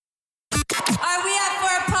Are we up for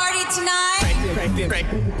a party tonight?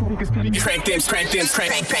 Crank them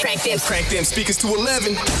speakers to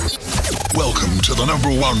 11. Welcome to the number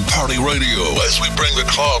one party radio as we bring the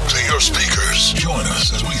club to your speakers. Join us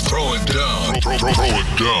as we throw it down. Throw it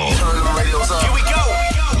down. Turn the radios up. Here we go.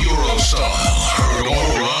 Euro style, heard all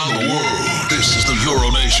around the world. This is the Euro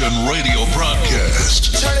Nation radio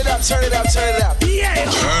broadcast. Turn it up, turn it up, turn it up. Yeah.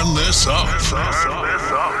 Turn this up.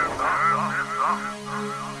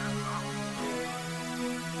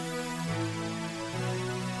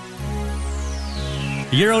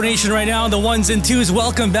 Euro Nation right now, the ones and twos,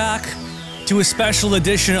 welcome back to a special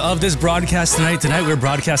edition of this broadcast tonight. Tonight we're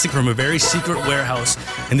broadcasting from a very secret warehouse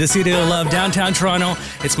in the city of love, downtown Toronto.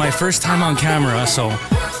 It's my first time on camera, so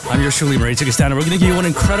I'm yours truly, Marie Tigastana. We're going to give you an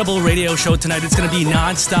incredible radio show tonight. It's going to be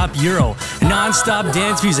non-stop Euro, non-stop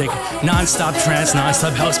dance music, non-stop trance,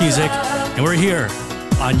 non-stop house music. And we're here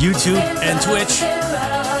on YouTube and Twitch.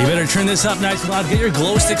 You better turn this up nice and loud. Get your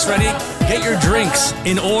glow sticks ready. Get your drinks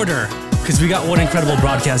in order, because we got one incredible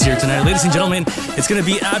broadcast here tonight. Ladies and gentlemen, it's going to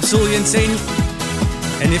be absolutely insane.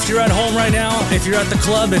 And if you're at home right now, if you're at the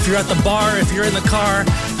club, if you're at the bar, if you're in the car,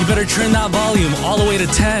 you better turn that volume all the way to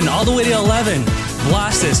 10, all the way to 11.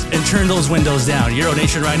 Blast this and turn those windows down. Euro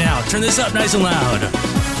Nation right now. Turn this up nice and loud.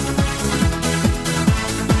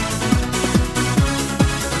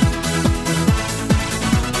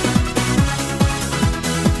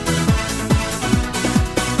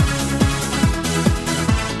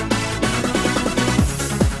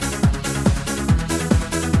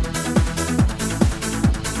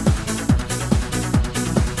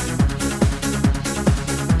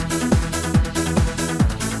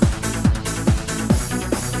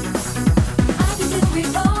 I can get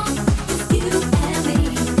reborn with you and me.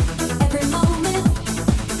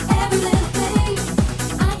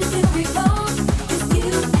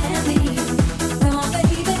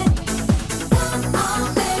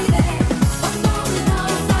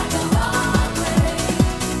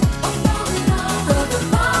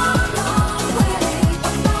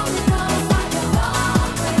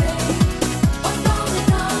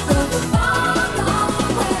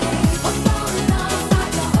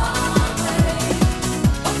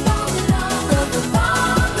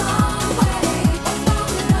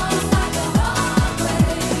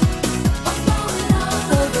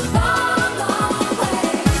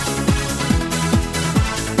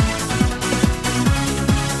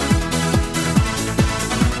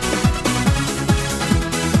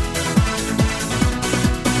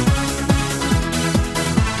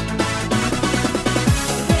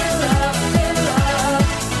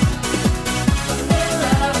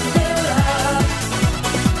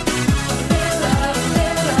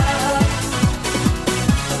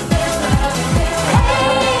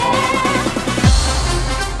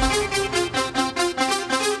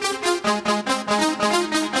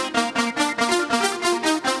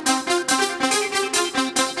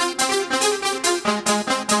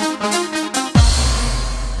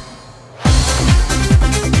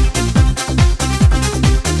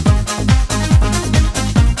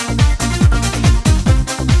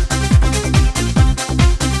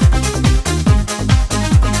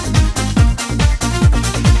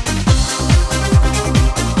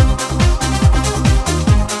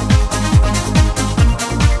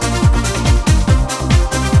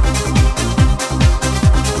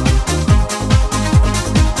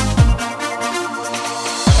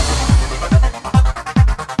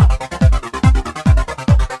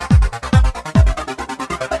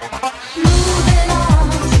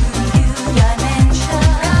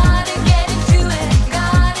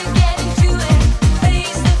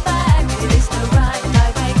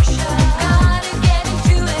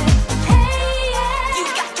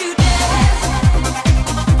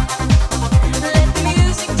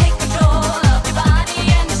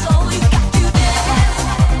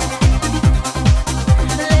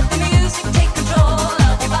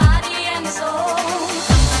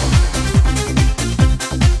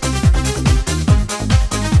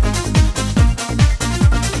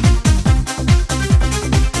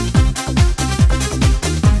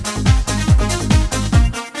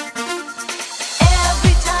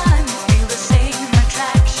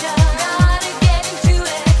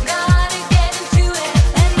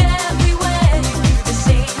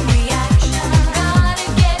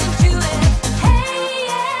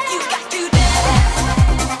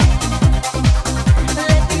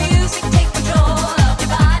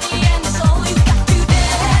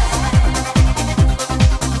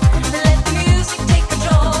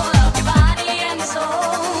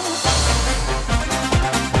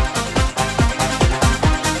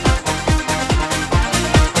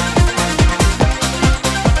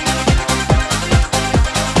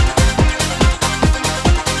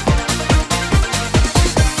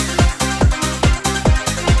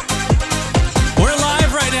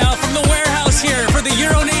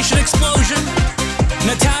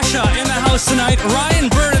 Patricia in the house tonight. Ryan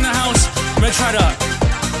Bird in the house. I'm going to try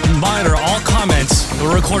to monitor all comments.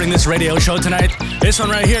 We're recording this radio show tonight. This one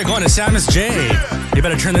right here going to Samus J. You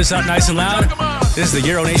better turn this up nice and loud. This is the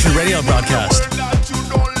Euro Nation radio broadcast.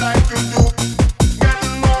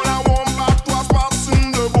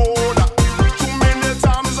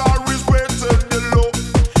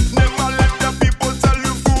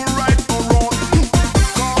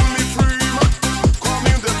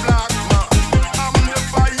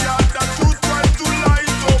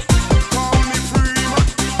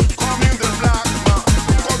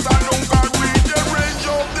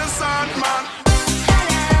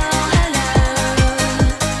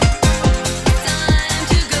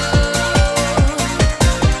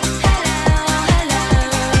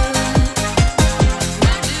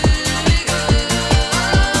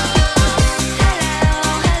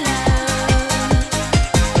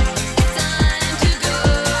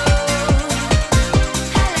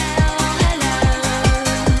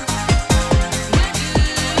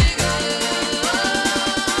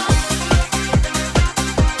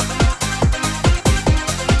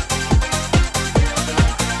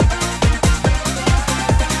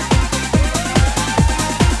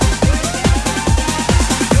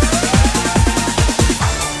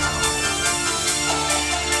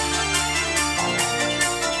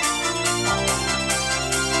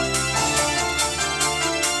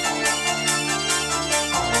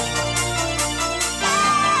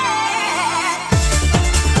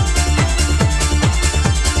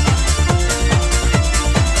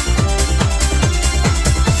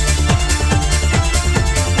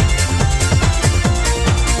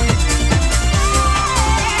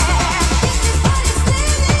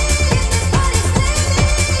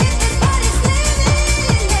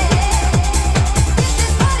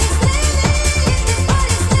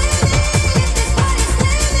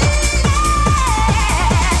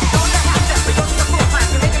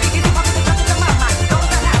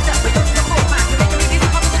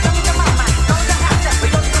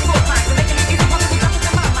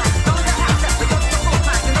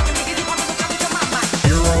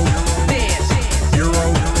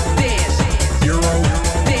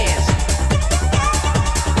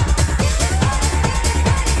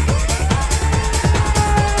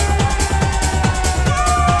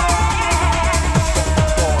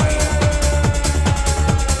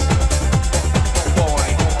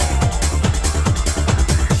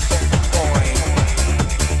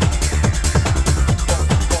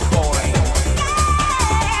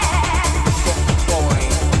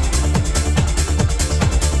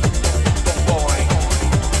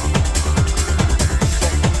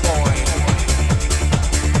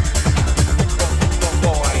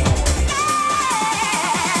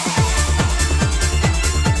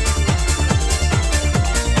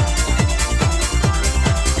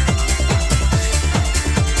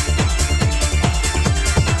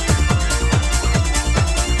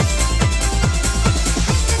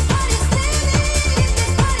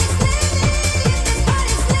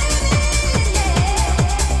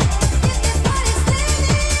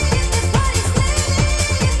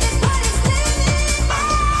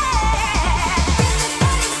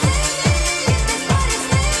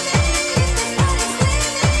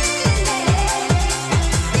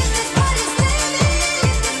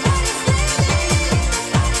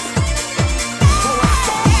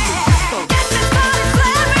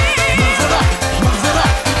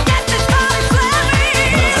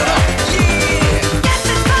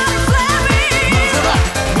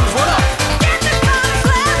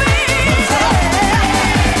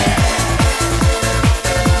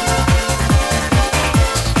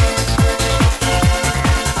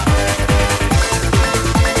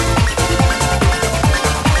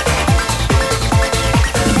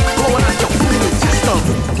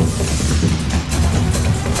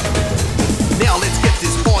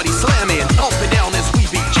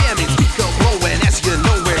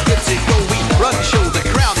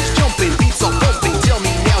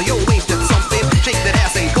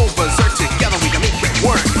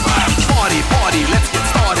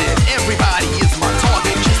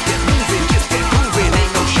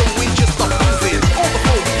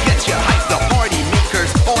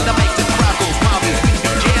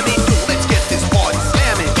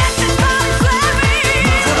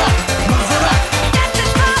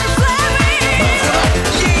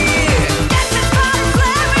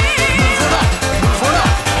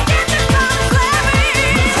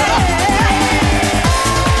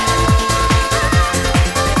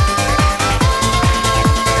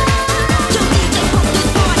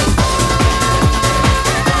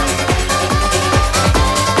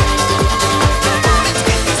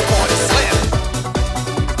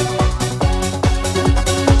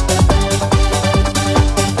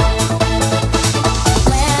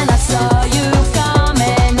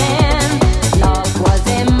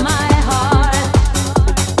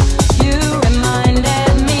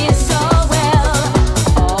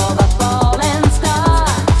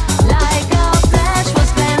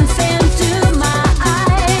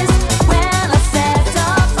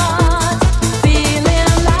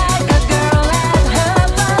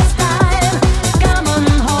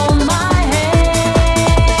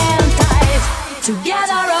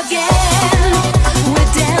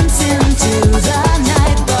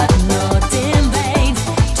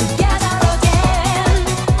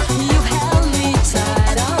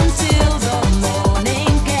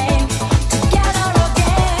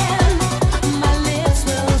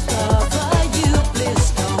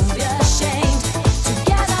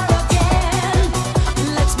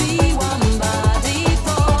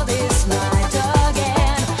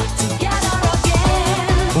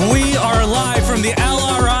 from the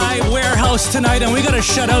LRI warehouse tonight, and we got a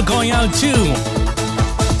shout out going out to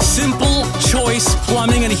Simple Choice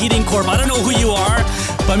Plumbing and Heating Corp. I don't know who you are,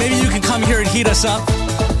 but maybe you can come here and heat us up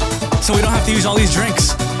so we don't have to use all these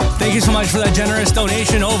drinks. Thank you so much for that generous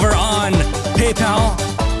donation over on PayPal.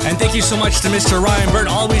 And thank you so much to Mr. Ryan Bird,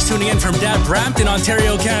 always tuning in from Brampton,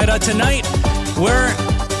 Ontario, Canada tonight, where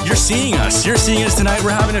you're seeing us. You're seeing us tonight. We're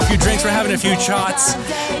having a few drinks. We're having a few shots.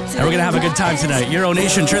 And we're going to have a good time tonight. Euro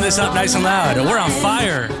Nation, turn this up nice and loud. We're on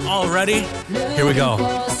fire already. Here we go.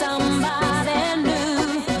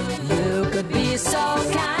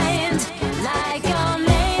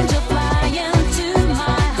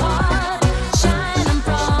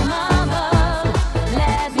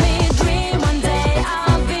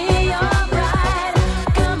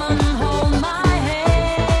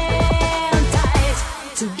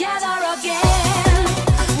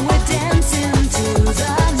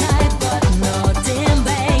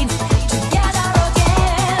 Together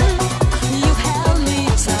again, you held me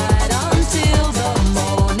tight.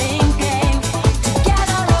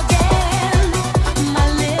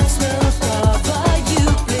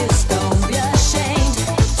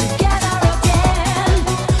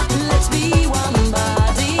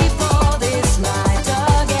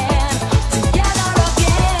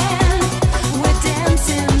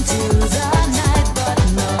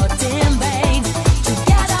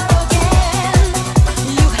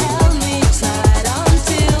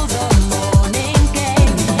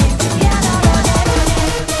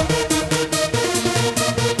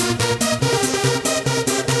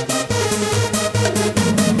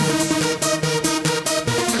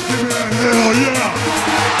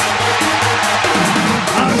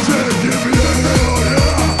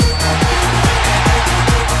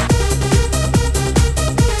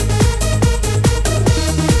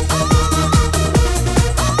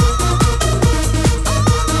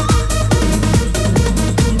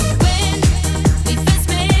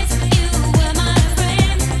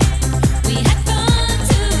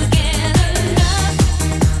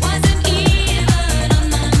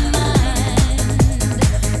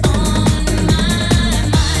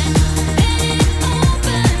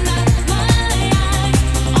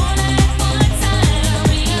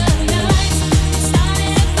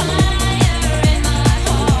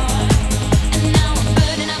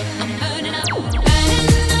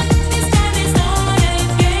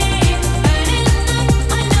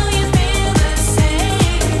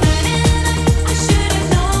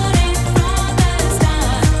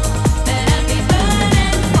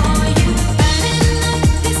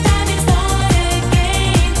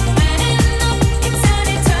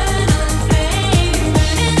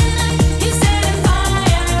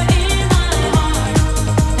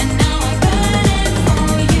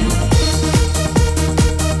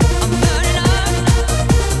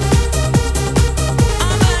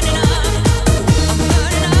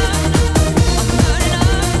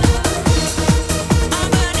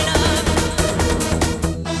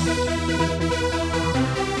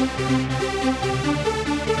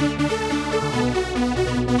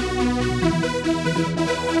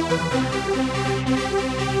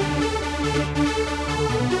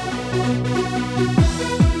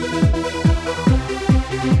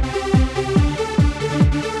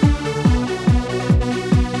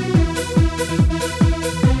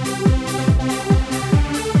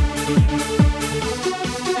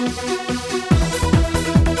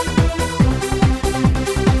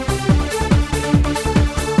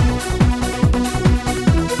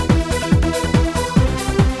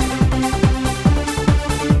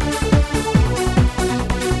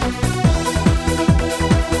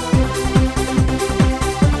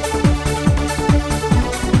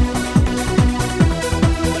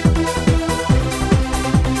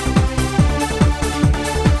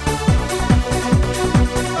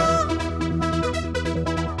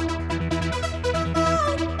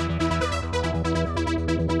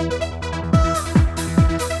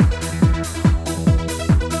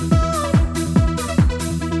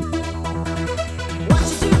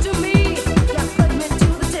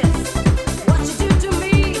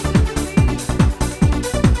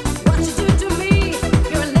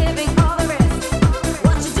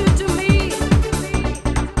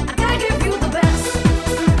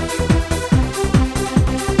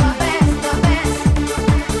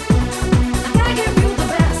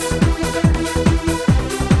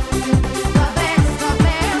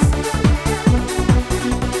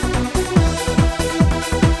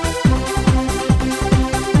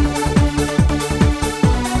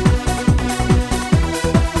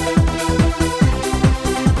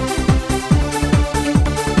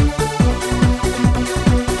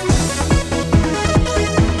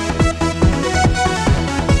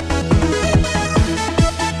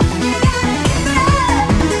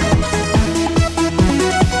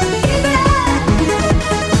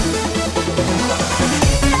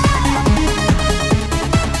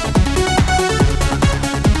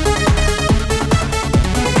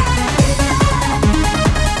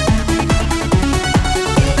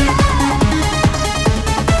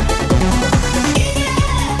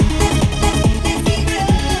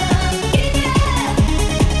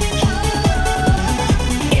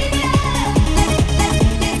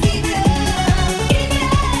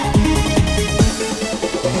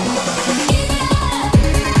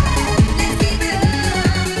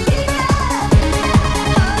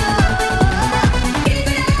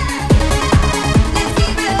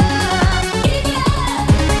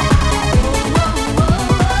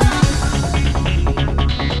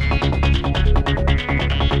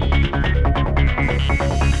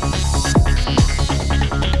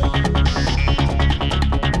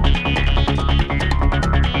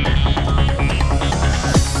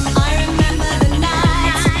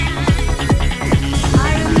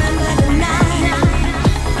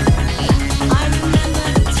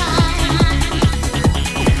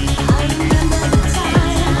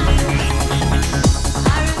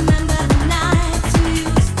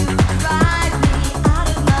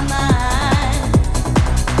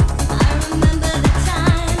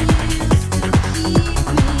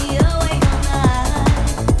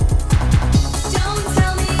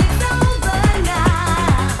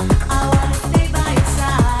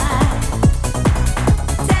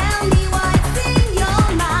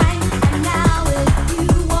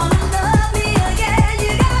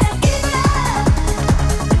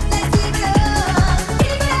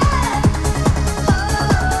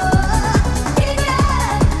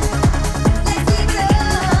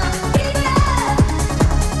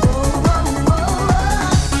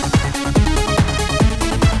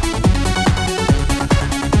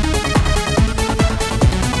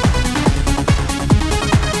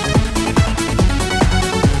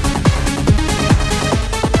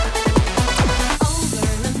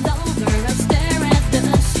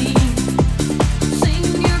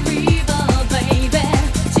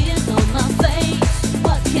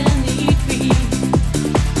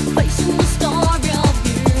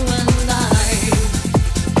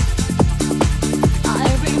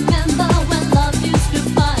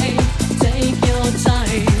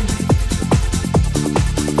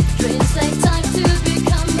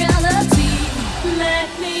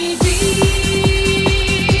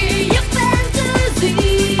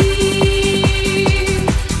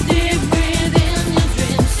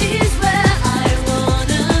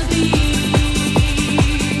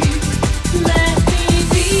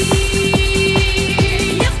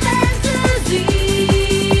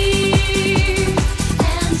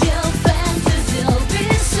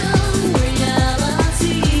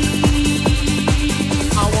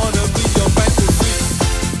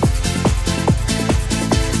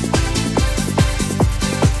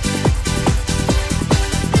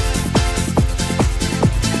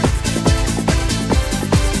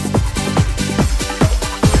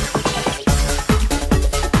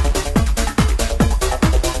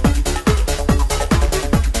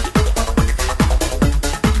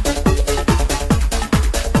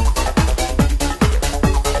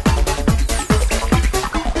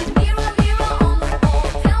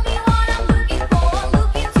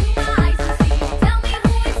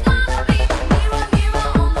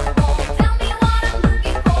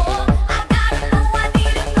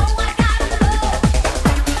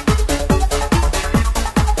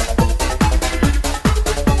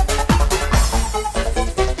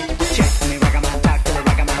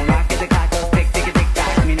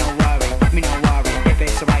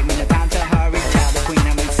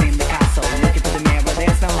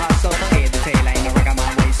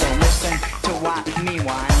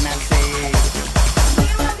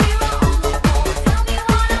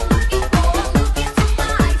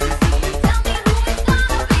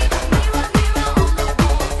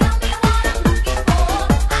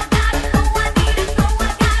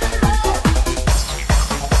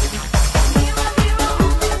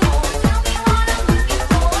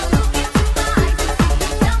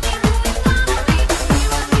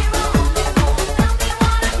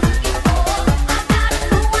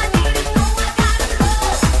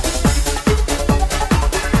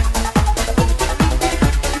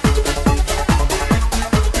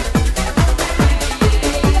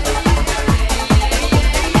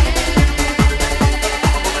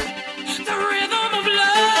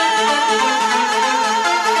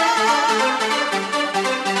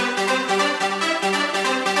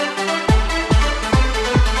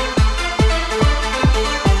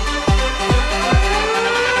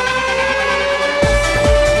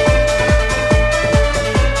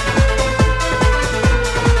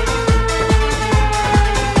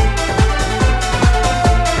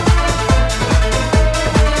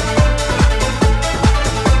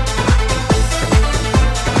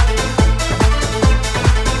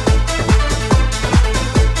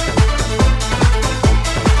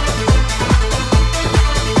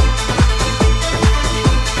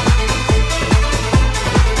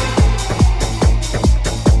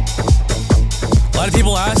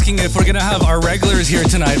 asking if we're gonna have our regulars here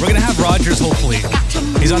tonight. We're gonna have Rogers, hopefully.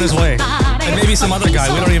 He's on his way. And maybe some other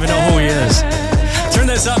guy. We don't even know who he is. Turn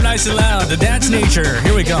this up nice and loud. The Dance Nature.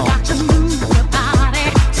 Here we go.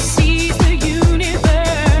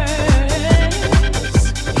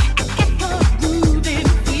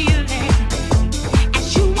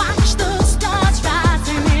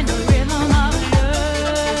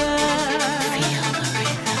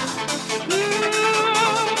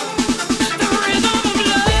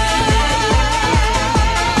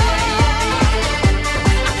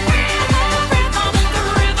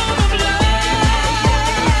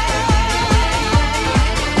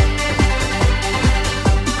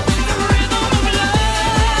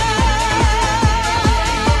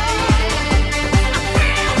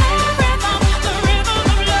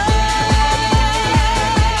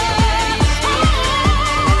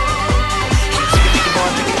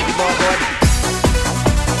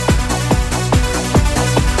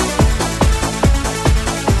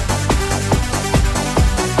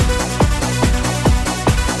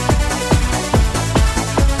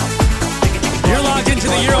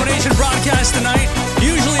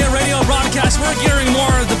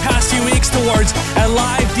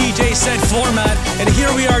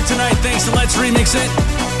 Remix it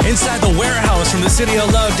inside the warehouse from the city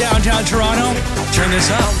of love, downtown Toronto. Turn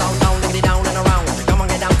this up. Down, lick it down and around. Come on,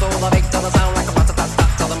 get down to the beat, to the sound like a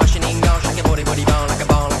rat-tat-tat. To the machining gun, shake your booty, booty, bound like a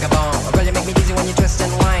bone, like a bone. Oh, girl, you make me dizzy when you twist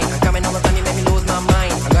and whine. I'm coming all the time, you make me lose my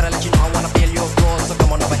mind. I gotta let you know I wanna feel your growth. So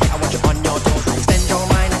come on over here, I want you on your toes. Extend your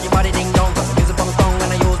mind and your body ding dong. Cause the music on the song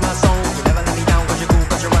and I use my song. You never let me down cause you're cool,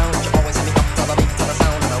 cause you're round. You always send me up to the beat, to the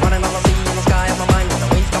sound. And I'm running all I see in the sky of my mind. When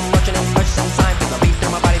the waves come rushing in, rush some time. Feel the beat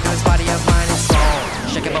through my body, through this body of mine. It's strong.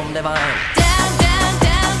 Shake it, boom, divine. Down, down,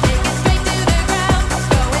 down, take it straight to the ground.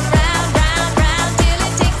 Going round, round, round till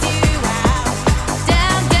it takes you out.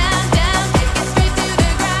 Down, down, down, take it straight to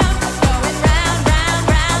the ground. Going round, round,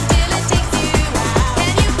 round till it takes you out.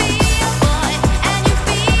 Can you feel, boy? And you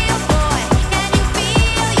feel, boy? Can you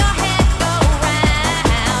feel your head go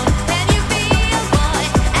round? Can you feel, boy?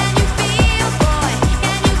 And you feel, boy?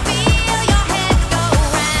 Can you feel your head go round? Your head go round.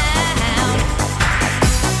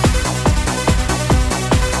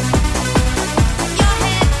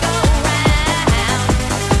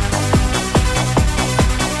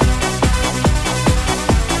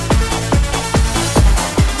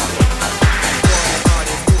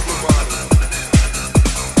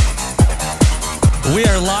 We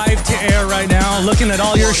are live to air right now. Looking at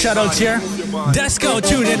all your shoutouts here. Desco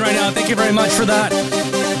tuned in right now. Thank you very much for that.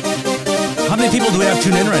 How many people do we have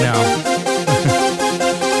tuned in right now?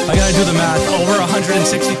 I gotta do the math. Over 160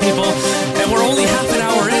 people, and we're only half an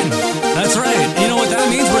hour in. That's right. You know what that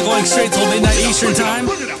means? We're going straight till midnight Eastern time.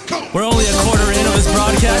 We're only a quarter in of this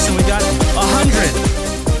broadcast, and we got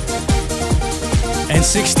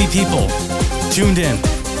 160 people tuned in.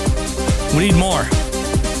 We need more.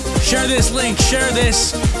 Share this link, share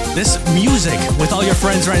this music with all your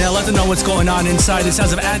friends right now. Let them know what's going on inside. It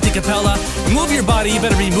sounds of anti-capella. Move your body. You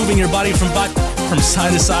better be moving your body from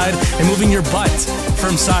side to side and moving your butt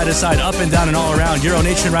from side to side, up and down and all around. Euro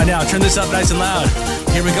Nation right now. Turn this up nice and loud.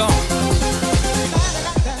 Here we go.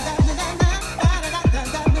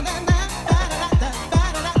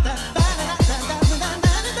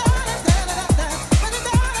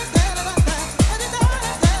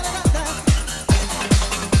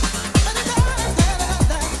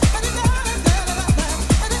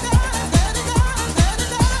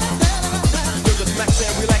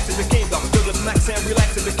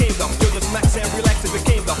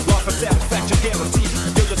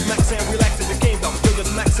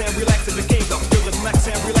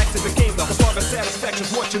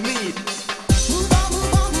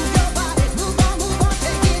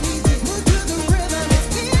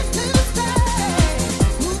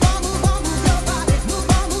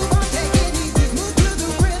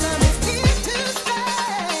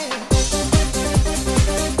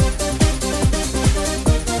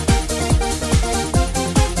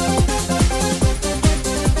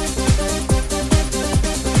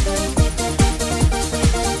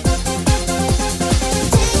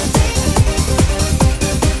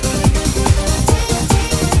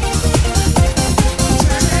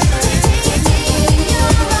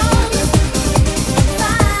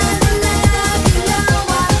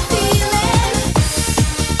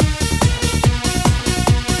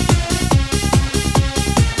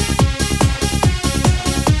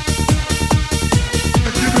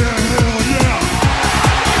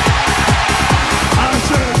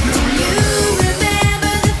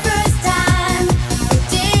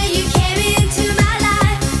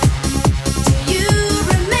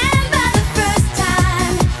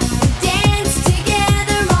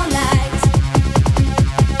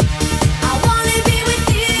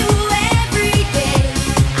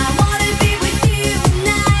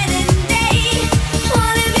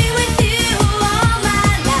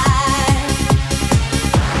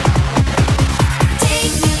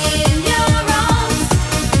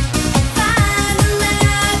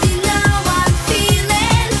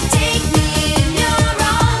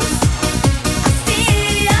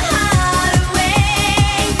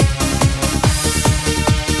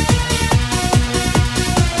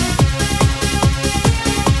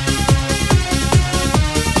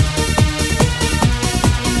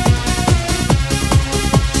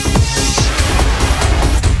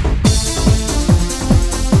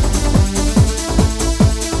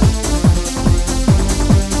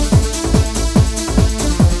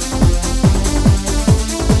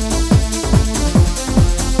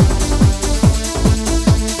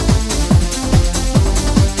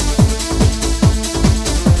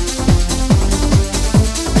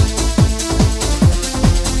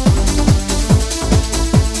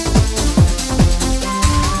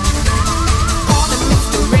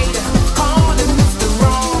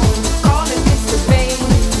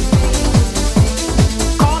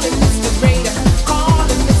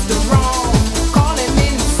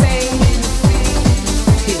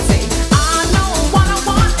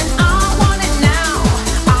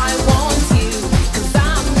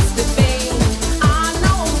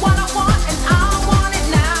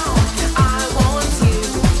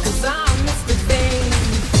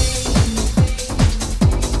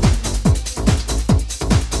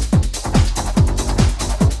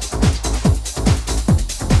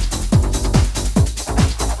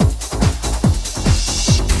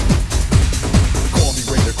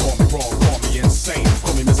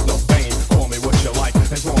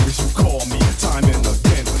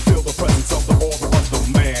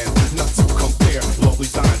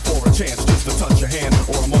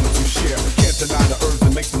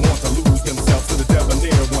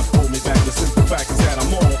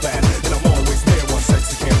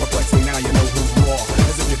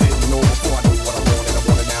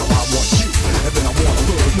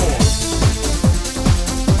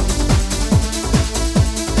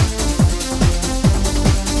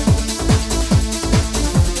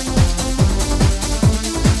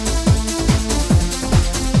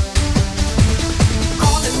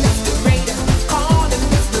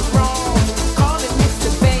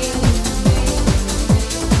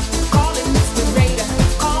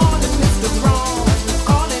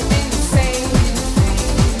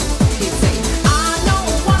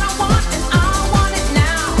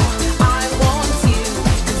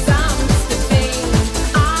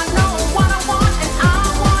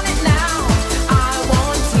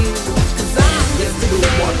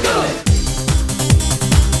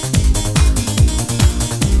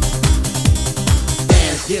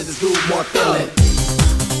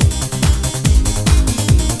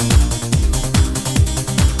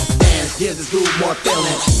 give this groove more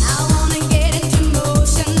feeling. I wanna get into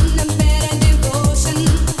motion, a better devotion,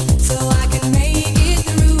 so I can make it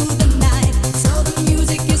through the night. So the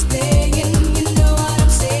music is playing, you know what I'm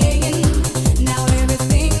saying. Now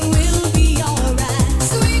everything will be alright.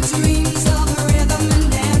 Sweet dreams of rhythm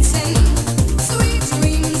and dancing, sweet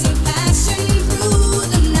dreams of passion through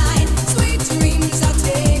the night. Sweet dreams are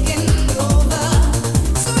taking over,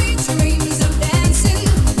 sweet dreams of dancing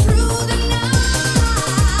through the night.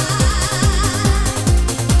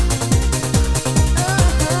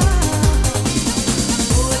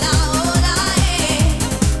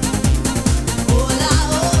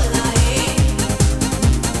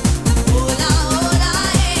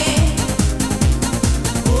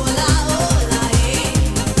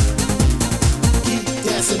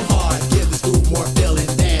 Dancing hard, give this groove more feeling.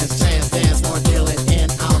 Dance, trance, dance more feeling. In,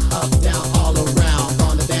 out, up, down, all around.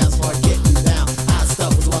 On the dance floor, getting down. Hot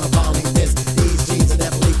stuff is what I'm calling this. These jeans I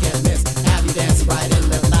definitely can't miss. Have you dancing right in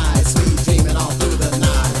the night. Sweet dreaming all through the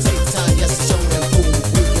night. Take the time, yes, to show them cool.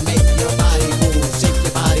 You can make your body move. Shake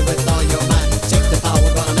your body with all your might. Shake the power,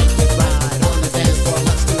 gonna make it right. On the dance floor,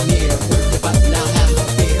 much too near. Move your butt now, have no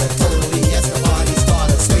fear. Totally, yes, the party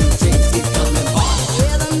started. Sweet dreams keep coming hard.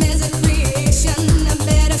 Rhythm is a creation, a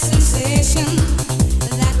better sensation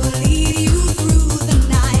that will lead you through the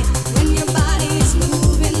night. When your body is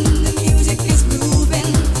moving, the music is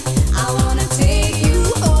grooving. I wanna take you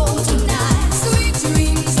home tonight. Sweet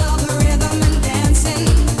dreams of rhythm and dancing,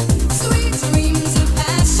 sweet dreams of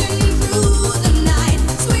passion through the night.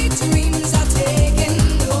 Sweet dreams are taking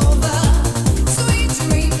over, sweet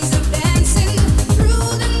dreams of dancing through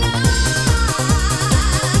the night.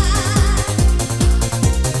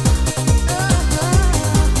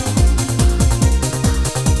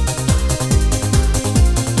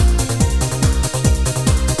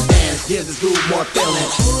 Dance, give this groove more feeling.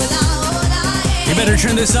 You better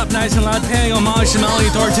turn this up nice and loud, paying homage to Melody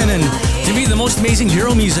Thornton and to me the most amazing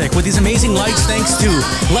Euro music with these amazing lights thanks to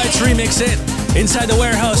Let's Remix It inside the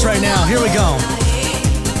warehouse right now. Here we go.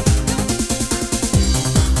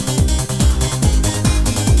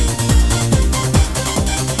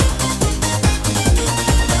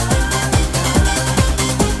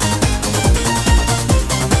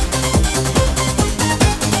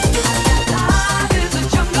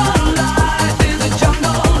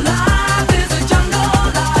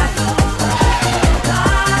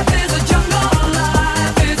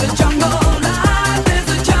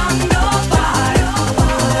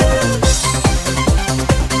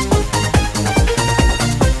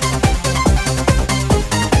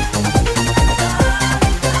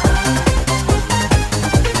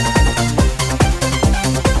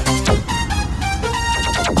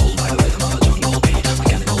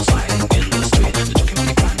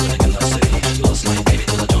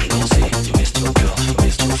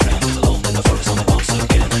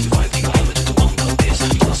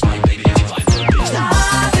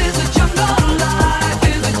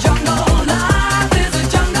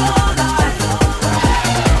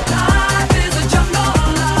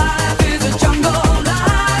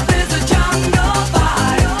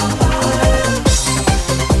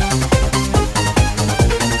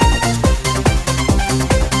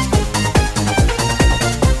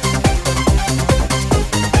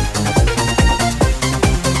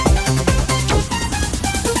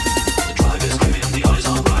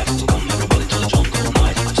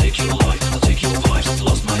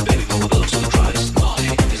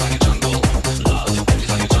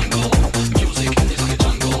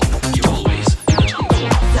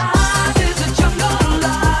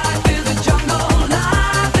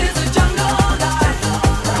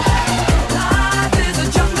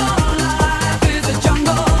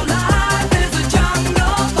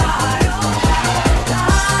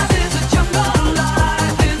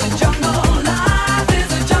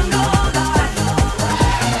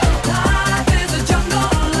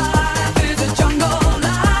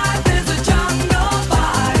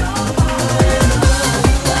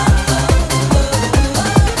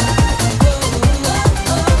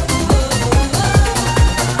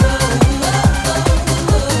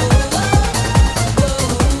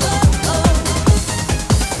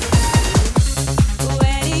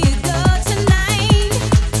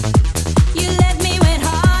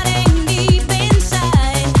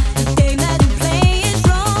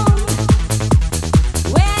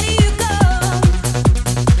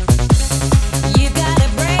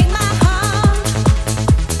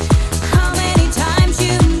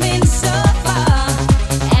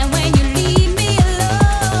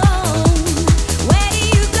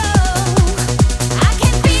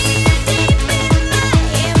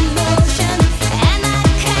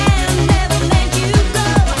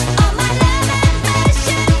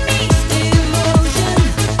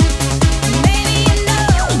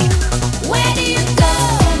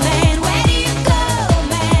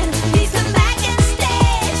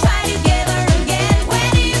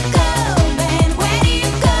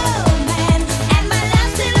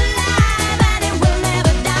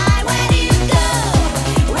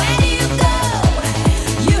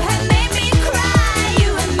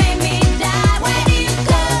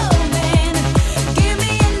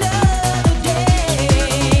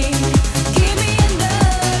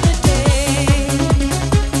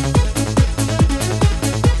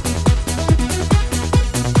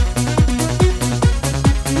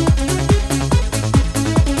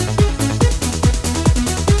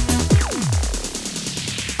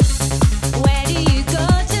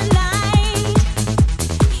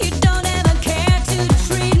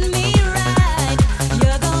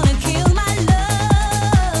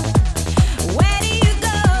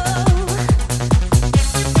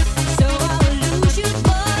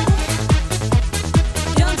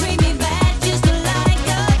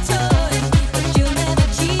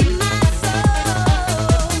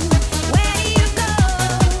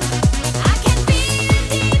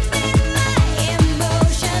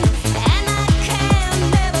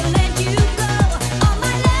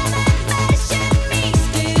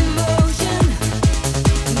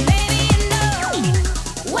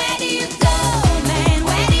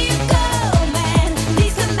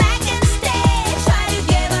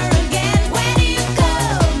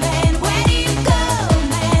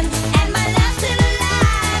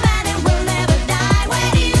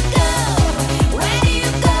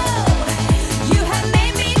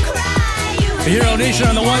 Euro Nation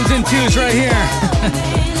on the ones and twos right here.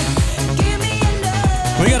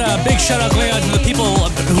 We got a big shout out going out to the people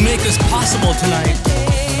who make this possible tonight.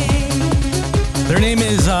 Their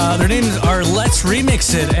names are Let's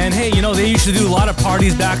Remix It. And hey, you know, they used to do a lot of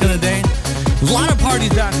parties back in the day. A lot of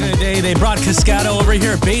parties back in the day. They brought Cascada over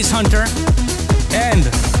here, Bass Hunter. And,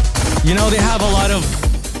 you know, they have a lot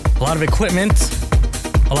of equipment,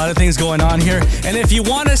 a lot of things going on here. And if you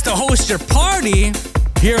want us to host your party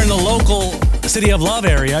here in the local City of Love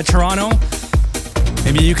area, Toronto,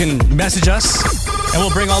 maybe you can message us and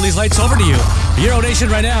we'll bring all these lights over to you. Euro Nation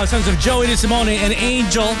right now, sons of Joey DeSimone and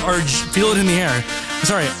Angel, or Feel It in the Air.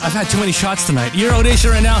 Sorry, I've had too many shots tonight. Euro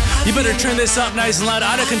Nation right now, you better turn this up nice and loud.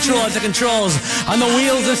 Out of control, at the controls, on the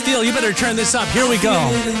wheels of steel. You better turn this up. Here we go.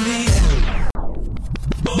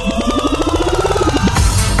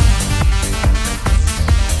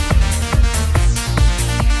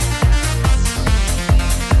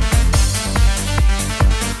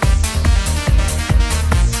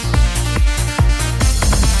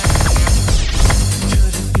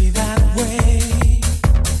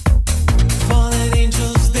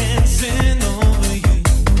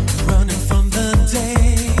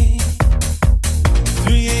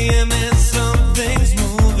 Something's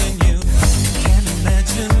moving you.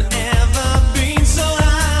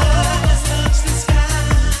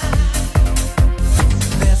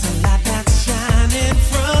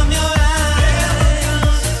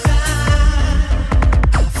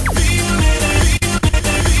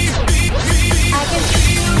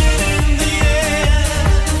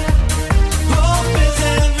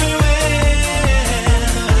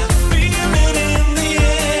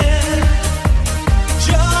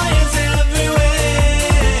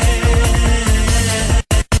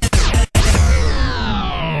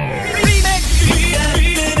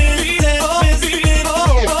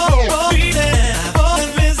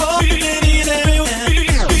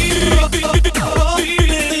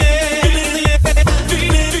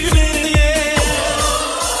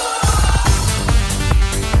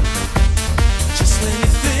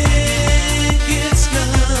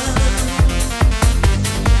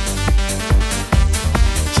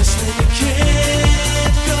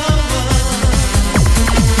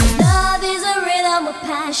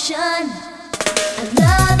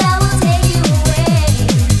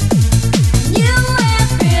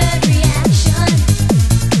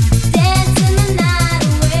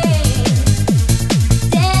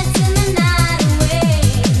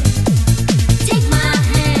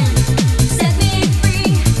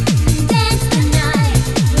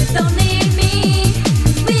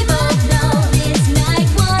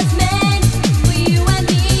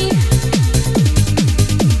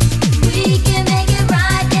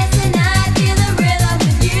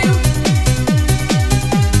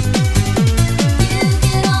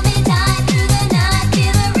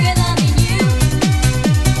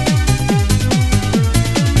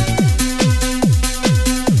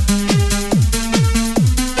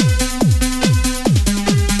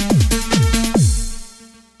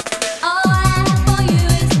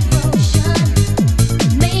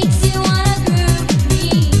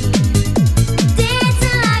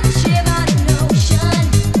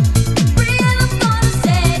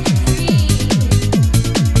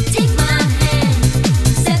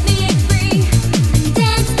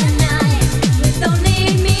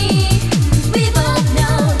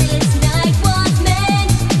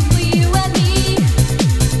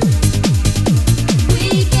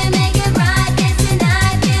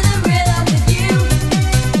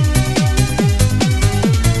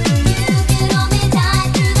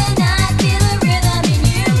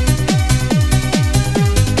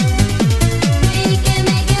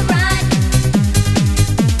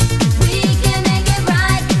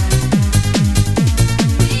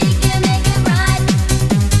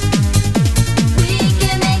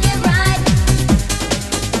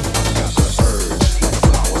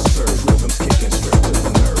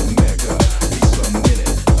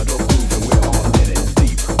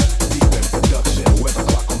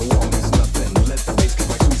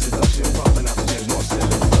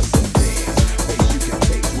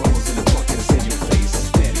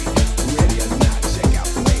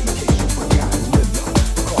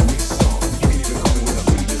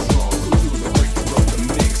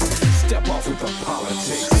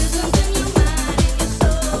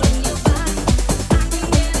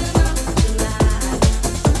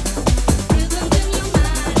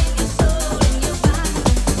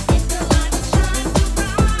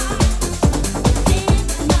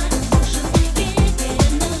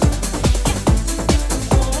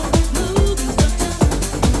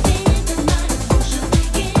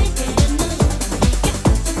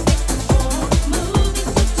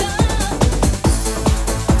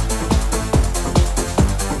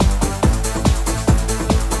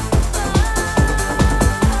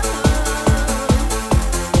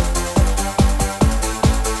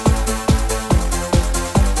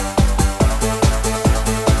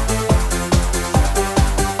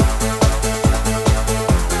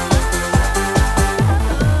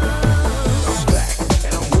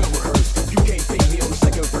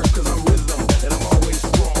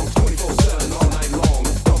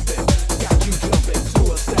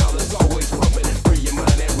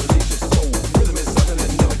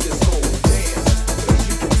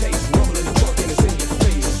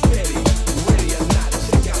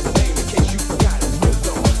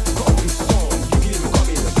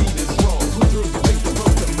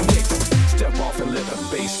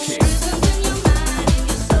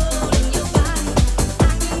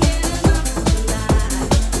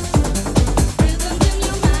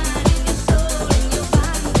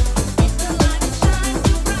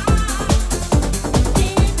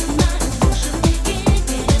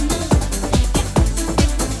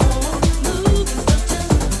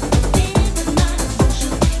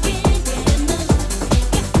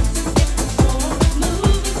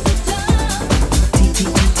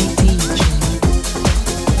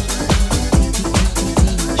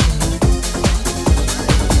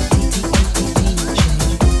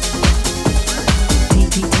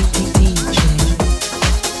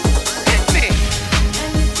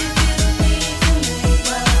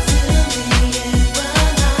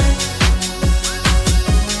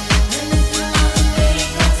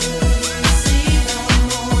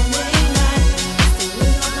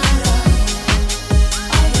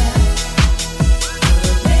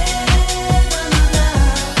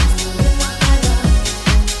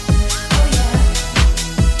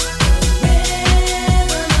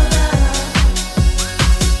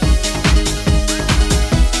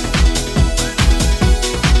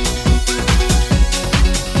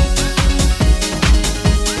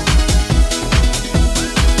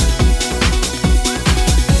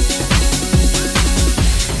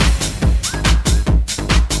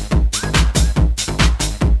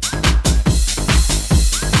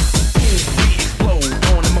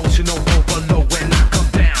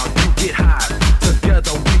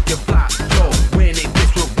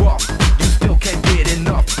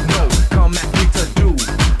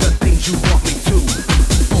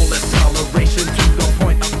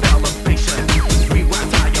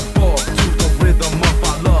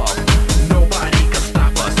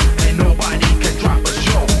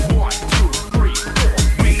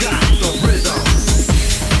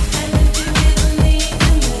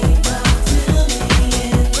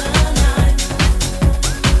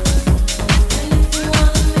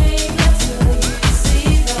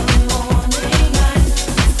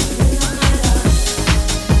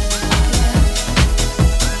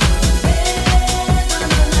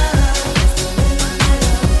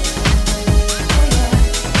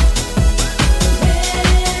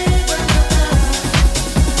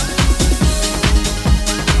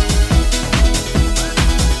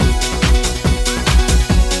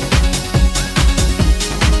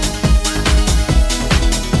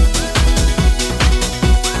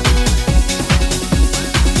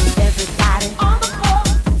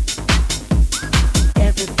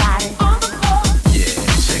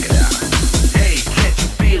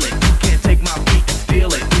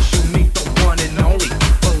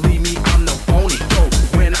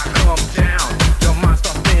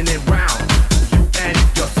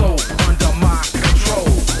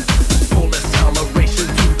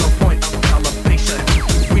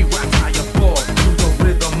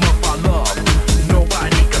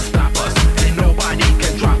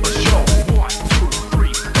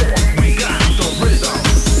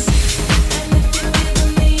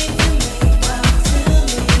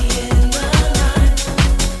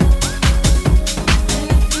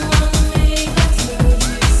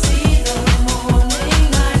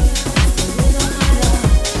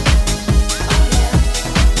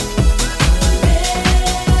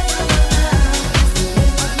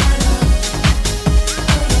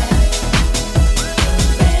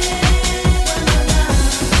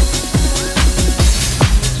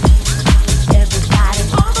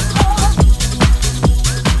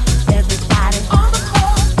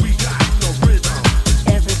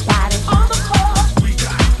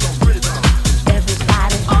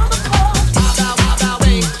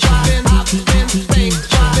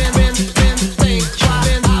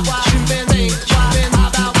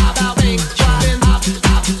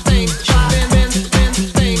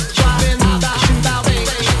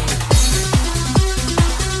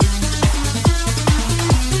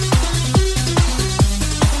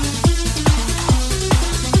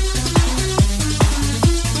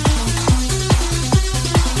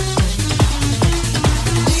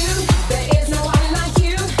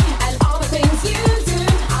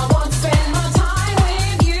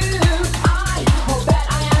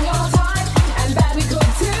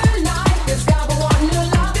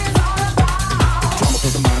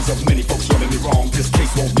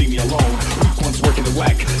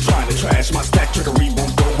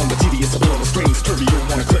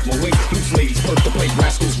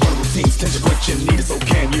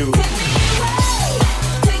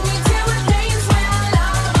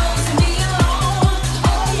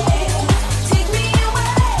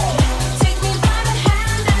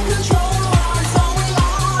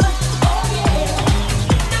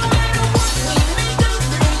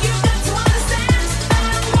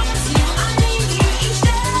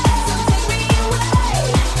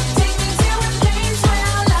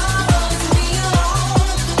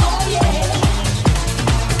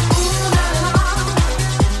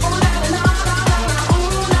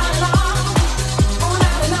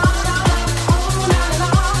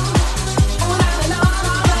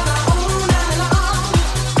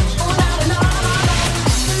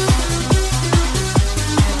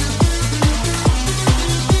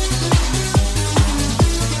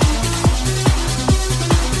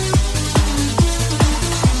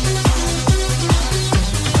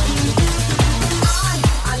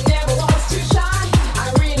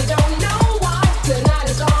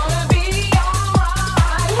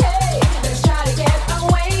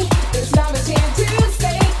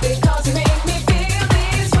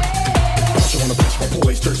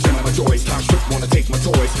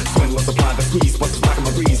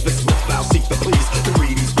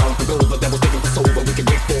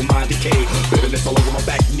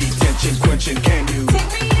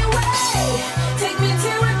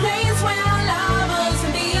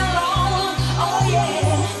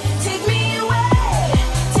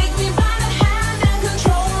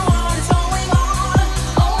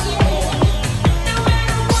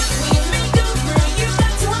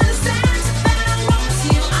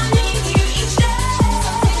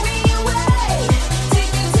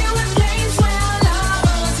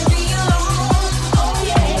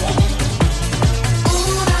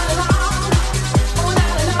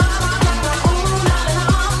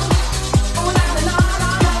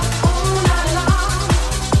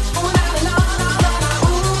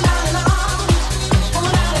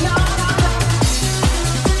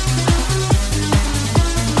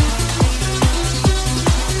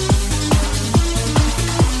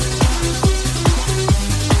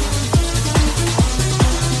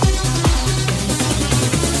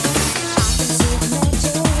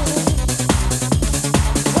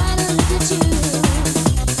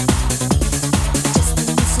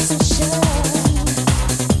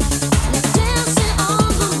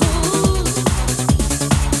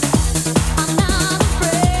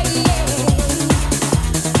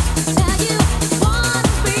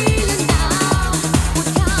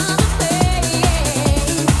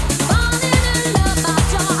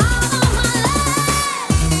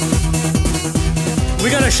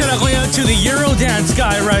 To the Eurodance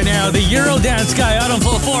guy right now, the Eurodance guy out on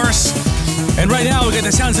full force. And right now we got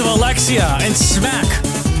the sounds of Alexia and Smack,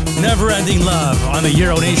 Never Ending Love on the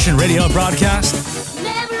Euro Nation radio broadcast.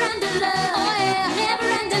 Never ending love, oh yeah, never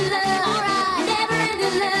ending love, alright, never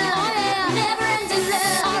ending love, oh yeah, never ending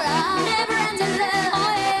love, alright, never ending love,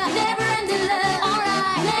 oh yeah, never ending love,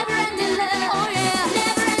 alright, never ending love, oh yeah,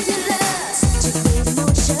 never ending love. Such a good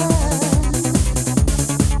emotion,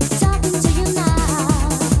 talking to you now.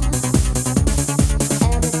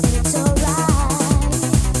 Everything's alright,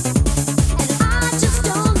 and I just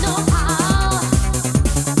don't know how.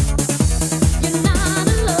 You're not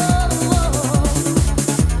alone.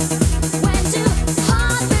 When two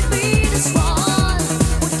hearts beat as one,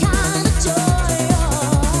 what kind of joy?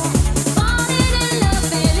 Falling in love,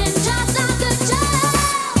 feeling just like a child.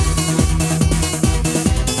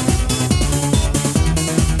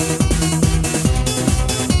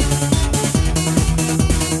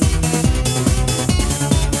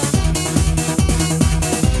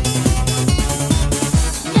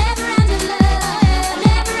 Never ending love,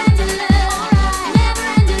 never ending love, alright, never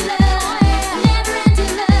ending love, never ending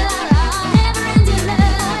love, never ending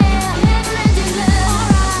love, never ending love,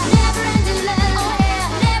 never ending love,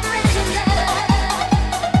 never ending love.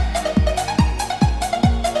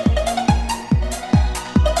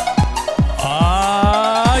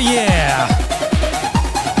 Yeah.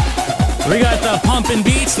 We got the pumping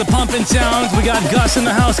beats, the pumping sounds. We got Gus in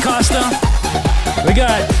the house, Costa. We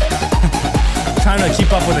got trying to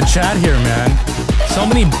keep up with the chat here, man. So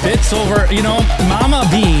many bits over, Mama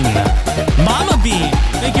Bean. Mama Bean.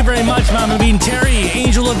 Thank you very much, Mama Bean. Terry,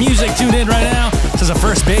 Angel of Music, tuned in right now. This is a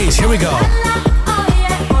first base. Here we go. Oh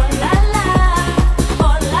yeah, oh la la,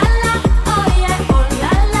 oh la la, oh yeah, oh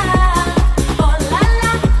la la, oh la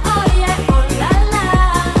la, oh yeah, oh la la,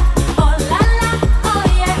 oh la la, oh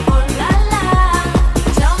yeah, oh la la.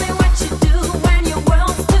 Tell me what you do when your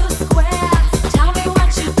world's too square. Tell me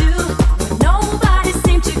what you do when nobody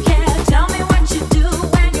seems to care.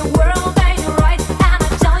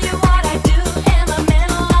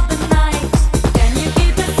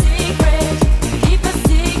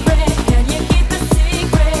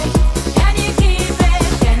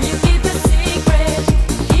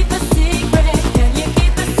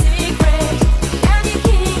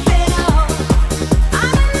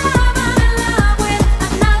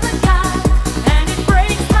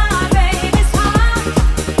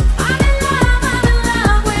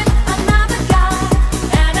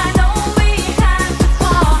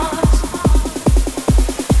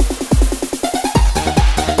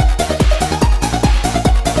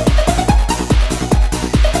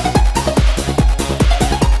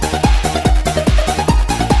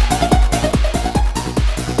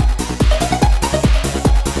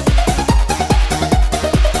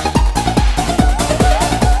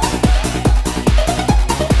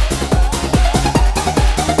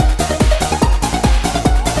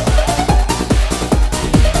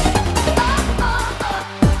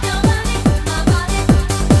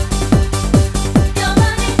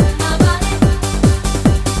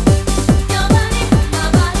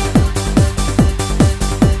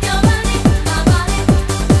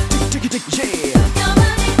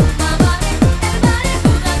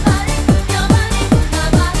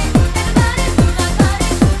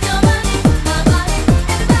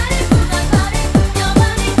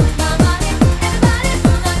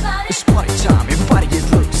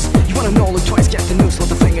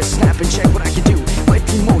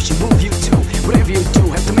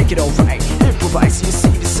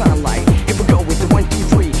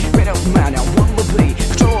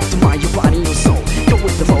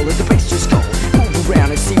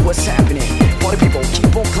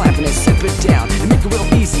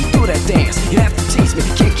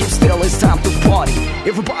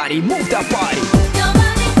 Everybody move that body. Your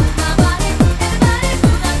body, my body, everybody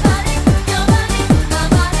move that body. Your body, my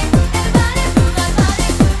body, everybody move that body.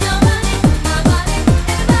 Your body, my body,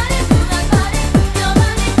 everybody move that body. Your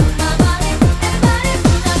body, my body, everybody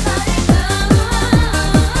move that body.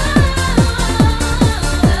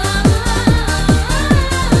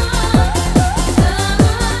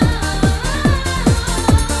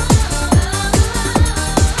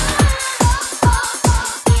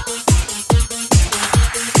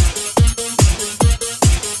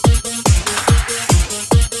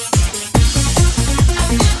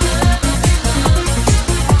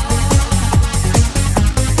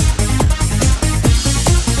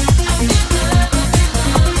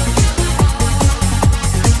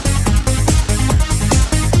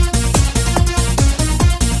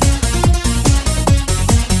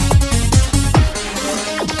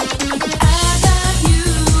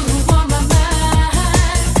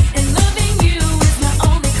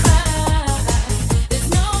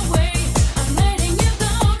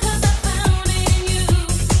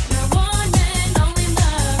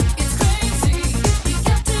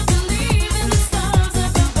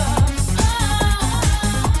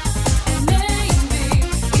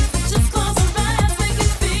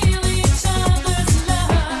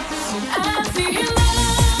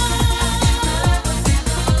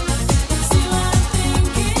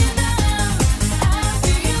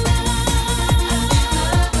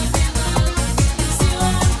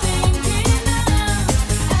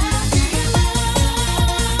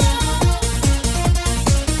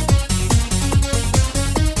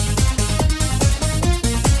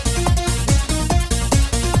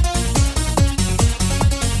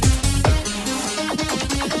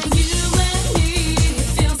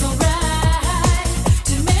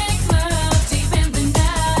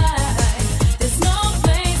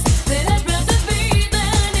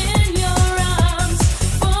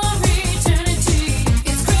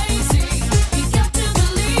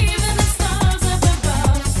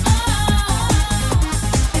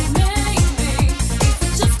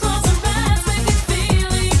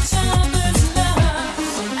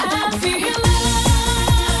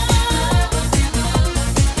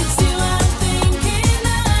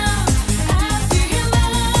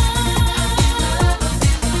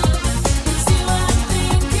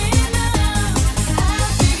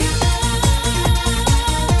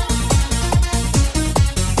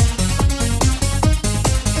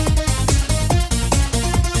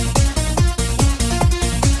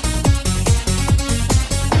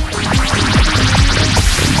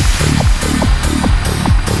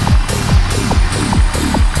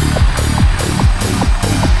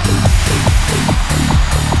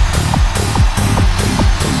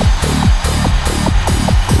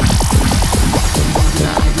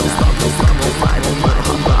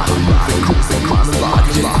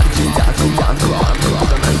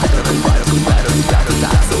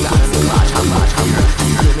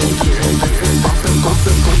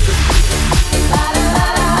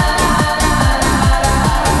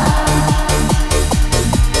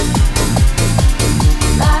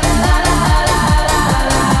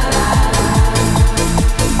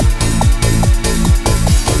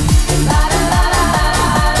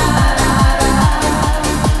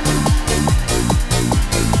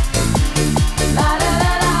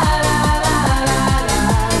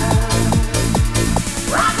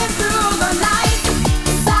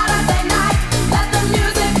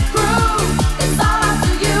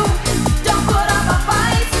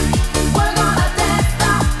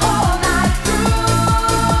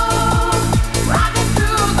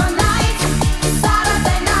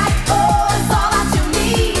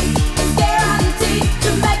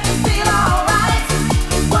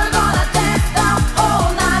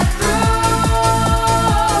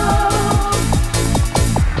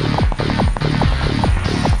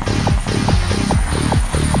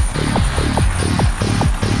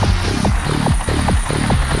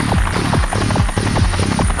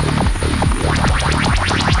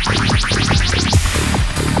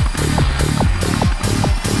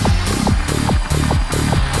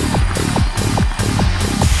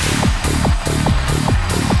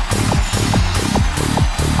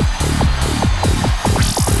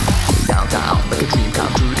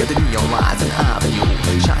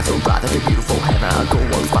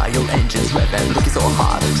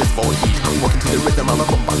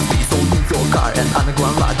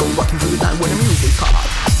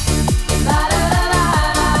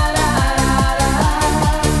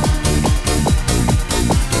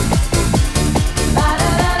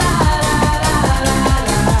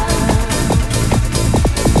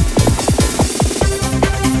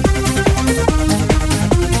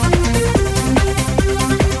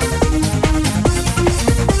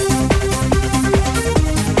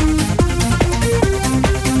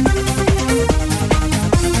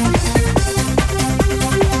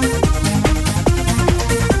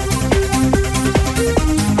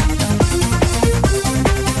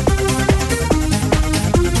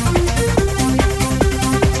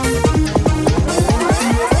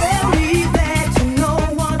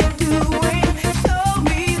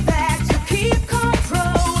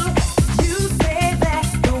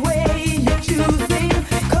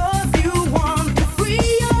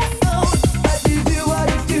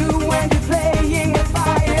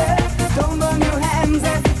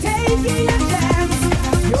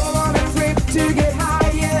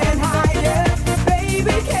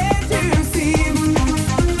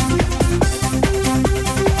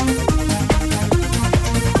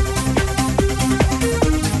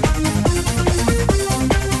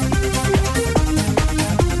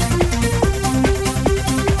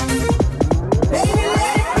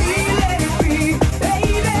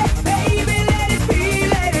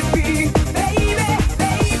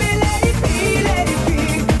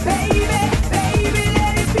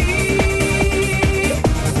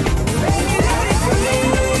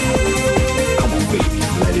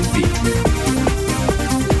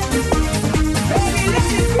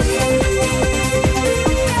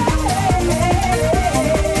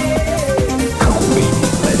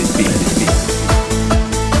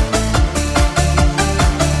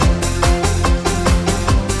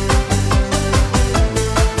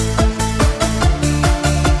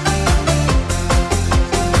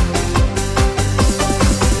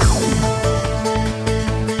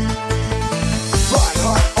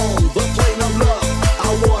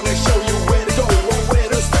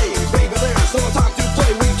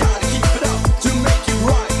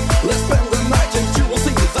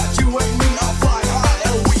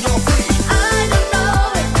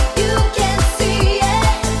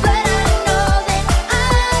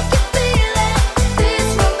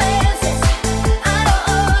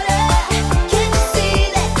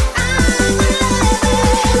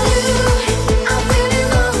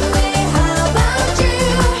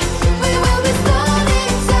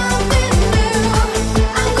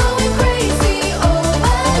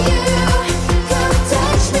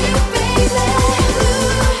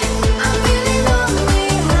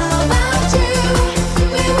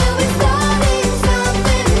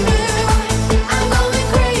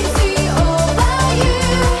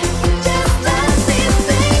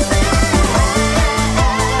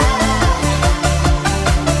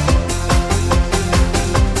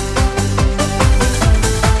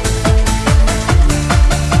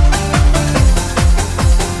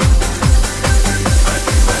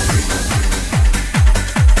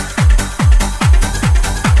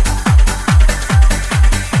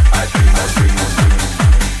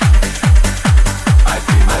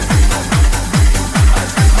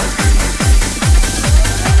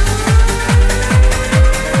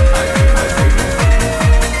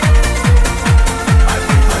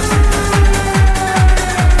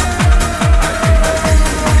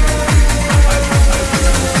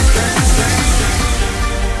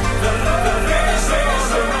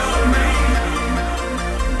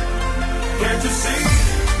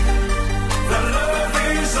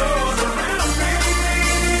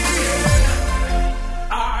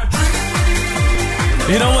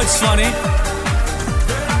 funny.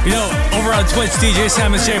 You know, over on Twitch, DJ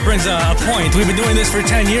Samus J brings a point. We've been doing this for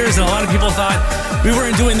 10 years, and a lot of people thought we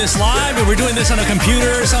weren't doing this live, we were doing this on a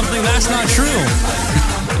computer or something. That's not true.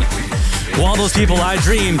 Well, all those people, I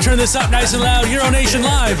dream. Turn this up nice and loud. Euro Nation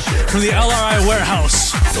live from the LRI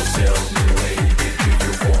warehouse.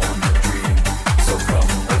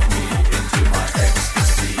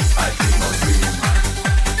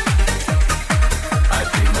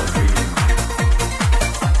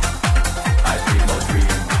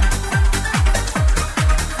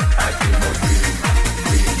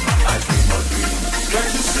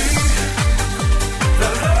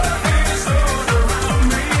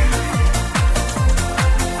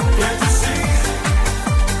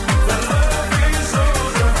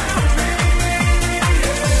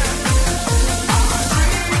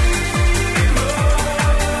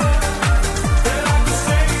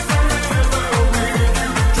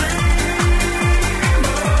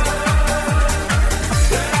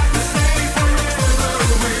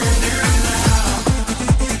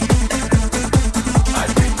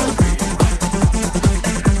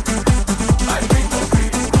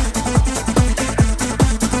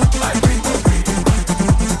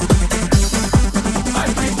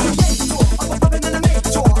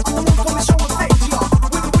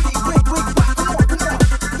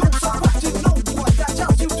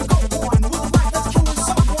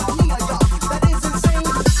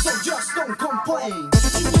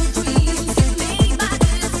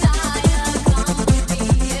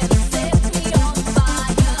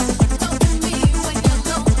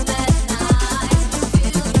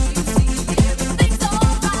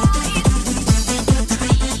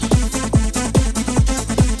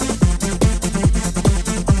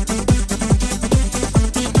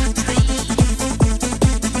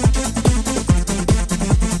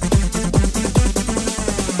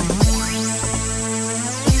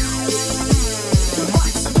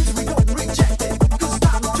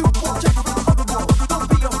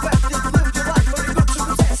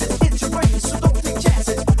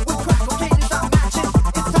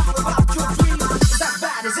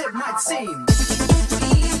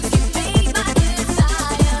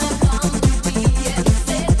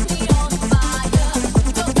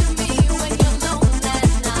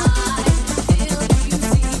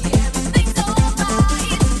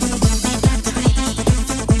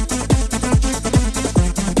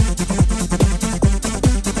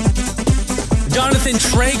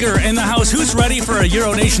 Traeger in the house. Who's ready for a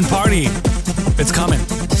Euro Nation party? It's coming.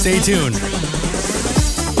 Stay tuned.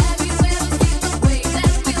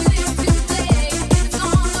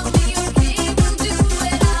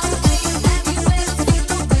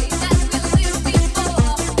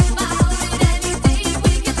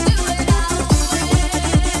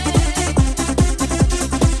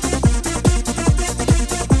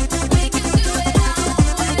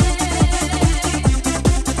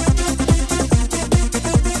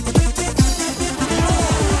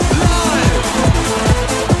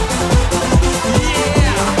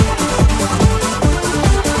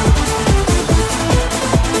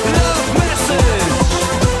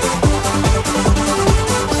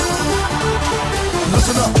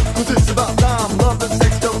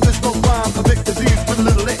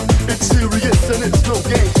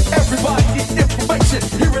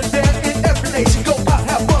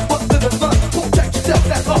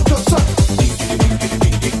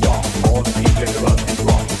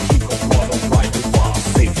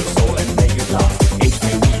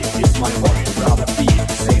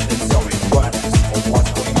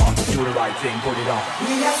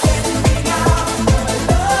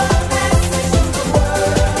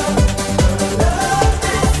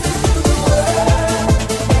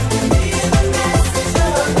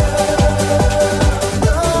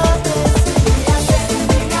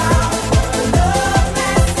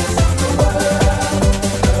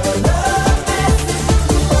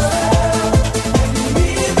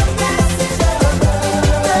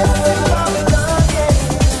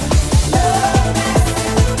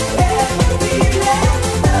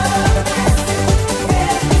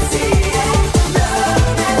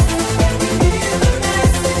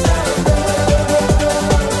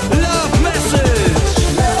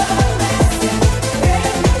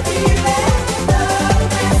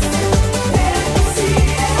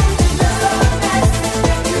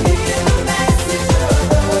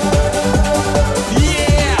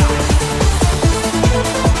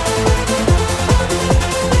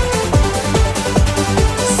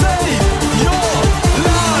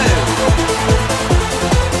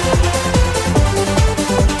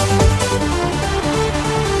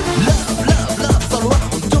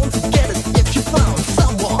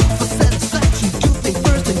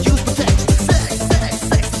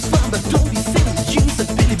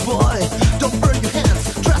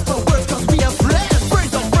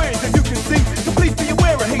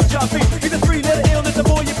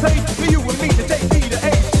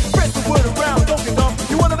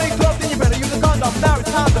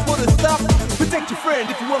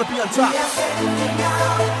 wanna be on top.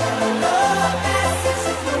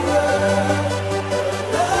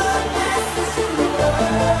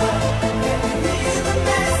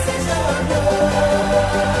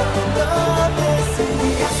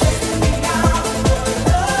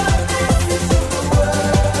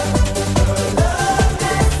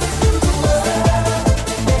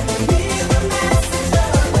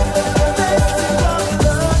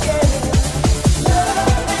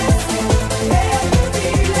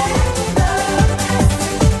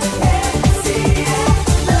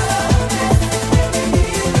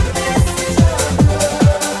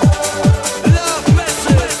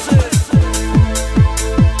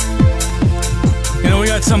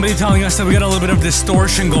 Somebody telling us that we got a little bit of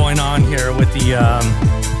distortion going on here with the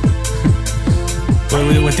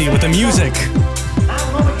with the music.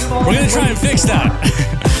 We're gonna try and fix that.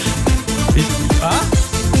 Huh?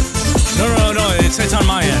 No, it's on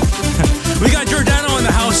my end. We got Giordano in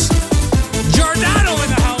the house. Giordano in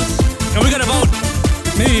the house, and we got about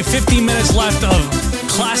maybe 15 minutes left of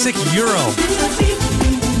classic Euro.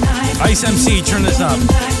 Ice MC, turn this up.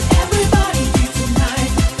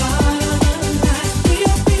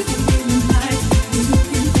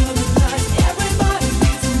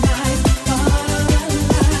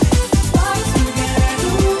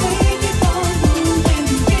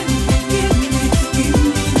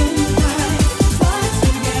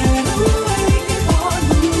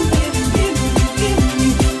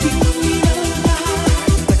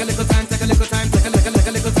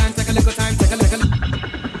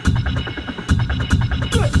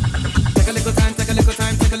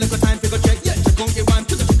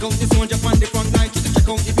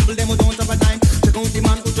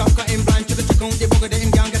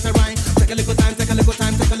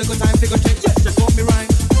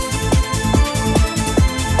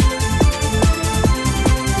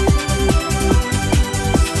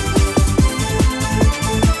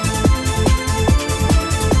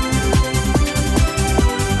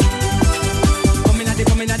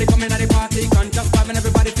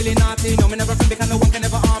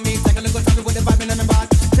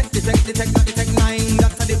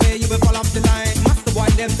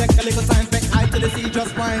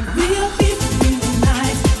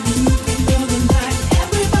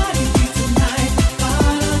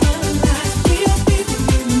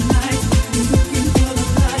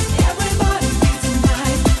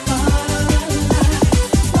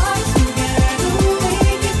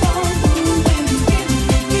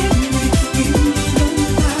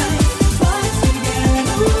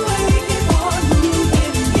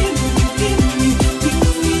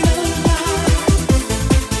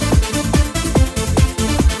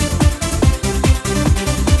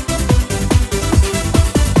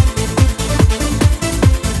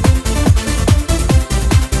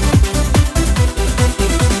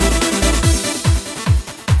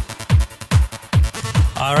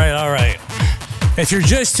 If you're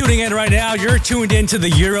just tuning in right now, you're tuned into the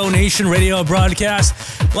Euro Nation radio broadcast.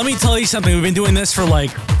 Let me tell you something. We've been doing this for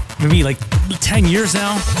maybe 10 years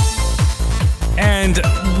now. And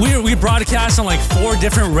we broadcast on 4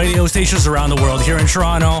 different radio stations around the world. Here in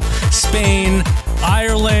Toronto, Spain,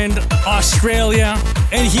 Ireland, Australia,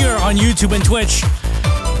 and here on YouTube and Twitch.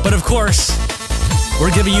 But of course, we're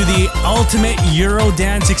giving you the ultimate Euro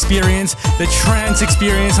dance experience, the trance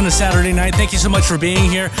experience on a Saturday night. Thank you so much for being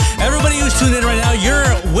here. Everybody who's tuned in right now,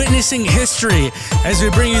 you're witnessing history as we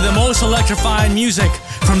bring you the most electrifying music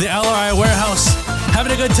from the LRI warehouse.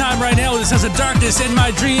 Having a good time right now with a sense of darkness in my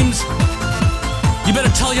dreams. You better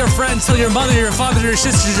tell your friends, tell your mother, your father, your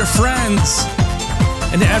sisters, your friends,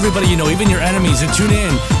 and to everybody you know, even your enemies, to tune in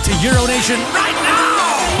to Euro Nation right now.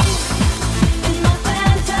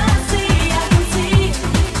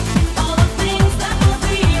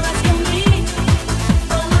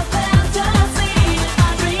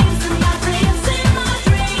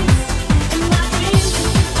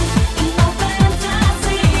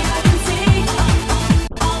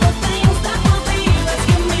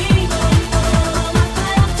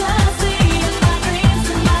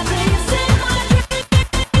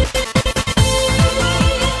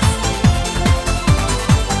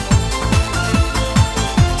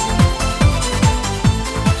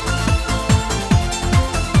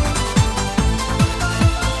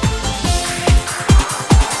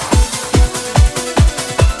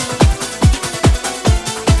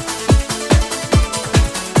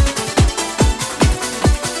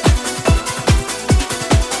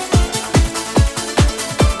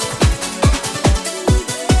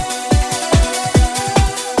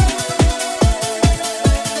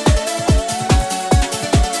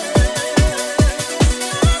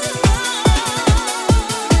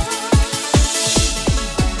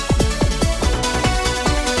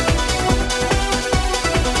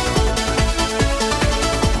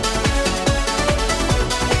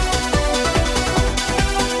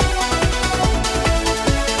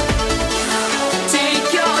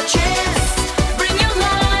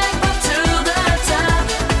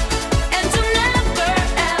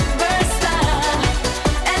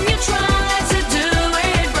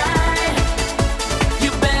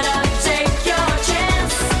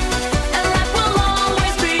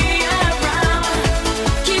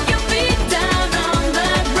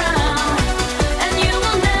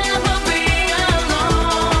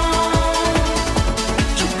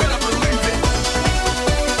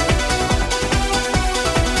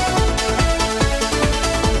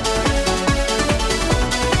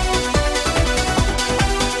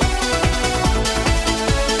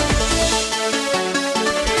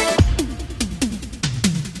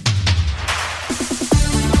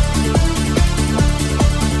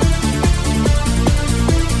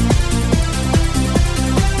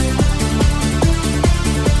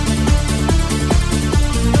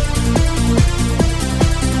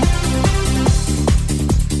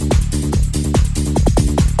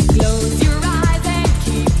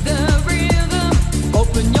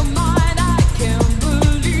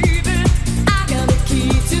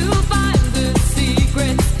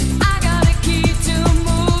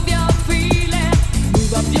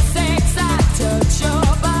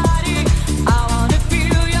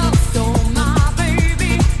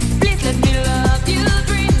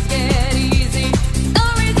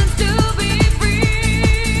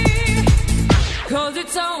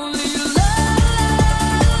 it's only love.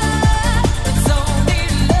 It's only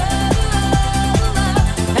love.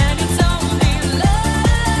 And it's only love.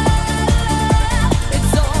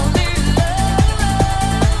 It's only love.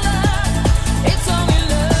 It's only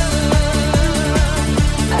love.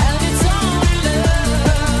 And it's only love.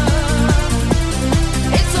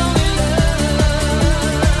 It's only love.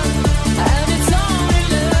 And it's only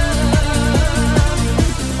love.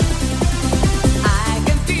 I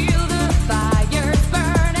can feel the fires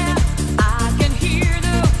burning. I can hear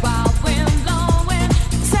the wild wind blowing.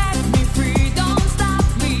 Set me free, don't stop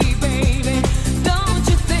me, baby. Don't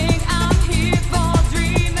you think I'm here for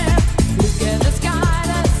dreaming? Look at the sky,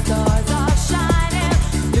 the stars are shining.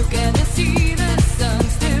 Look at the sea, the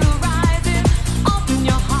sun's still rising. Open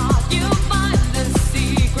your heart, you'll find the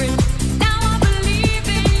secret. Now I believe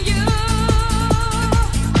in you.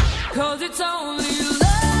 'Cause it's only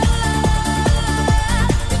love.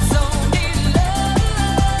 It's only love.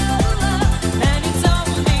 And it's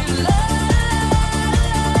only love.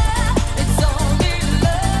 It's only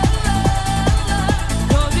love.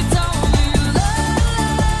 'Cause it's only love.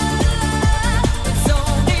 It's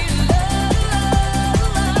only love.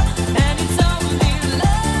 And it's only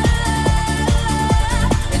love.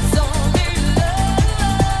 It's only love.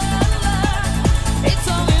 It's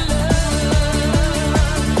only love.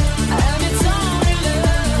 And it's only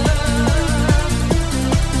love.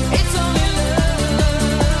 It's only love.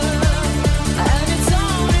 And it's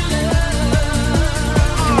only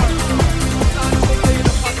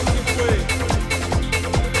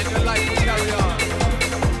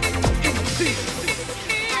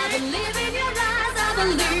I believe in your eyes, I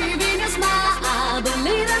believe in your smile. I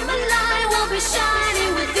believe that my light will be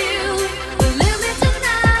shining with you. Believe me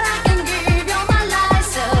tonight, I can give you my life,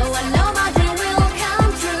 so I know my dream will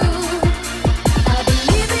come true. I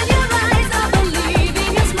believe in your eyes, I believe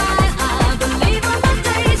in your smile. I believe all my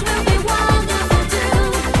days will be wonderful too.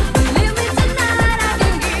 Believe me tonight, I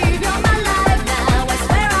can give you my life. Now I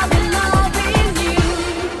swear I'll be loving you.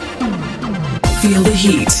 Feel the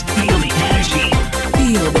heat. Feel the energy.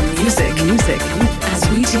 Feel the music. As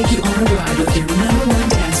we take you on a ride with your #1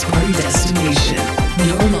 dance party destination.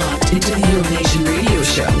 You're locked into the Euronation Radio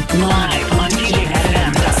Show. Live on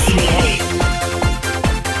DJFM.ca.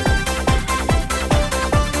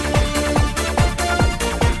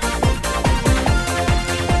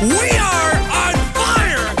 We are on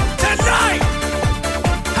fire tonight!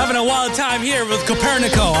 Having a wild time here with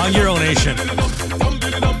Copernico on Euronation.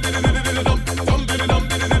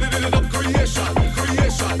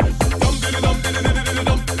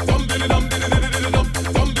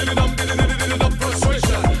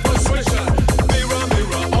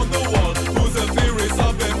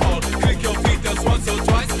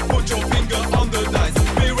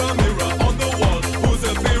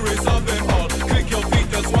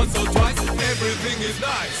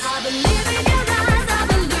 I believe in your eyes, I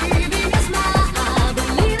believe in your smile. I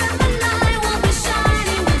believe that my light will be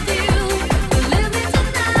shining with you. Believe me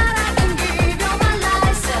tonight, I can give you my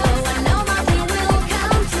life, so I know my dream will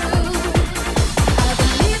come true. I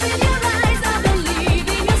believe in your eyes, I believe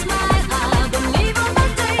in your smile. I believe all my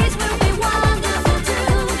days will be wonderful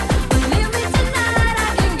too. Believe me tonight, I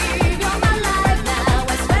can give you my life. Now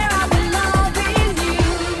I swear I'll be loving you.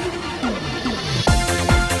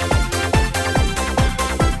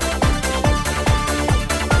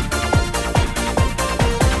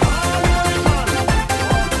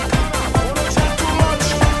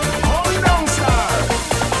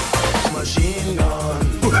 Machine gun.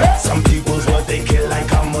 Some people's what they kill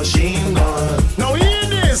like a machine gun. Now hear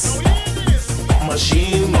this.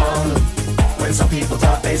 Machine gun. When some people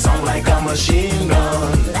talk, they sound like a machine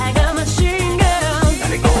gun. Like a machine gun.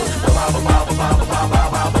 And it goes.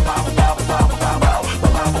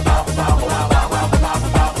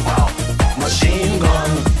 Machine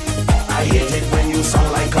gun. I hate it when you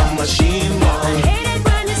sound like a machine gun. Hate it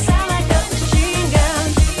when you sound like a machine gun.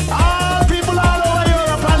 All people all over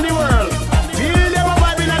Europe and the world. Feel them a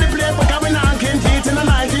vibing at the place for coming on King Teeth in the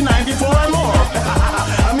 1994 and more.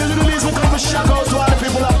 I'm music release will come for shock out to all the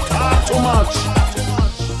people that talk too much.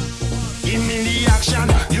 Give me the action,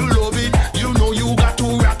 you love it. You know you got to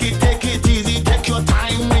rock it, take it easy, take your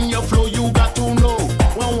time when you flow. You got to know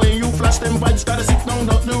when you flash them vibes, gotta sit down,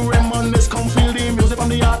 not to reminisce. Come feel the music from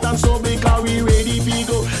the heart and soul because we ready to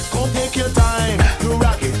go. Go take your time, you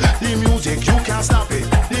rock it. The music you can't stop it.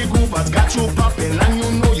 The groove has got you popping and you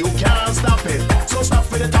know you can't stop it. So stop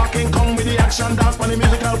with the talking, come with the action, dance for the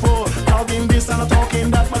musical flow. Talking this and talking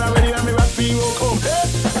that, but I'm ready when me rock for you. Come,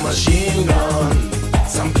 hey. Machine gun.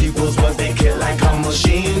 Some people's what they kill like a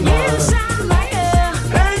machine gun. You sound like a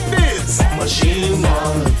Hate this. Machine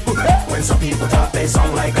gun. When And some people talk they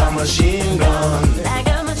sound like a machine gun. Like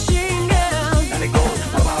a machine gun. And it goes.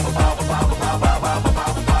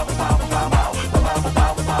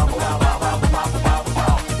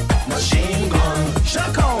 Machine gun.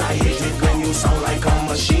 Shaka. I hate it when you sound like a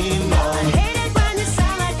machine gun. Hate it when you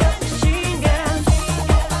sound like a machine gun.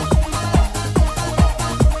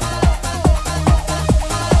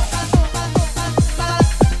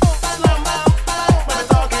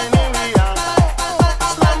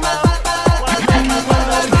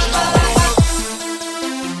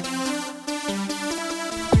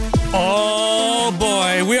 Oh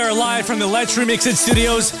boy, we are live from the Let's Remix It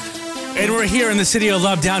studios, and we're here in the city of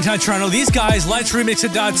love, downtown Toronto. These guys, Let's Remix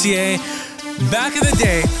It.ca, back in the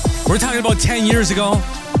day, we're talking about 10 years ago,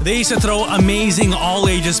 they used to throw amazing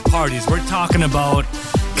all-ages parties. We're talking about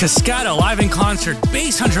Cascada live in concert,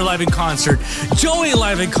 Bass Hunter live in concert, Joey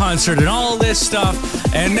live in concert, and all this stuff.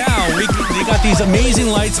 And now they got these amazing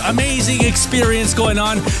lights, amazing experience going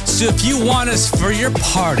on. So if you want us for your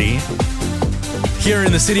party here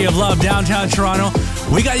in the city of love, downtown Toronto,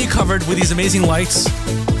 we got you covered with these amazing lights.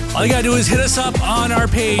 All you gotta do is hit us up on our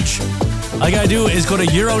page. All you gotta do is go to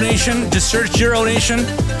Euronation, just search Euronation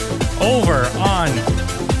over on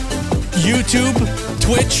YouTube,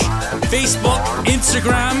 Twitch, Facebook,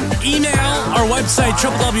 Instagram, email, our website,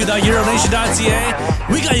 www.euronation.ca.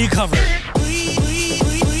 We got you covered.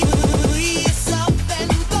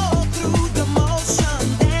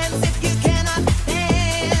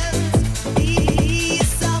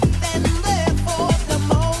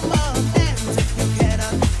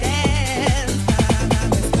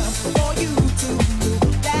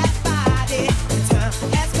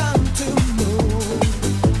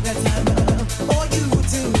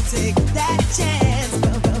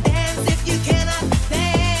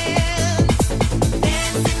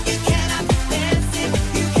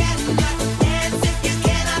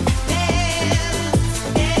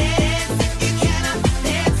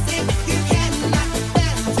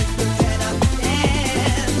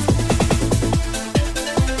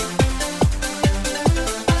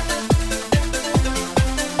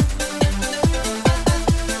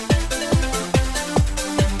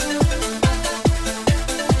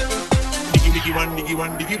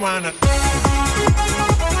 Diggy wanna.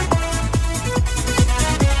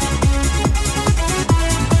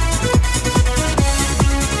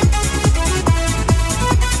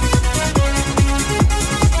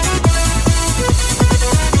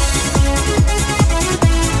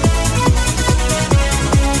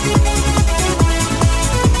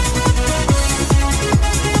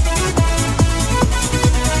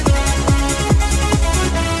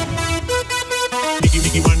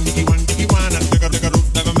 Diggy one, diggy wanna. Take a root,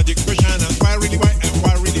 like a magic Krishana.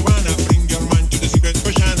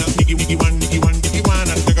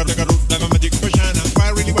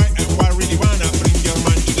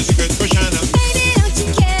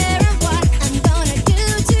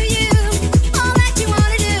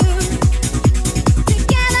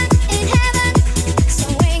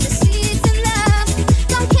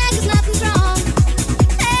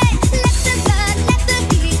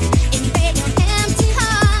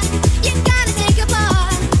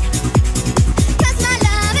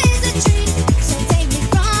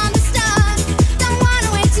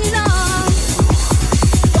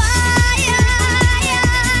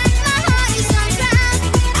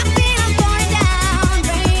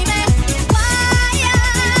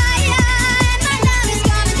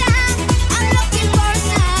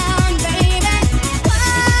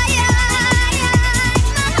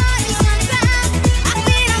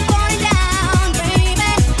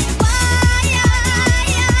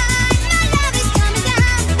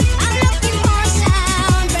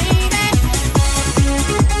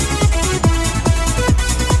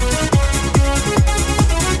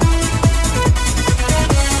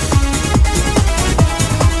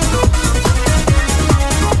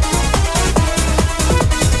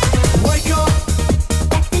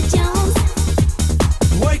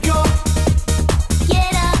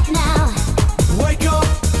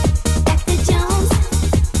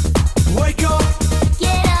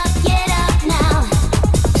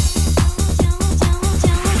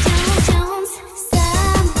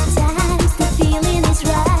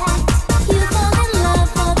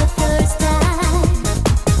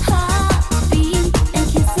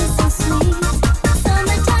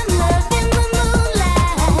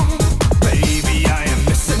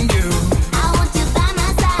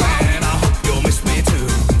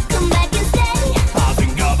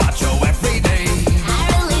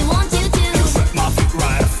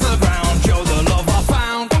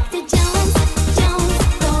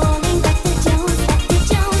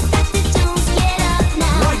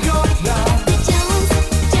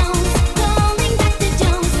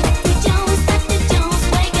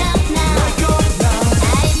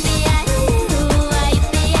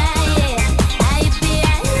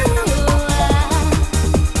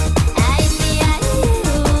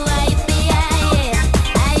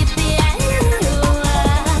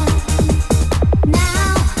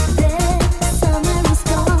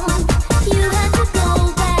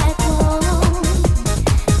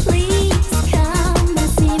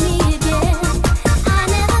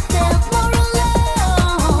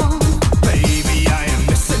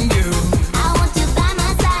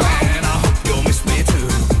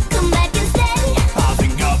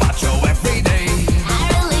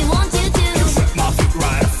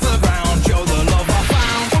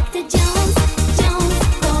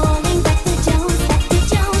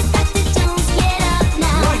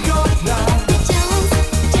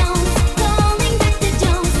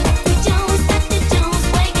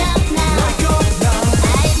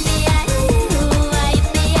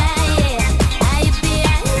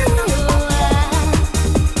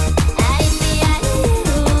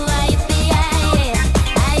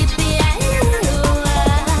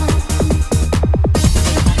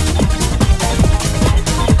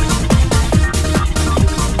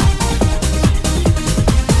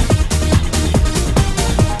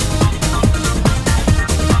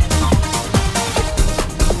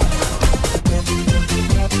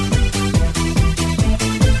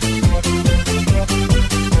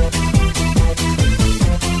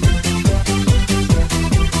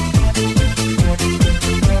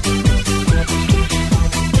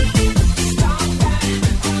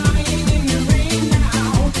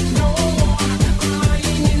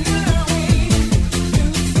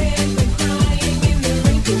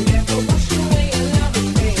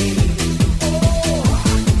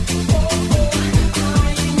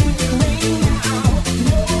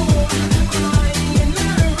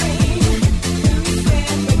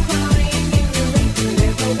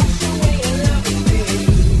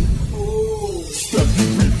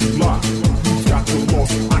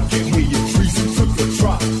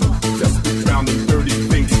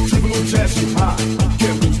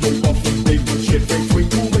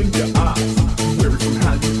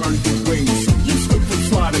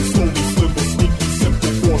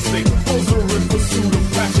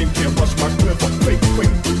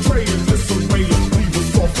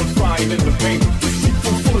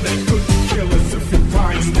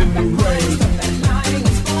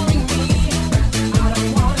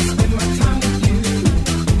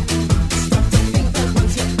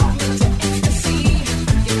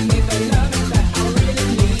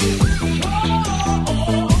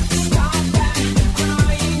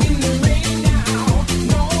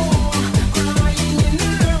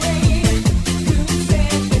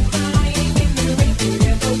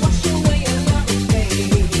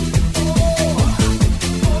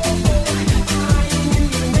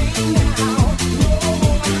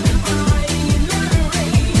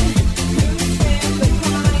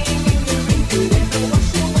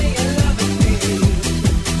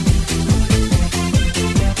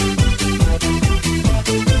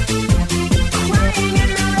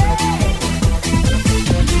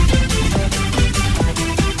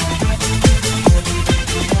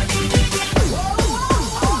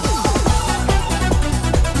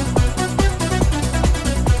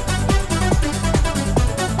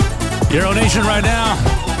 Euro Nation right now.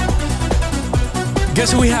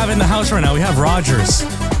 Guess who we have in the house right now? We have Rogers.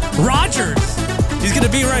 Rogers! He's gonna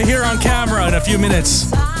be right here on camera in a few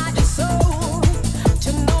minutes.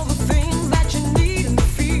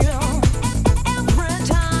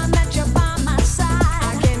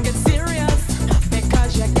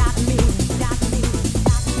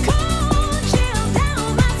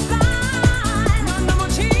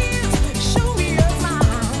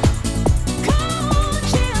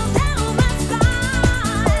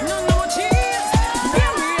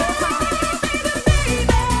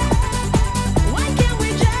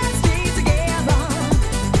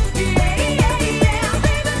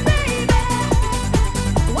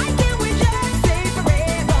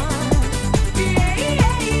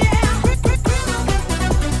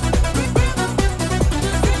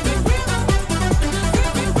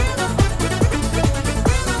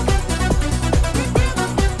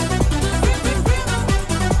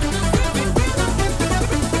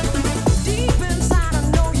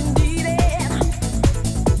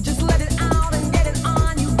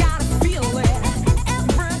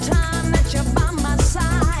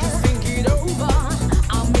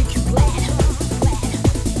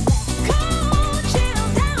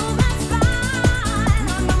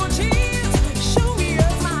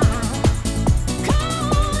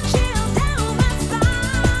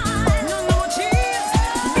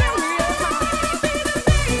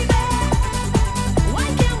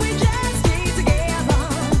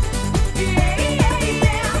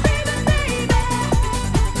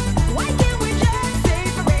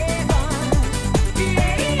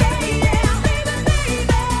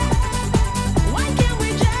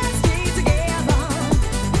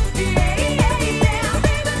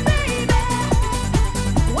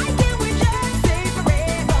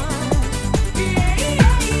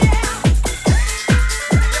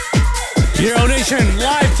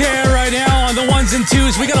 Live care right now on the ones and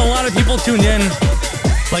twos. We got a lot of people tuned in,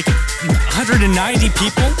 like 190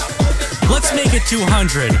 people. Let's make it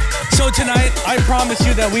 200. So tonight, I promised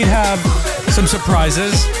you that we'd have some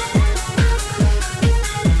surprises.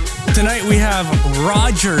 Tonight we have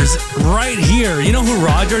Rogers right here. You know who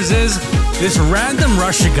Rogers is? This random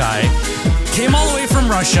Russia guy. Came all the way from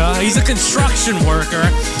Russia. He's a construction worker.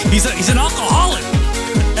 He's an alcoholic.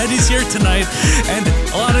 And he's here tonight. And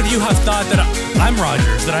a lot of you have thought that I'm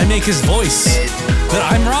Rogers, that I make his voice. That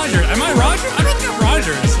I'm Roger. Am I Roger? I don't think I'm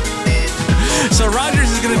Rogers. So Rogers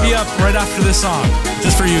is going to be up right after this song.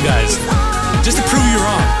 Just for you guys. Just to prove you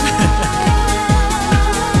wrong.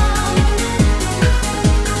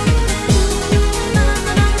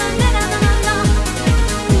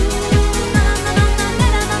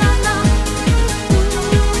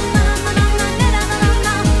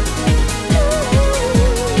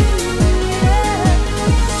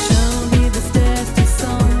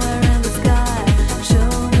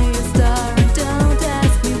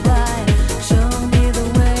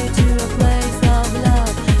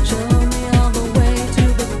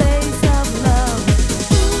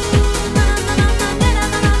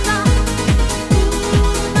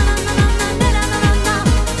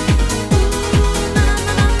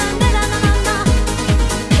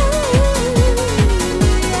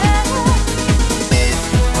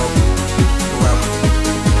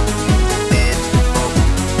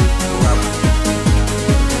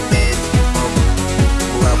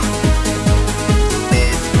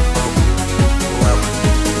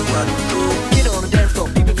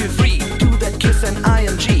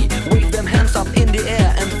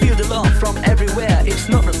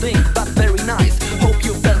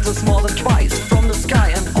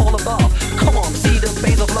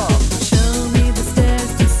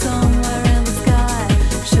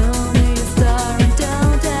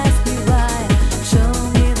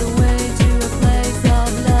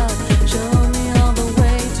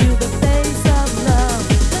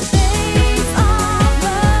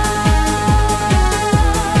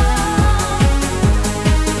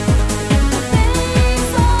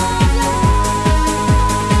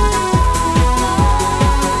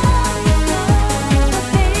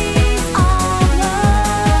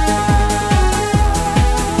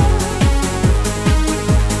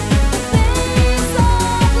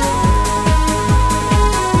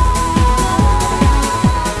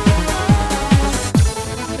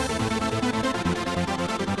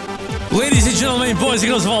 Ladies and gentlemen, boys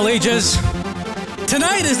and girls of all ages,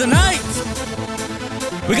 tonight is the night.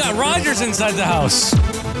 We got Rogers inside the house.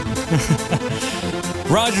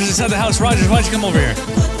 Rogers inside the house. Rogers, why don't you come over here?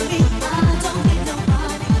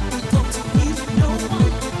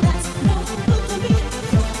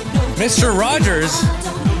 Mr. Rogers.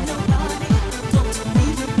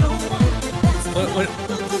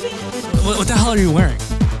 What the hell are you wearing?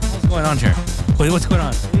 What's going on here? What's going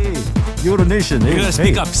on? Hey, Euronation. You gotta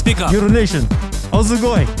speak up. Speak up. Euronation. How's it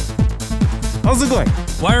going? How's it going?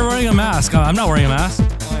 Why are you wearing a mask? I'm not wearing a mask.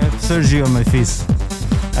 I have surgery on my face.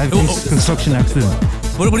 I have construction accident.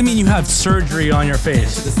 What do you mean you have surgery on your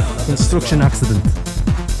face? Construction accident.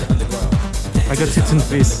 I got hit in the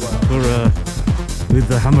face with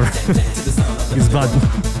the hammer. It's bad.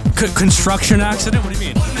 Construction accident? What do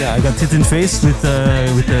you mean? Yeah, I got hit in the face with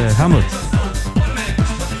a hammer.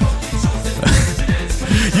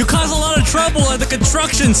 You caused a lot of trouble at the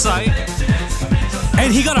construction site,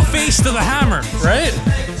 and he got a face to the hammer, right?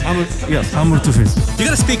 Hammer, yes, hammer to face. You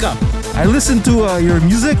gotta speak up. I listened to your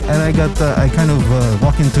music and I kind of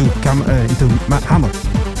walk into hammer.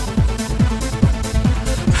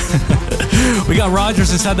 We got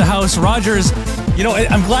Rogers inside the house. Rogers, you know,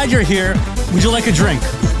 I'm glad you're here. Would you like a drink?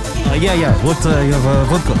 Yeah. What you have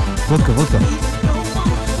vodka.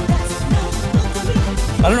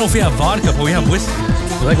 I don't know if we have vodka, but we have whiskey.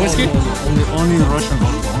 You like whiskey? Only Russian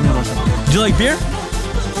vodka. Only Russian. Do you like beer? No,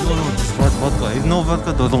 just vodka. If no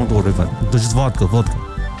vodka, don't worry about it. Just vodka.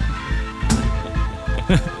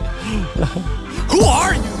 Who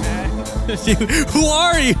are you, man? Who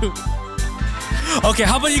are you? Okay,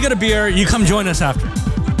 how about you get a beer? You come join us after.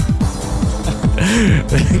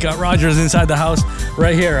 Got Rogers inside the house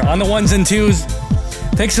right here on the ones and twos.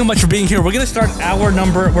 Thanks so much for being here. We're gonna start hour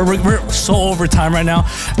number. We're so over time right now.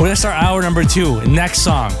 We're gonna start hour number 2. Next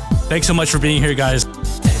song. Thanks so much for being here, guys.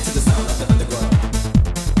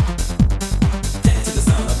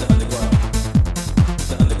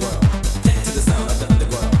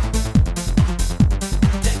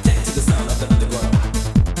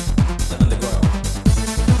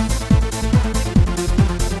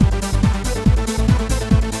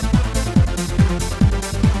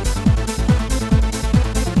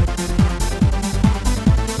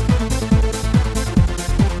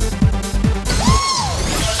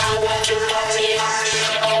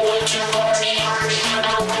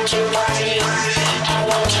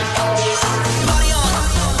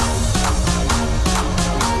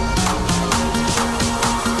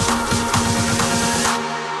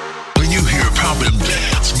 When you hear poppin'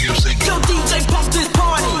 dance music, Yo, DJ, pump this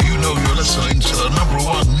party. you know you're listening to the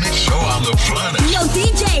 #1 mix show on the planet. Yo,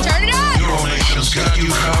 DJ, turn it up. Euronation's got you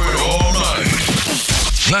covered all night.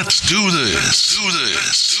 Let's do this.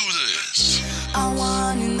 I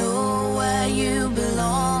wanna know where you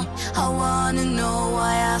belong. I wanna know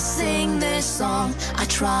why I sing this song. I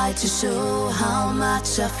try to show how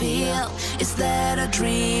much I feel. Is that a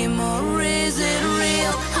dream or is it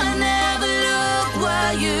real? I never look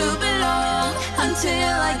where you belong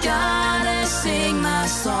until I gotta sing my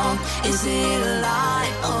song. Is it a lie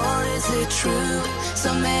or is it true?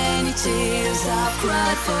 So many tears I've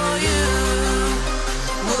cried for you.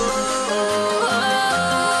 Whoa,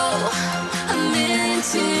 a million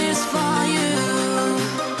tears for you.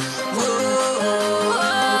 Whoa,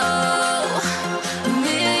 a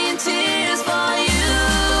million tears for you.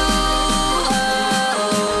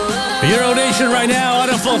 Euronation right now out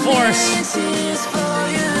of full force. Tears for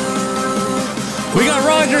you. We got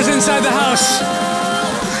Rogers inside the house.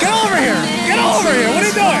 Get over here. Get over here. What are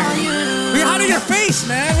you doing? You're hiding your face,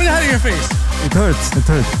 man. What are you hiding your face? It hurts.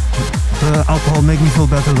 Alcohol make me feel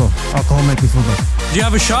better though. Alcohol make me feel better. Do you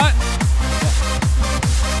have a shot?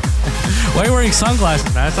 Why are you wearing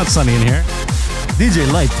sunglasses, man? It's not sunny in here. DJ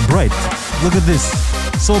light, bright. Look at this.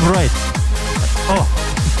 So bright. Oh.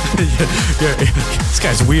 This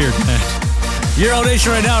guy's weird, man.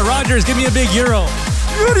 Euronation right now. Rogers, give me a big euro.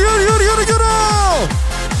 Euro!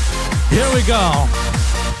 Here we go.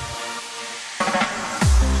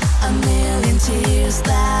 A million tears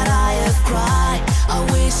that I have cried. I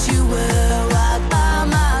wish you were right by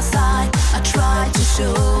my side. I tried to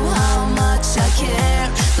show how much I care.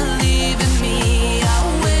 Believe in me, I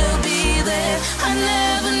will be there. I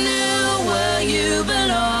never knew where you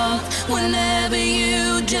belonged. Whenever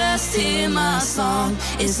you just hear my song,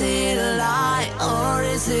 is it a lie or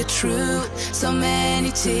is it true? So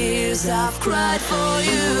many tears I've cried for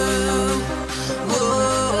you.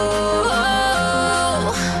 Whoa,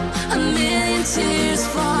 a million tears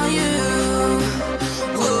for you.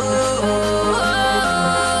 Whoa,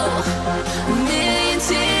 a million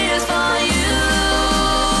tears for you.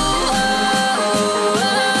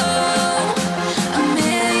 A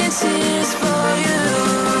million tears for you.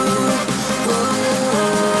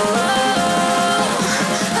 Whoa,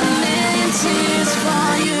 a million tears for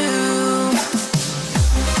you.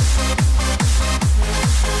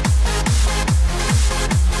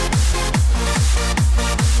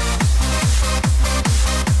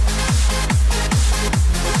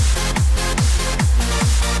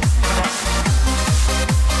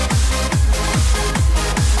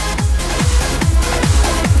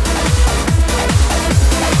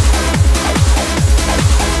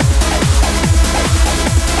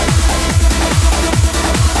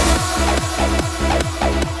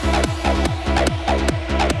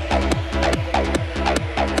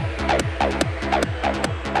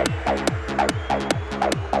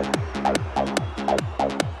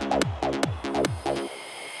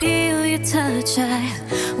 touch, I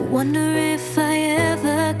wonder if I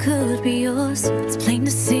ever could be yours. It's plain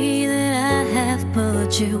to see that I have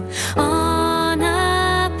put you on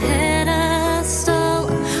a pedestal.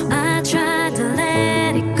 I tried to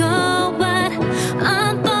let it go, but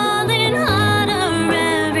I'm falling harder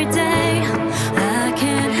every day. I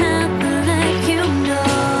can't help but let you know.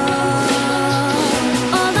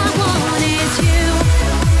 All I want is you.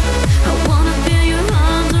 I wanna feel your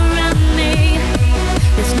arms around me.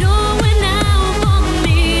 There's nowhere now for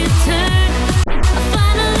me to turn. I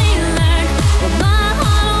finally learned what my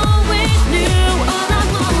heart always knew. All I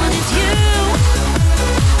want is you.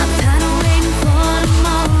 I'm tired of waiting for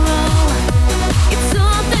tomorrow. It's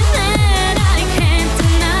something that I can't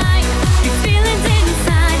deny. Your feelings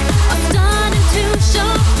inside are starting to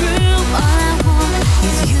show through. All I want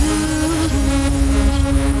is you.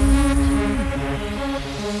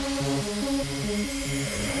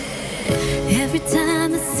 Every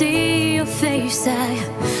time I see your face, I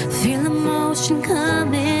feel emotion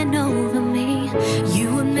coming over me.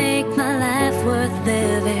 You would make my life worth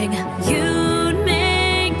living. You'd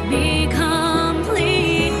make me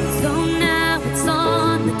complete. So now it's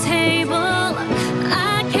on the table.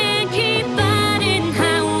 I can't keep fighting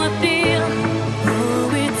how I feel.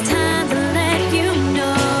 Oh, it's time to let you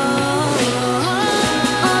know.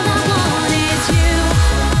 All I want is you.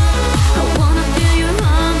 I wanna feel your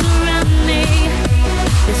arms around me.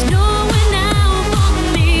 There's nowhere now for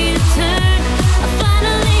me to turn. I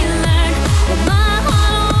finally learned what my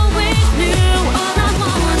heart always knew. All I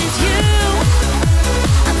want is you.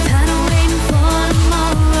 I'm tired of waiting for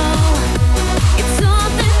tomorrow. It's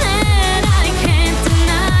something that I can't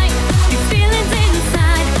deny. Your feelings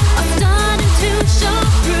inside are starting to show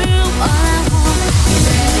through. All I want is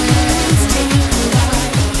let's take a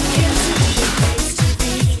ride into the place to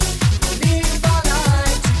be. Live our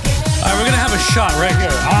life together. All right, we're gonna have a shot right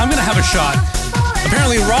here. I'm gonna have a shot.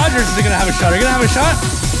 Apparently, Rogers is gonna have a shot. Are you gonna have a shot?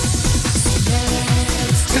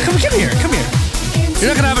 Come here. You're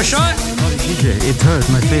not gonna have a shot? DJ, it hurt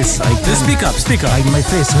my face. Just speak up. My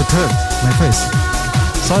face hurt. My face.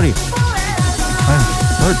 Sorry. I'm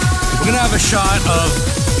hurt. We're gonna have a shot of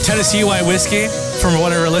Tennessee White Whiskey from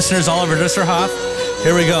one of our listeners, Oliver Dusserhoff.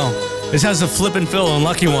 Here we go. This has a flip and fill and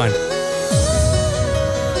lucky one.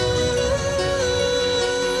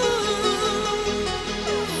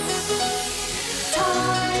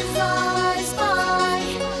 Time flies by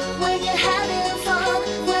when you're having fun,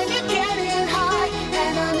 when you're getting high,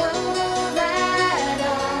 and I know that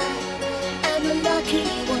I am the lucky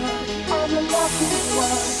one. I'm the lucky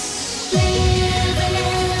one.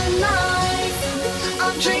 Living life,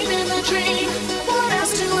 I'm dreaming the dream. What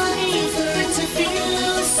else do I need for it to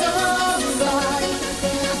feel so right?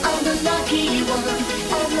 I'm the lucky one.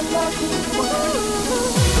 I'm the lucky one.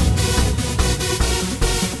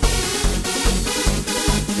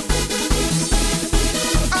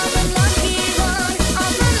 I'm the lucky one,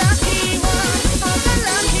 I'm the lucky one, I'm the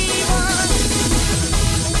lucky one. I'm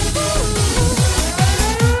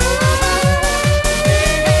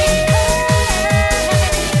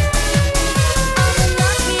the lucky one, I'm the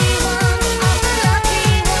lucky one, I'm the lucky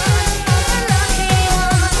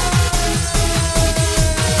one.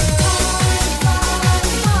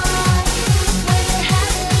 When you're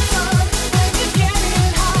having fun, when you're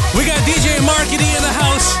getting high. We got DJ Markety in the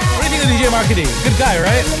house. What do you think of DJ Markety? Good guy,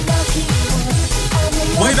 right?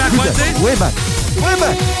 Way back Wednesday? Way back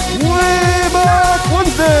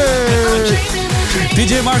Wednesday.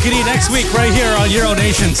 DJ Markety next week right here on Euro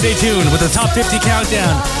Nation. Stay tuned with the top 50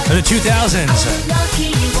 countdown of the 2000s.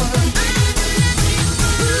 Lucky one.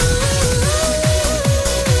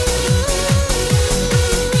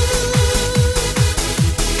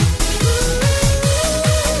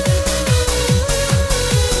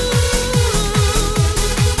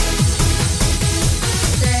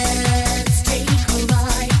 Let's take a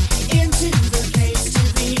ride into the place to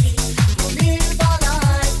be. We'll live our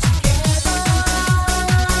life together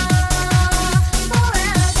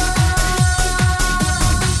forever.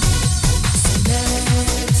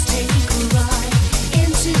 Let's take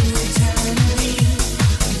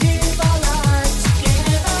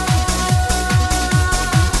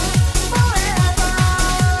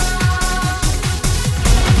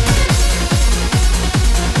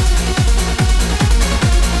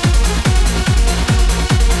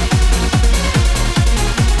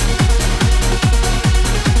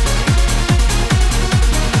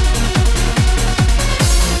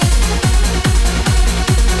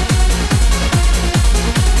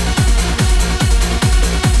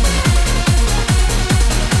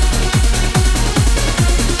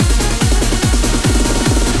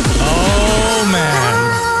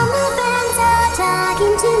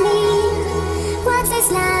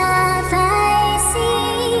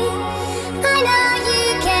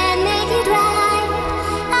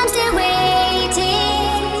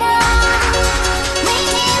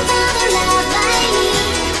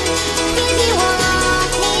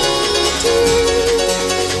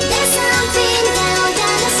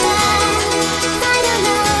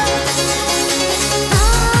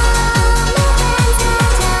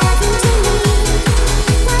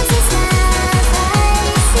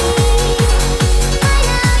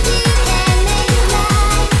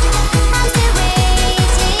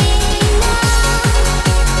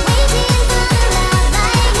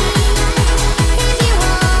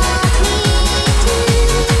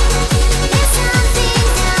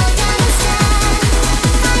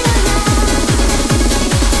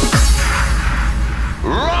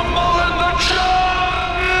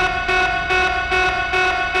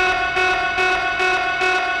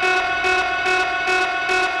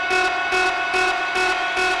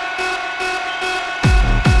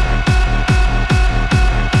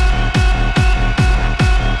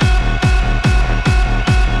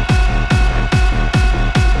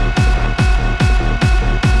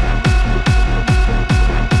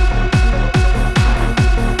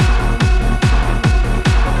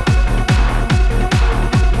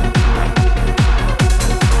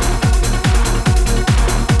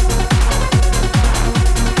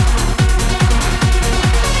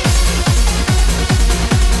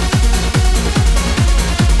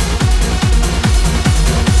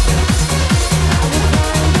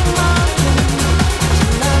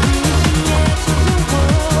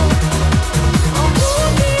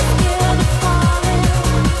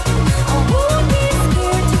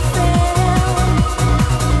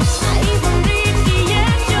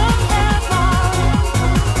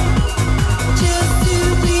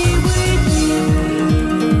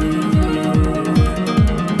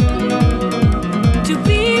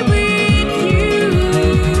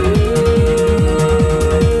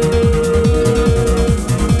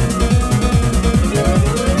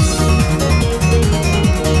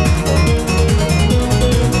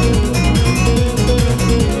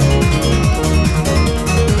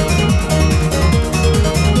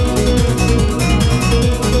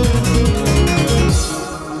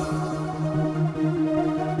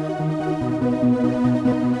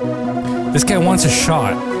This guy wants a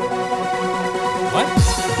shot. What?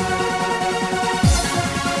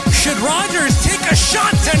 Should Rogers take a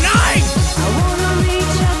shot tonight?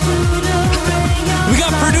 We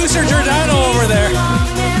got producer Giordano over there.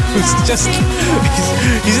 Who's just,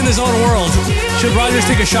 he's in his own world. Should Rogers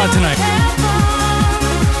take a shot tonight?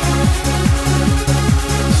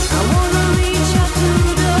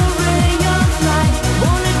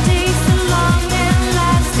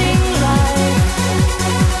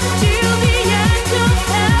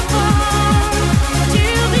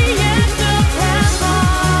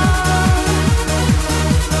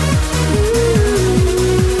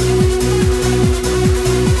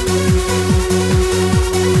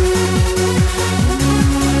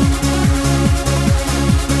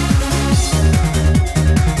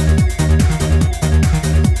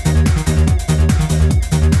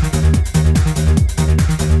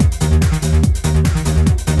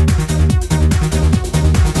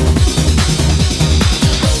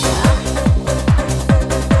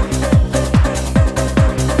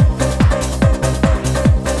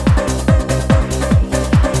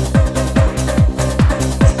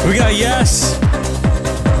 We got yes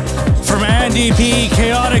from Andy P.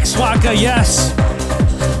 Chaotic Swaka, yes.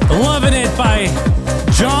 Loving it by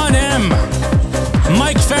John M.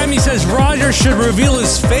 Mike Fammy says Roger should reveal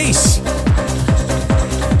his face.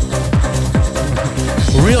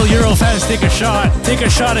 Real Euro fans, take a shot. Take a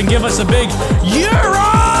shot and give us a big Euro!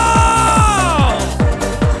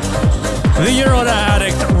 The Euro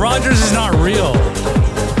addict. Rogers is not real.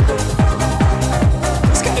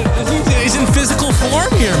 This guy, he's in physical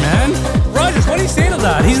form here, man. Rogers, what do you say to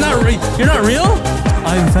that? He's not you're not real?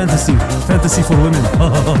 I'm fantasy. Fantasy for women.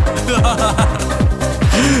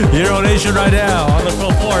 Euro Nation right now on the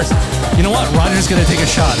full force. You know what? Roger's gonna take a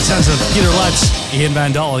shot. It sounds like Peter Lutz, Ian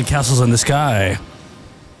Van Dahl, and Castles in the Sky.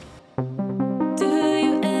 Do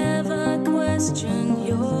you ever question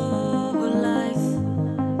your life?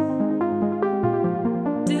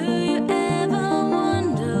 Do you ever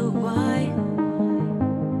wonder why?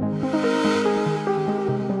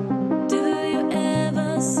 Do you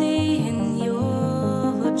ever see in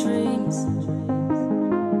your dreams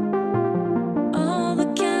all the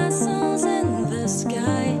castles in the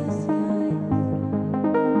sky?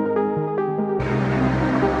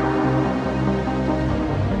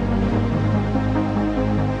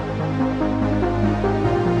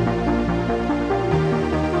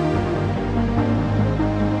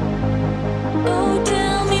 Oh,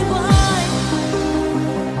 tell me why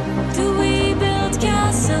do we build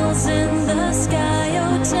castles in the sky?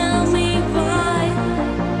 Oh, tell me why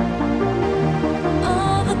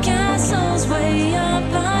all the castles way up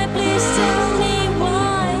high. Please tell me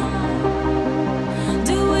why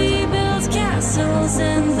do we build castles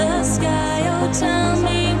in the sky? Oh, tell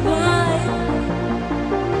me why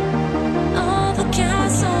all the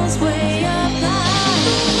castles way up high.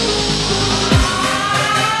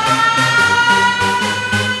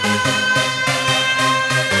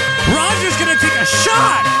 Roger's gonna take a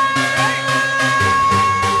shot!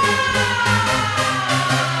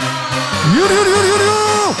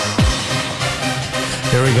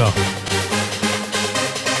 Here we go.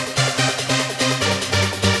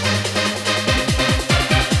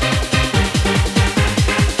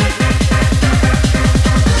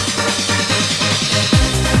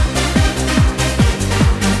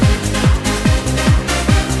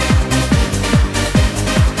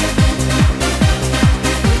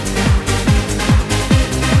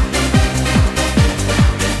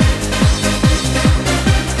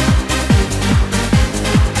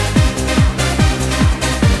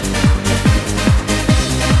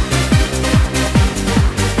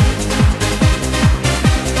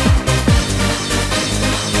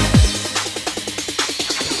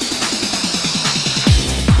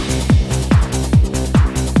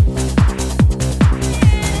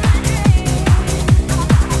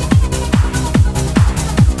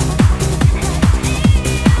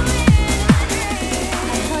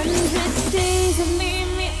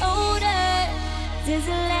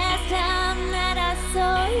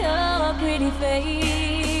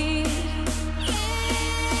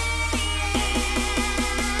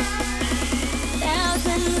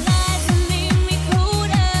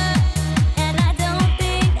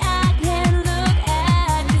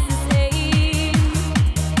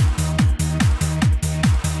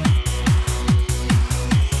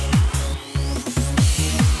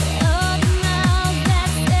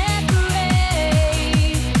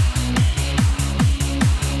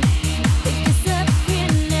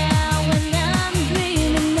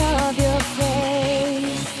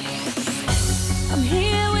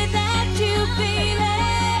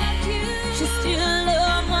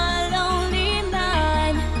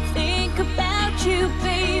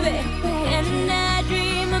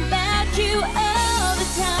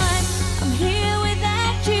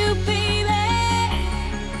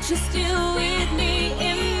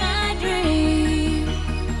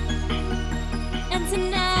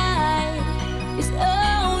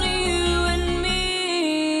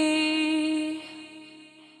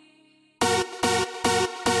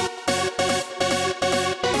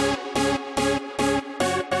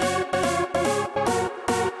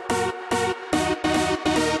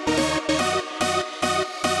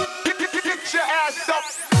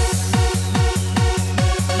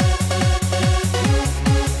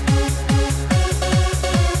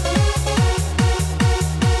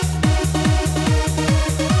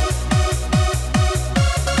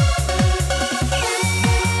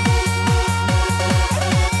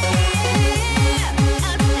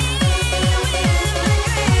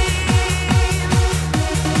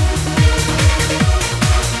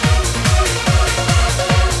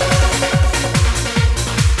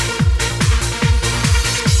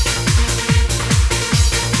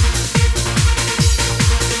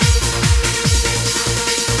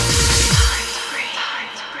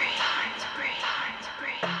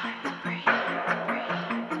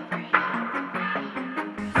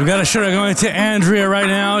 We got a shout out going to Andrea right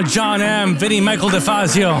now, John M, Vinny Michael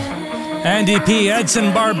DeFazio, Andy P,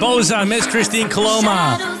 Edson Barboza, Miss Christine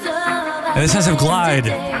Coloma. And this has a Glide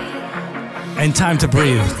and Time to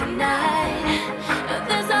Breathe. There's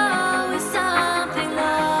always something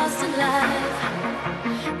lost in life.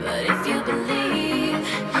 But if you believe,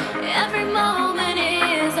 every moment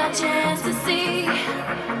is our chance to see.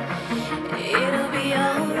 It'll be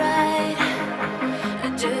alright.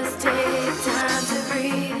 Just take time to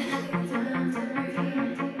breathe.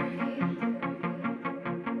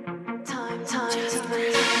 Time to breathe. Time to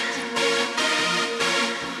breathe.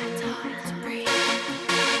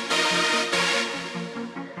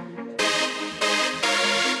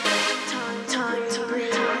 Time to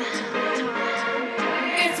breathe.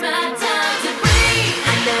 It's my time to breathe. I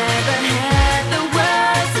never had the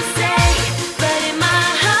words to say, but in my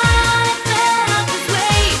heart I felt this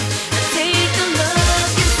weight. Take a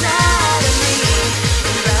look inside of me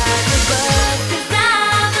and rise above, 'cause I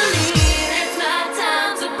believe it's my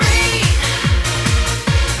time to breathe.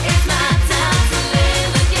 It's my time to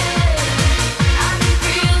live again. I can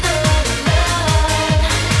feel the love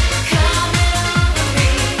coming over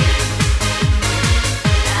me.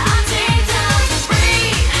 I take time to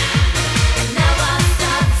breathe, and now I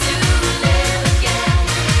start to live again.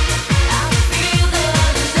 I feel the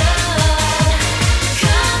love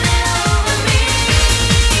coming over me.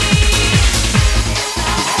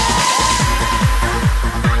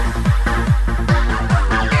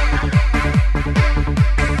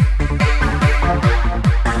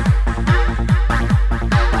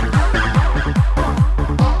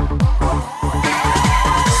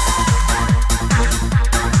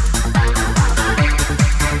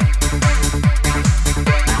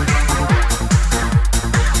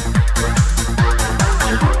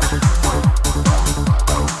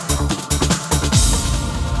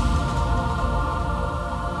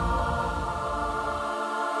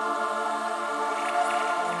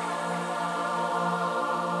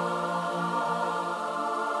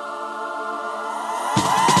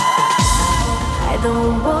 I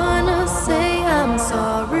don't wanna say I'm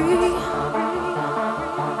sorry,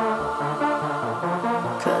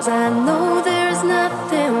 'cause I know there's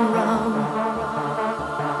nothing wrong.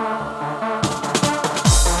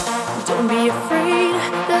 Don't be afraid,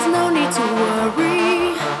 there's no need to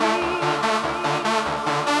worry,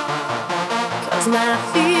 'cause my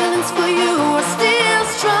feelings for you are still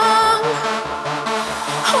strong.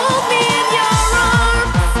 Hold me in your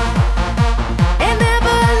arms and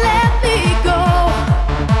never let me go.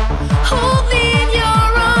 Hold me in your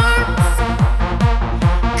arms,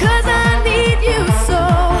 'cause I need you so.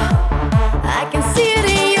 I can see it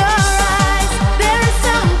in your eyes. There is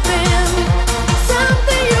something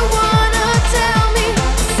you wanna tell me.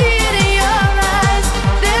 See it in your eyes.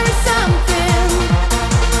 There is something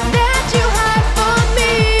that you hide from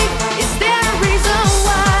me. Is there a reason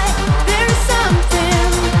why? There is something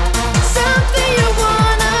you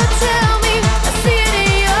wanna tell me. I see it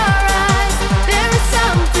in your eyes. There is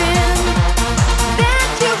something that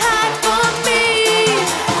you hide from me.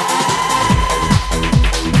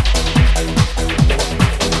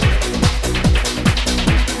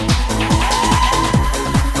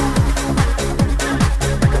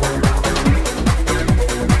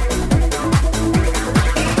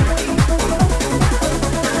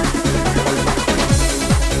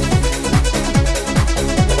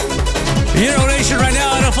 Euro Nation right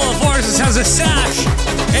now out of full force. This has a sash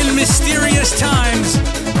in mysterious times.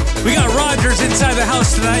 We got Rogers inside the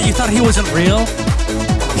house tonight. You thought he wasn't real?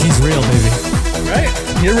 He's real, baby. Right?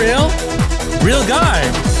 You're real? Real guy.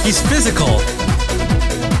 He's physical.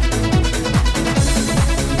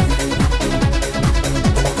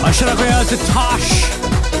 I should have gone out to Tosh.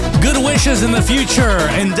 Good wishes in the future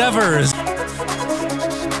endeavors.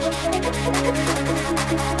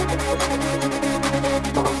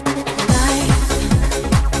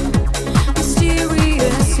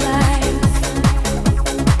 Mysterious life,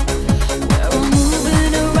 where we're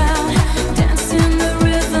moving around, dancing the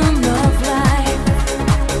rhythm of life.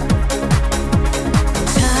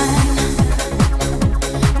 Time,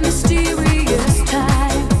 mysterious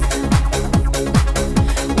time,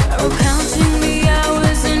 where we're counting the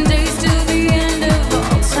hours and days till the end of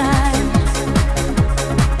all time.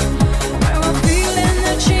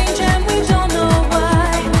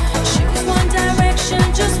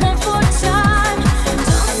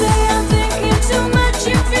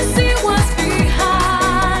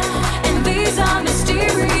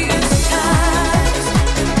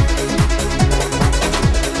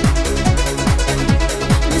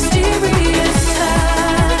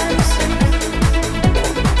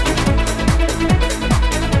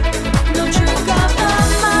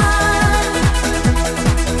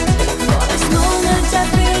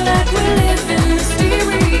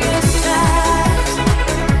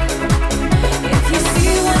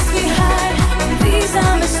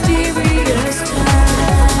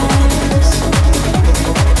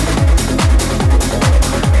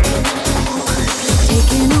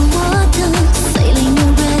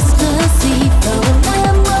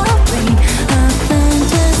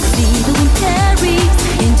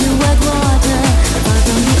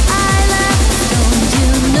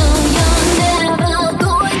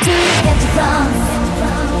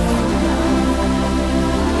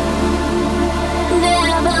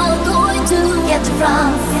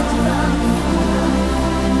 from.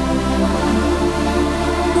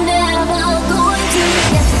 Never going to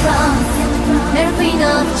get from. Mary Queen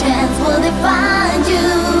of Chance, will they find you?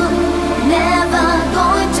 Never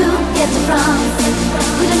going to get from.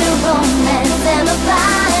 With a new romance and they'll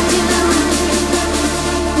find you.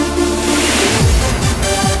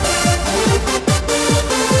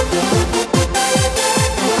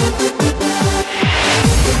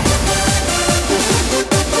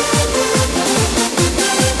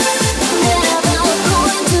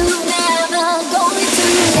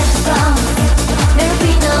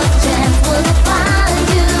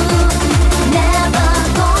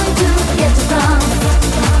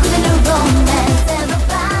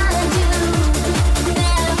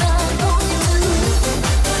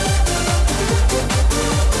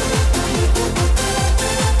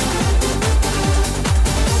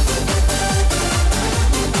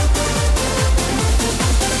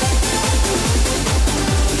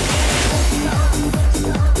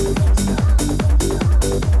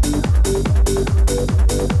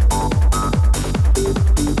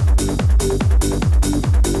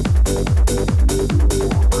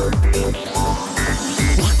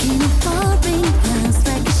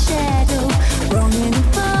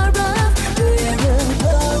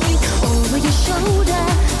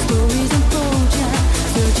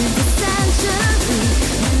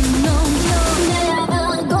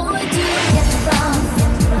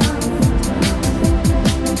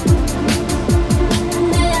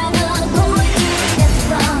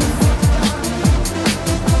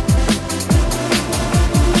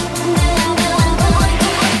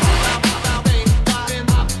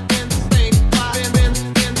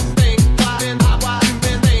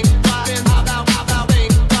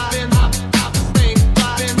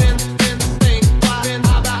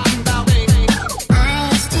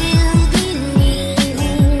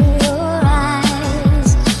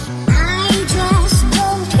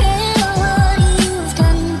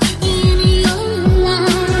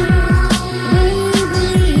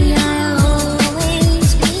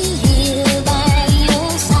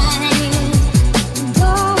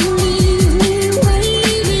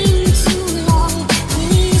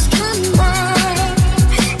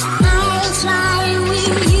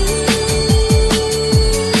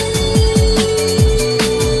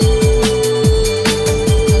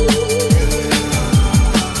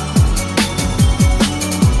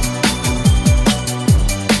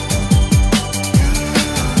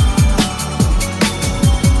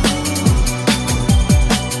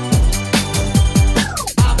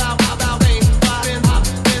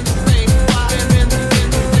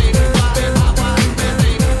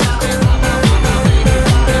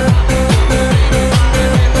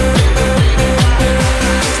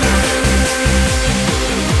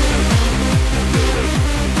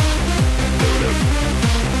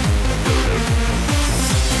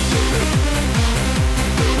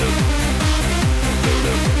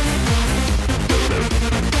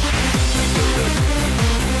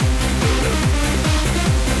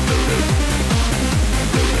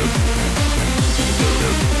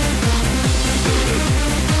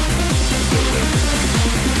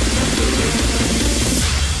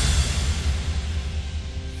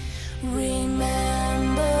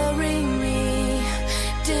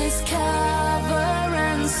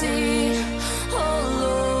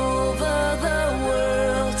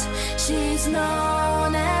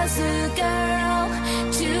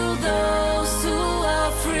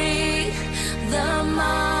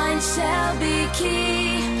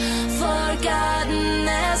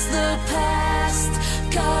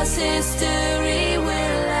 History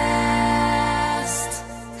will last.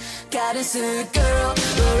 God is a girl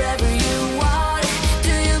wherever you are.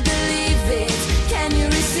 Do you believe it? Can you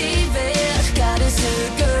receive it? God is a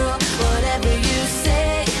girl, whatever you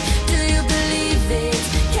say. Do you believe it?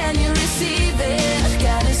 Can you receive it?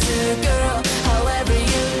 God is a girl, however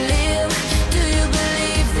you live. Do you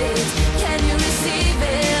believe it? Can you receive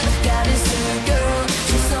it? God is a girl,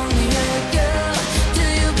 she's only a girl. Do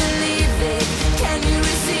you believe it? Can you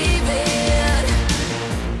receive it?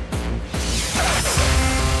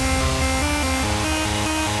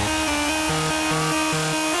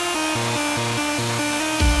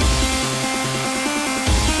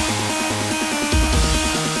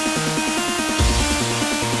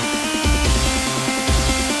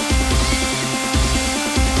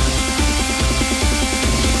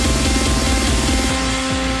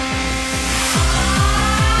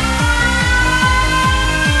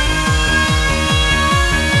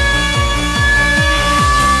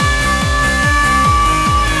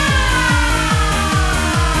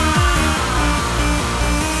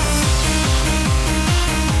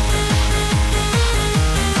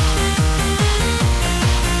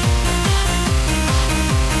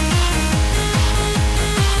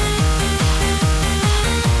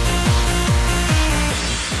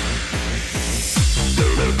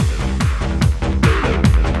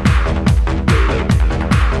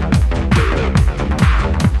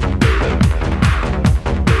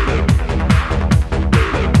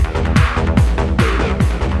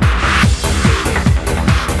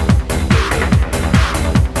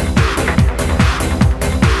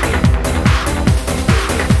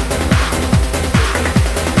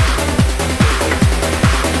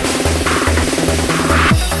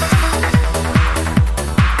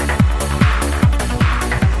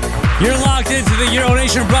 You're locked into the Euro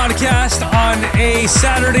Nation broadcast on a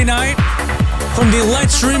Saturday night from the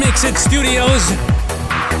Let's Remix It Studios,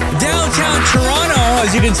 downtown Toronto.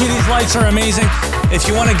 As you can see, these lights are amazing. If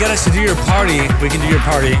you want to get us to do your party, we can do your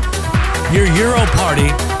party. Your Euro party.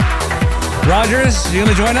 Rogers, you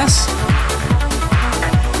gonna join us?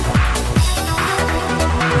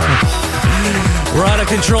 We're out of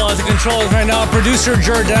control right now. Producer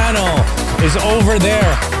Giordano is over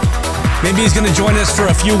there. Maybe he's gonna join us for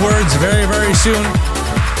a few words very, very soon.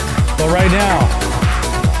 But right now,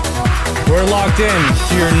 we're locked in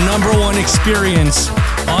to your number one experience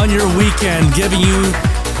on your weekend, giving you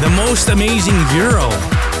the most amazing Euro,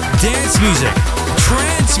 dance music,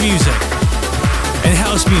 trance music, and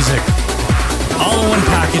house music, all in one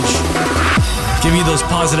package. Giving you those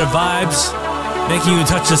positive vibes, making you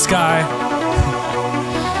touch the sky.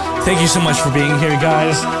 Thank you so much for being here,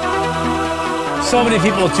 guys. So many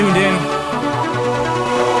people tuned in.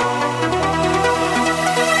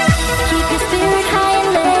 Keep your spirit high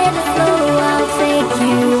and let it flow. I'll take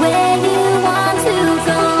you where you want to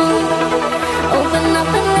go. Open up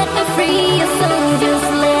and let me free your soul. Just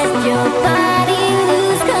let your body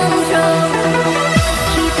lose control.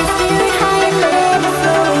 Keep your spirit high and let it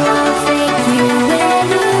flow. I'll take you where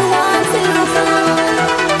you want to go.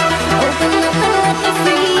 Open up and let me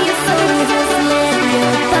free your soul. Just let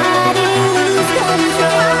your body lose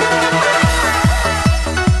control.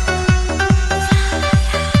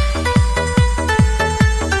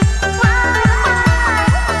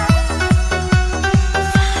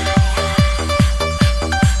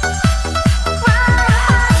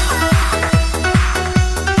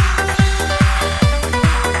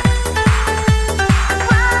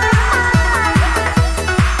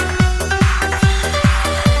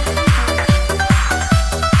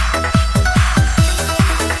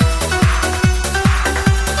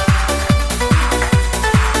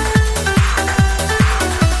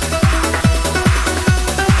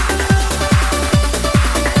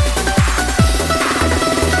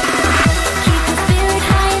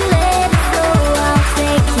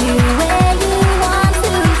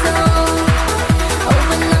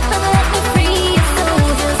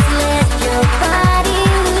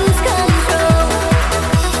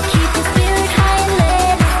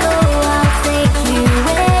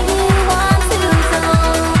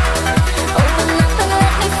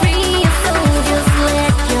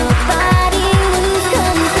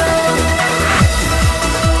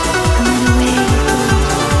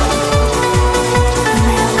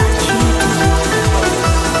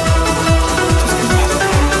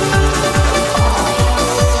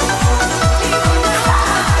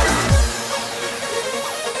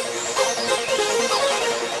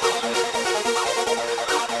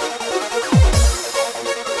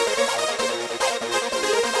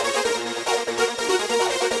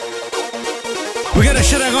 We got a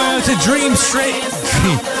shout out going out to Dream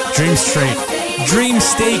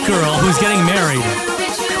State Girl, who's getting married.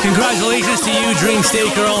 Congratulations to you, Dream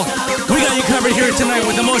State Girl. We got you covered here tonight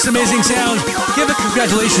with the most amazing sound. Give a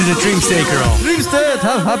congratulations to Dream State Girl. Dream State,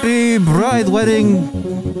 have happy bride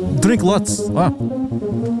wedding. Drink lots. Ah.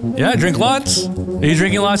 Yeah, drink lots. Are you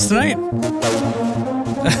drinking lots tonight?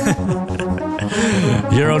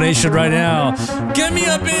 Euro Nation right now. Give me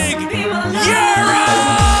a big Euro!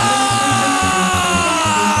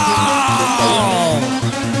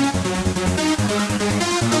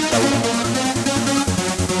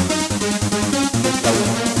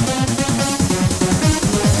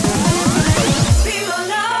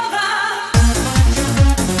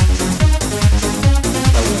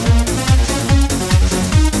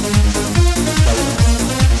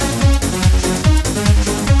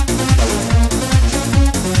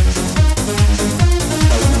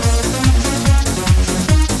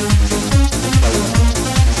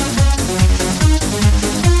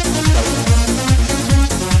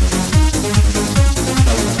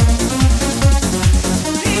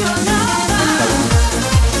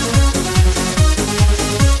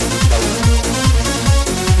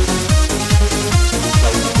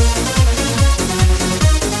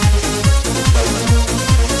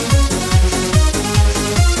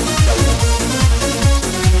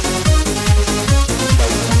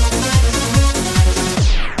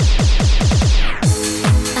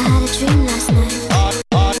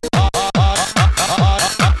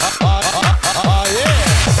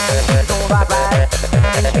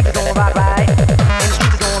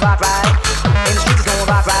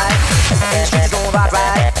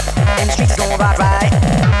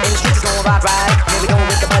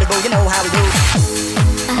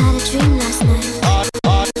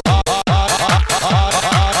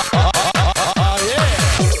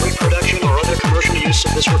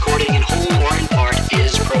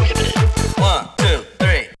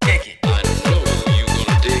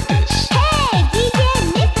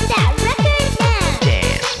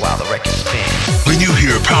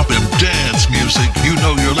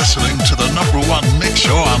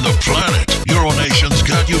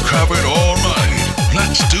 it all night.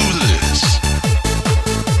 Let's do this.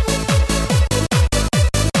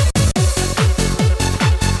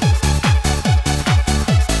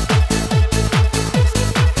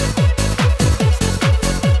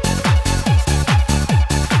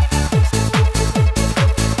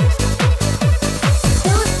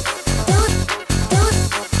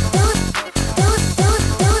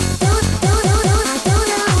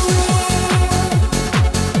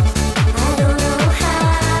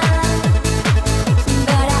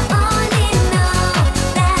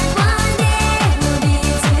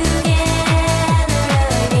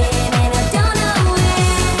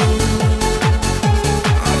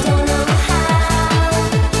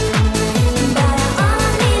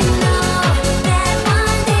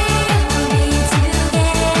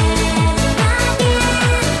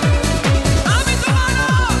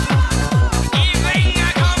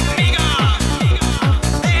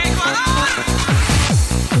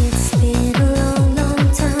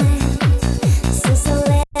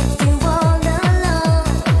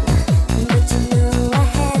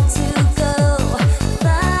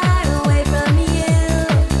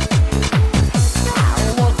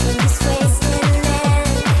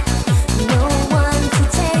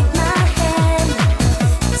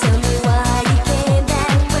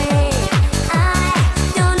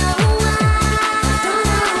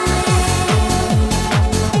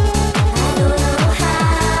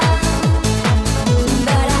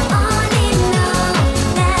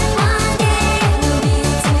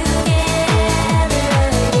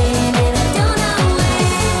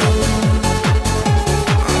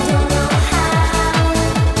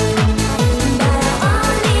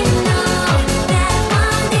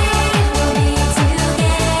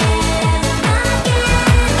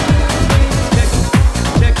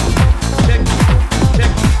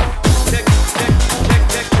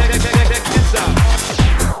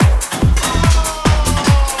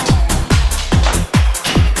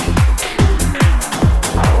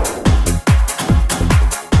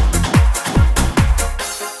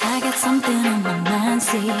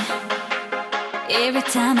 Every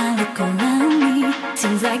time I look around me,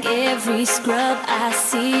 seems like every scrub I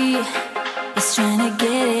see is trying to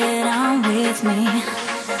get it on with me.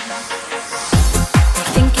 They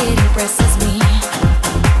think it impresses me,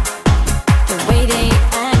 the way they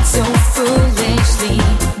act so foolishly.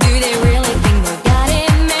 Do they really think they got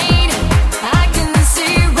it made? I can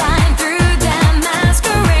see right through that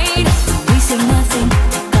masquerade. We say nothing,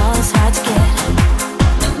 they call us hard to get.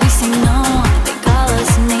 And we say no, they call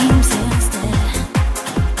us names instead.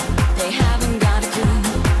 They haven't got a clue.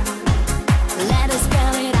 Let us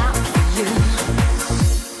spell it out for you.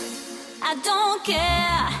 I don't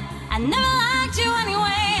care, I never liked you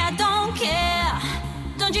anyway. I don't care.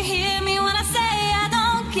 Don't you hear me when I say I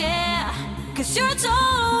don't care? 'Cause you're a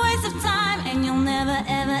total waste of time, and you'll never,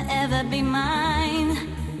 ever, ever be mine.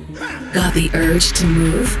 Got the urge to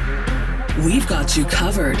move? We've got you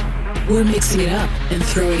covered. We're mixing it up and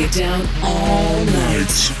throwing it down all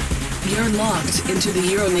night. You're locked into the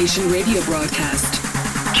Euronation radio broadcast.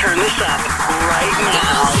 Turn this up right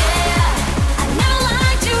now. I never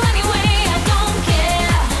liked you anyway. I don't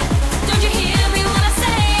care. Don't you hear me when I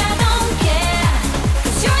say I don't care?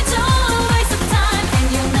 'Cause you're a total waste of time, and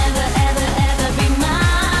you'll never, ever, ever be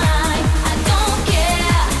mine. I don't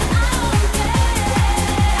care.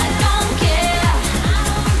 I don't care.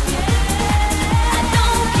 I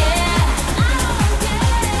don't care. I don't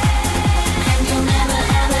care. And you'll never,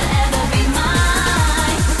 ever, ever be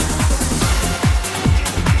mine.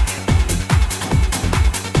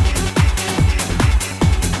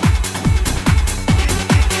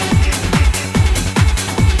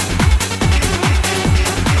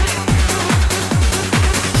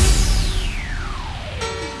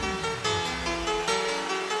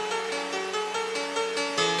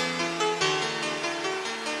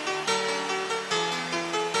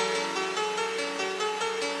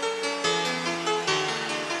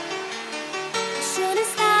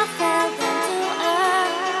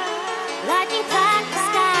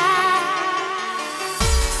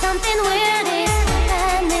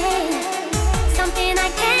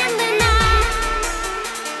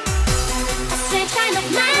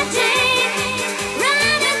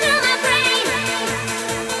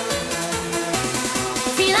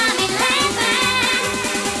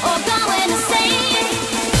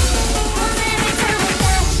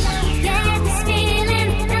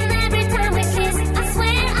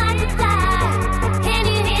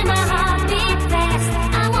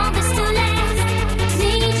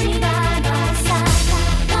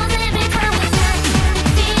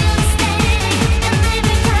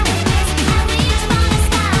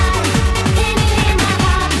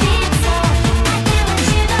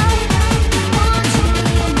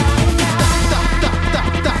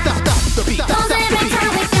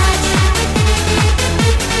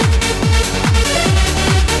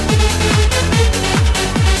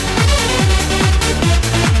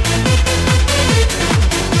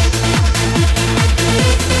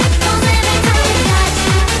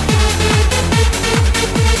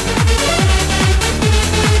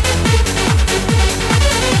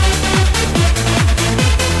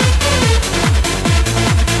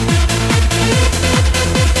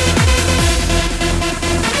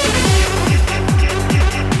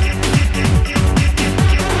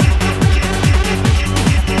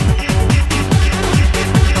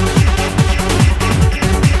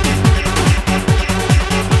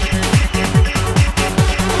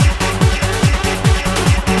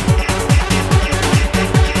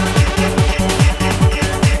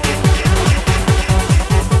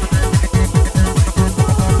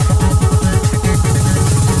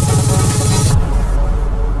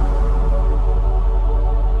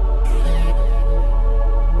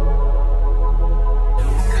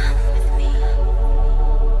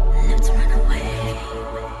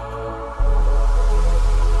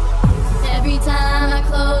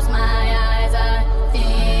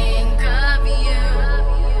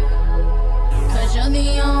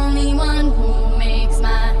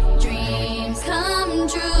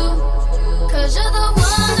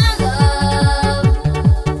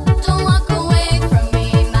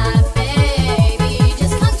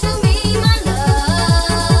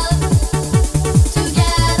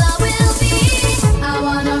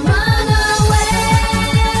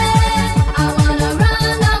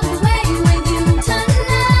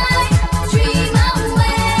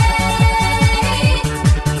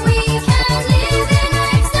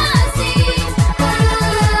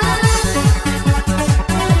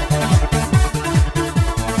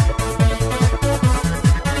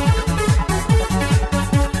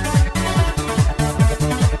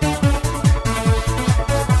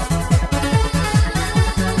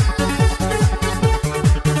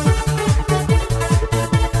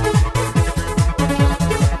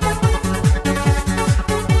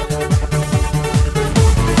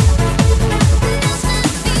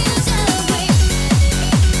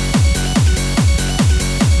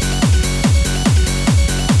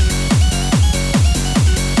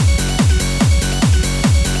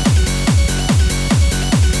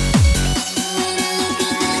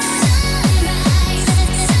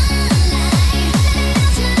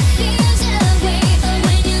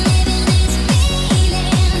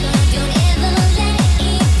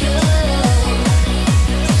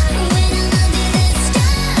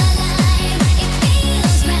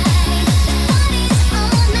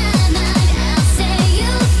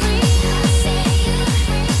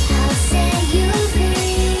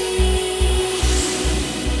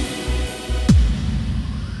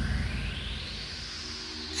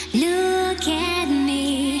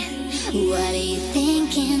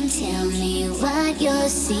 you're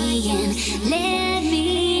seeing. Let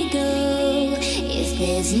me go if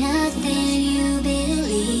there's nothing you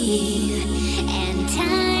believe. And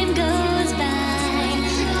time goes by,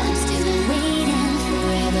 I'm still waiting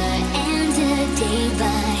forever and a day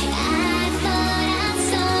by. I thought I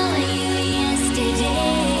saw you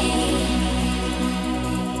yesterday.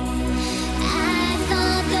 I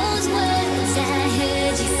thought those words I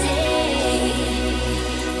heard you say.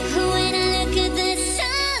 When I look at the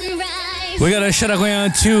sunrise. We got a shout out going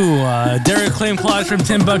on to Derek Claim Claus from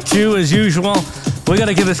Timbuktu as usual. We got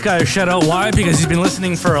to give this guy a shout out. Why? Because he's been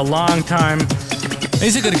listening for a long time.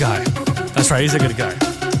 He's a good guy. That's right, he's a good guy.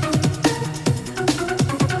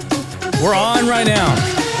 We're on right now.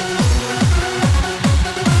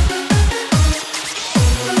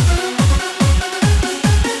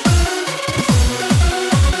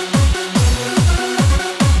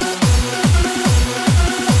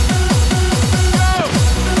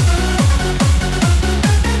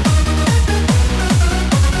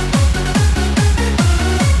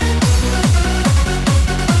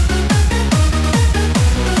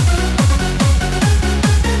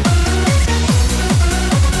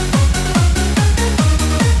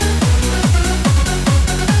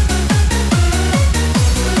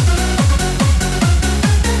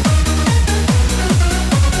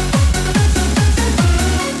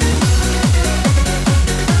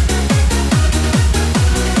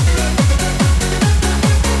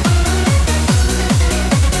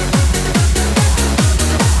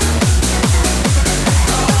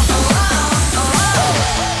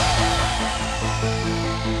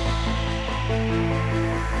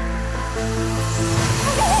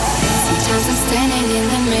 Sometimes I'm standing in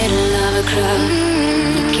the middle of a crowd,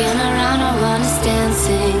 looking around, no one is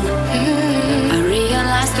dancing. I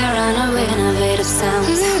realize there are no innovative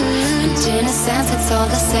sounds, and in a sense it's all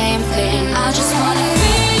the same thing. I just wanna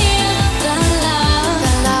feel the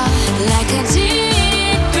love, like I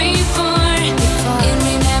did before. In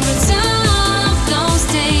remembrance of those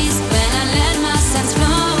days when I let my sense flow.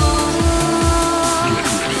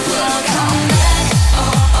 Welcome back,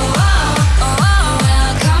 oh oh oh oh oh.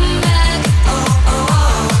 Welcome back, oh oh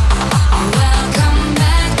oh. Welcome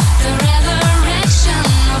back, the resurrection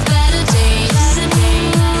of better days.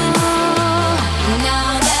 Now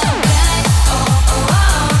that I'm back, oh oh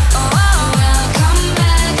oh oh. Welcome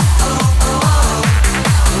back, oh oh oh.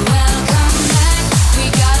 Welcome back, we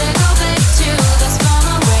gotta go back to those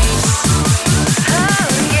former ways. Oh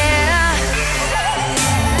yeah.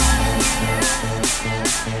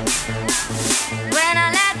 When I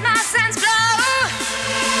let my sense flow.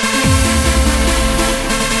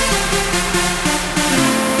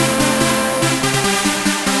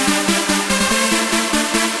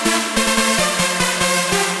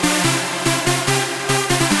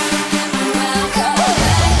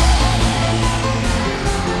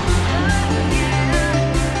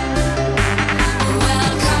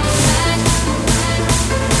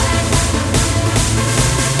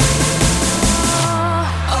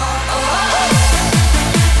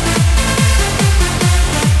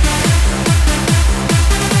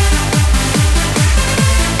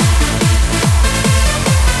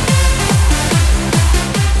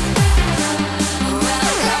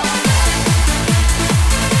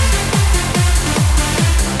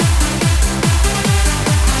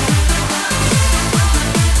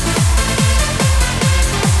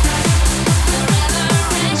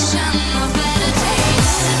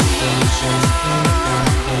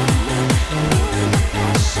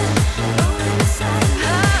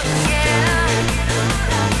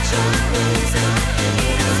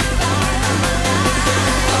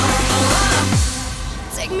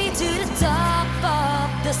 Take me to the top of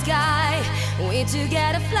the sky. We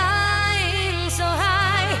together flying so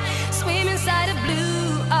high. Swim inside the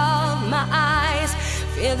blue of my eyes.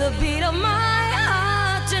 Feel the beat of my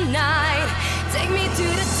heart tonight. Take me to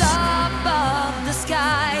the top of the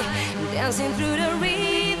sky. Dancing through the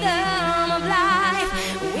rhythm of life.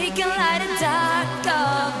 We can light the dark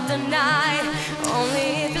of the night.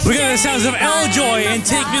 Only if it's We got the sounds of L-Joy and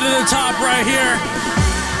Take Me to the Top right here.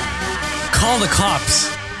 Call the cops.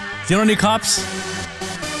 Do you know any cops?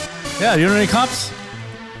 Yeah, do you know any cops?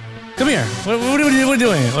 Come here. What are you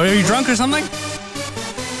doing? Are you drunk or something?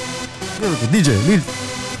 DJ,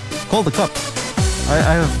 call the cops.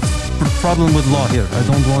 I have problem with law here. I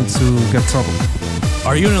don't want to get trouble.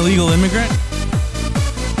 Are you an illegal immigrant?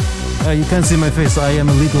 You can't see my face. I am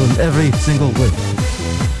illegal in every single way.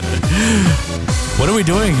 What are we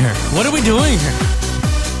doing here? What are we doing here?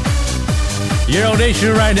 Euro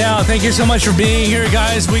Nation right now. Thank you so much for being here,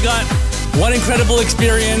 guys. We got one incredible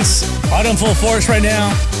experience out in full force right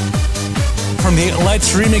now. from the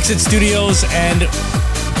Let's Remix It studios, and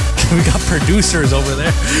we got producers over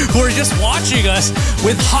there who are just watching us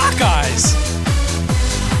with hawk eyes.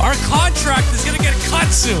 Our contract is gonna get cut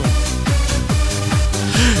soon.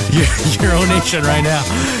 Euro Nation right now.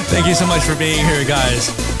 Thank you so much for being here,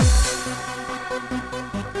 guys.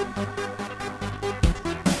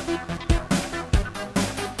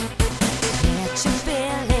 Get your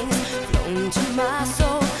feelings flow into my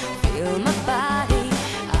soul, feel my body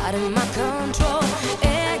out of my control.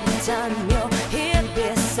 Anytime you're here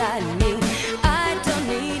beside me, I don't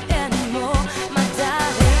need any more, my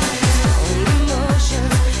darling. Strong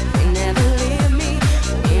emotions, they never leave me.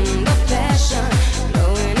 Wind of passion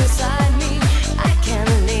blowing inside me. I can't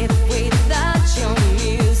live without your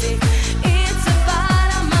music. It's a part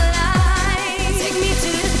of my life. Take me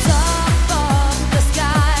to the top of the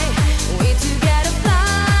sky. We together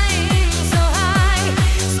flying so high.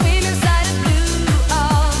 Swim inside the blue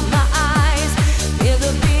of my eyes. Feel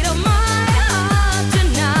the beat of my heart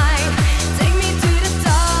tonight. Take me to the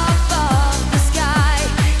top of the sky.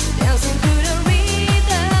 Dancing through the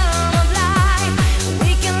rhythm of life.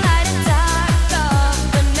 We can light a dark of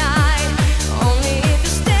the night. Only if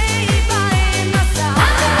you stay by my side.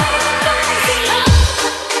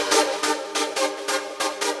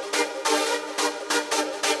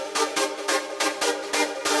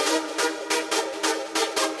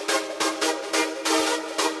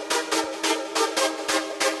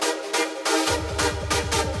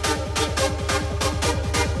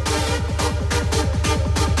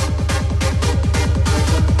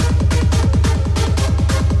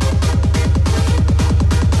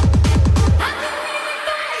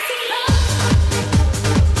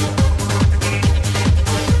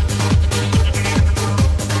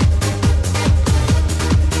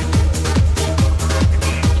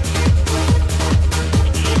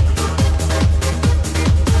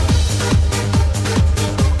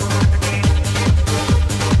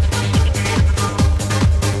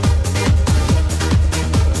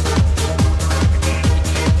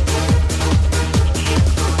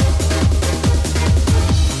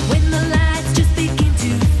 When the lights just begin to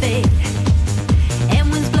fade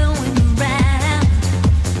and wind's blowing around,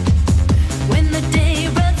 when the day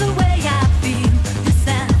runs away, I feel the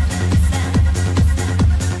sound.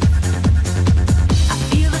 I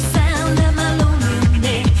feel the sound of my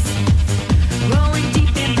loneliness growing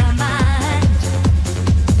deep in my mind.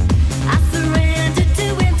 I surrender to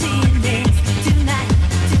emptiness tonight.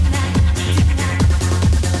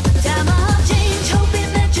 Time of change, hoping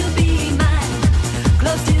that you'll be mine.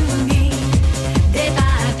 Close to me, day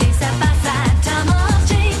by day, side by side. Time of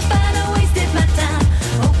change, but I wasted my time,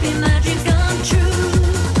 hoping my dreams come true.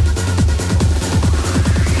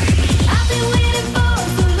 I've been waiting for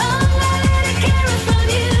so long, I let it carry from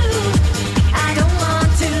you. I don't want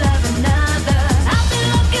to love another. I've been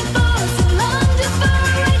looking for so long, just for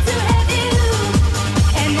a right to have you,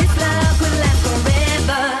 and this love will last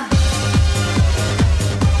forever.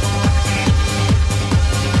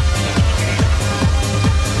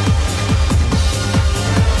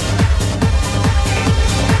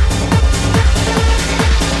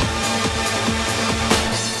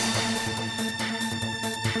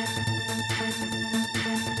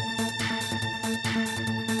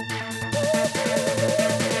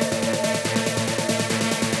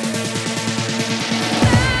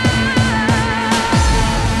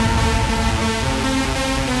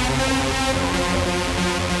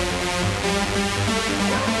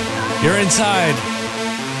 You're inside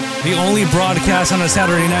the only broadcast on a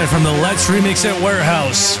Saturday night from the Let's Remix It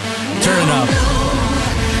warehouse. Turn up.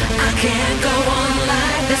 I can't go on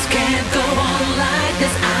like this, can't go on like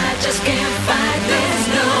this. I just can't fight this,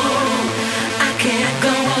 no. I can't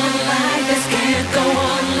go on like this, can't go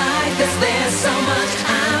on like this. There's so much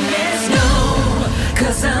I miss, no.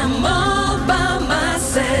 'Cause I'm all by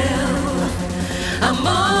myself. I'm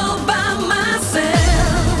all by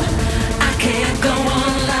myself. I can't go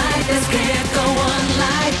on like this, can't go on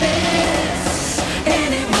like this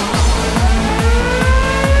anymore.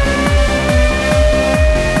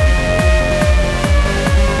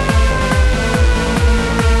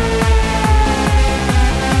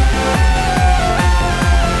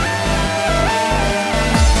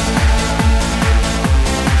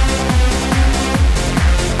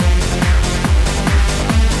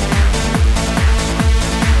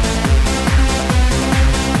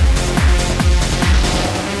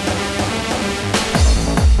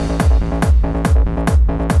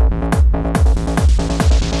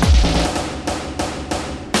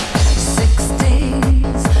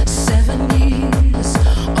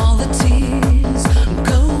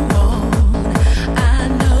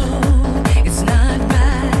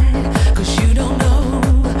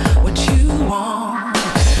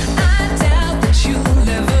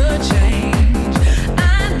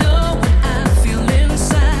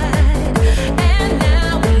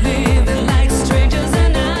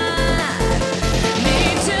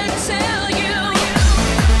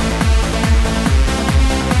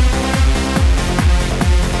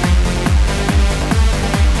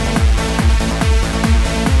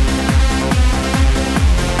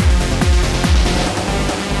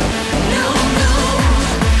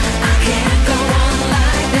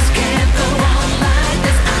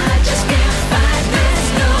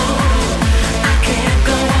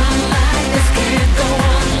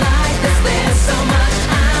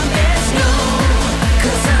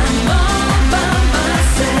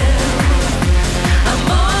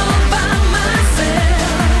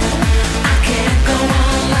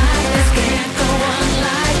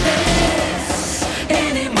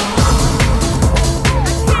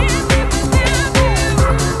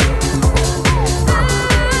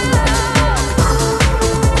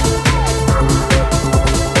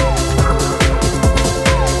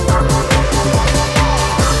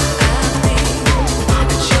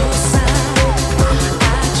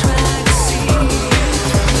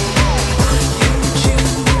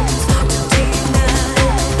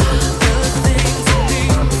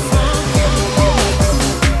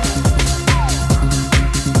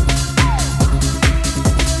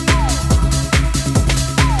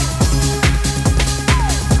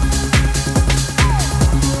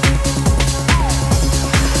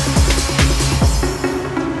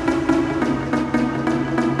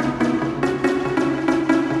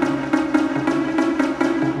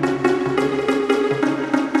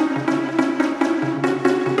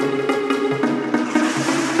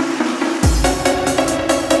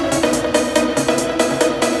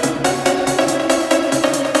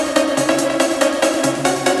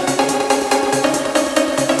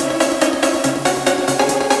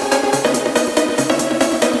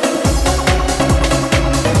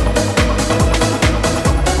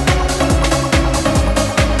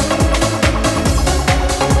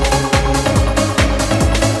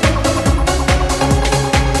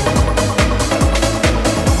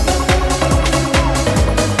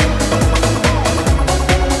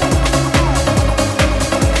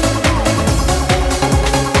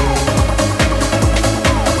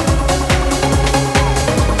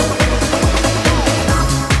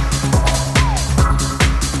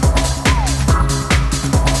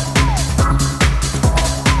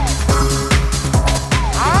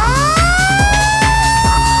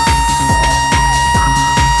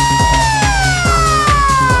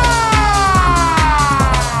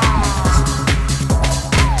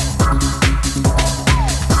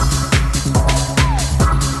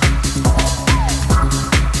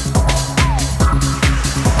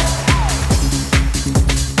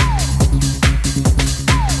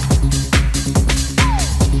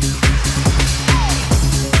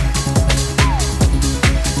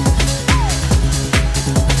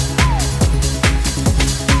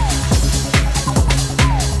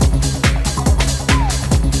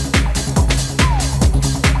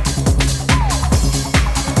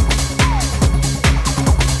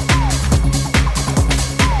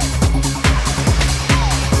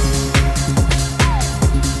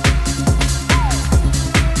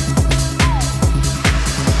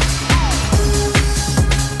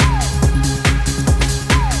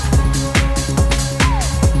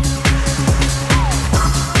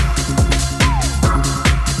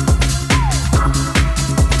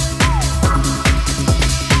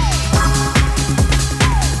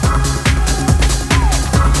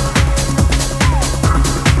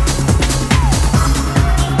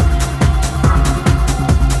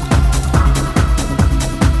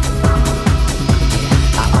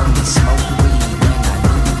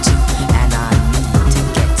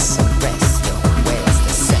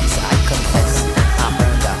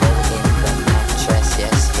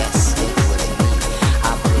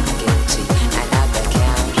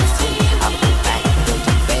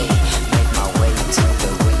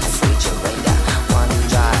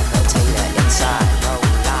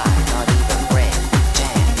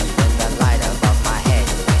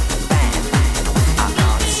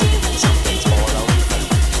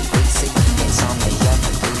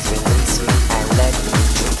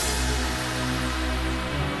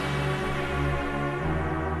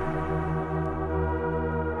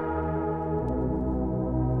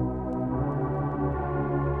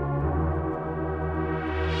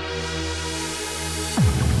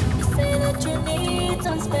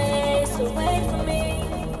 some space away from me.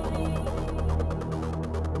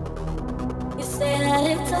 You say that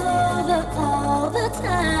it's over all the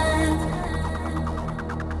time.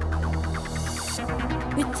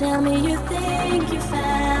 You tell me you think you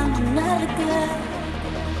found another girl.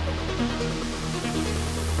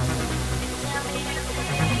 Tell me you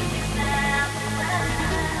think you found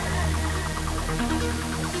another.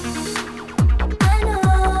 I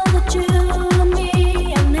know that you and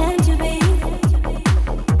me are meant to be.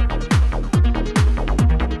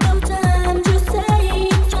 Sometimes you say you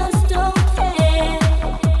just don't care.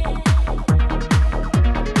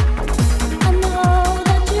 I know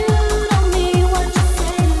that you don't mean what you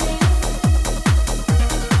say to me.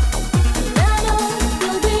 And I know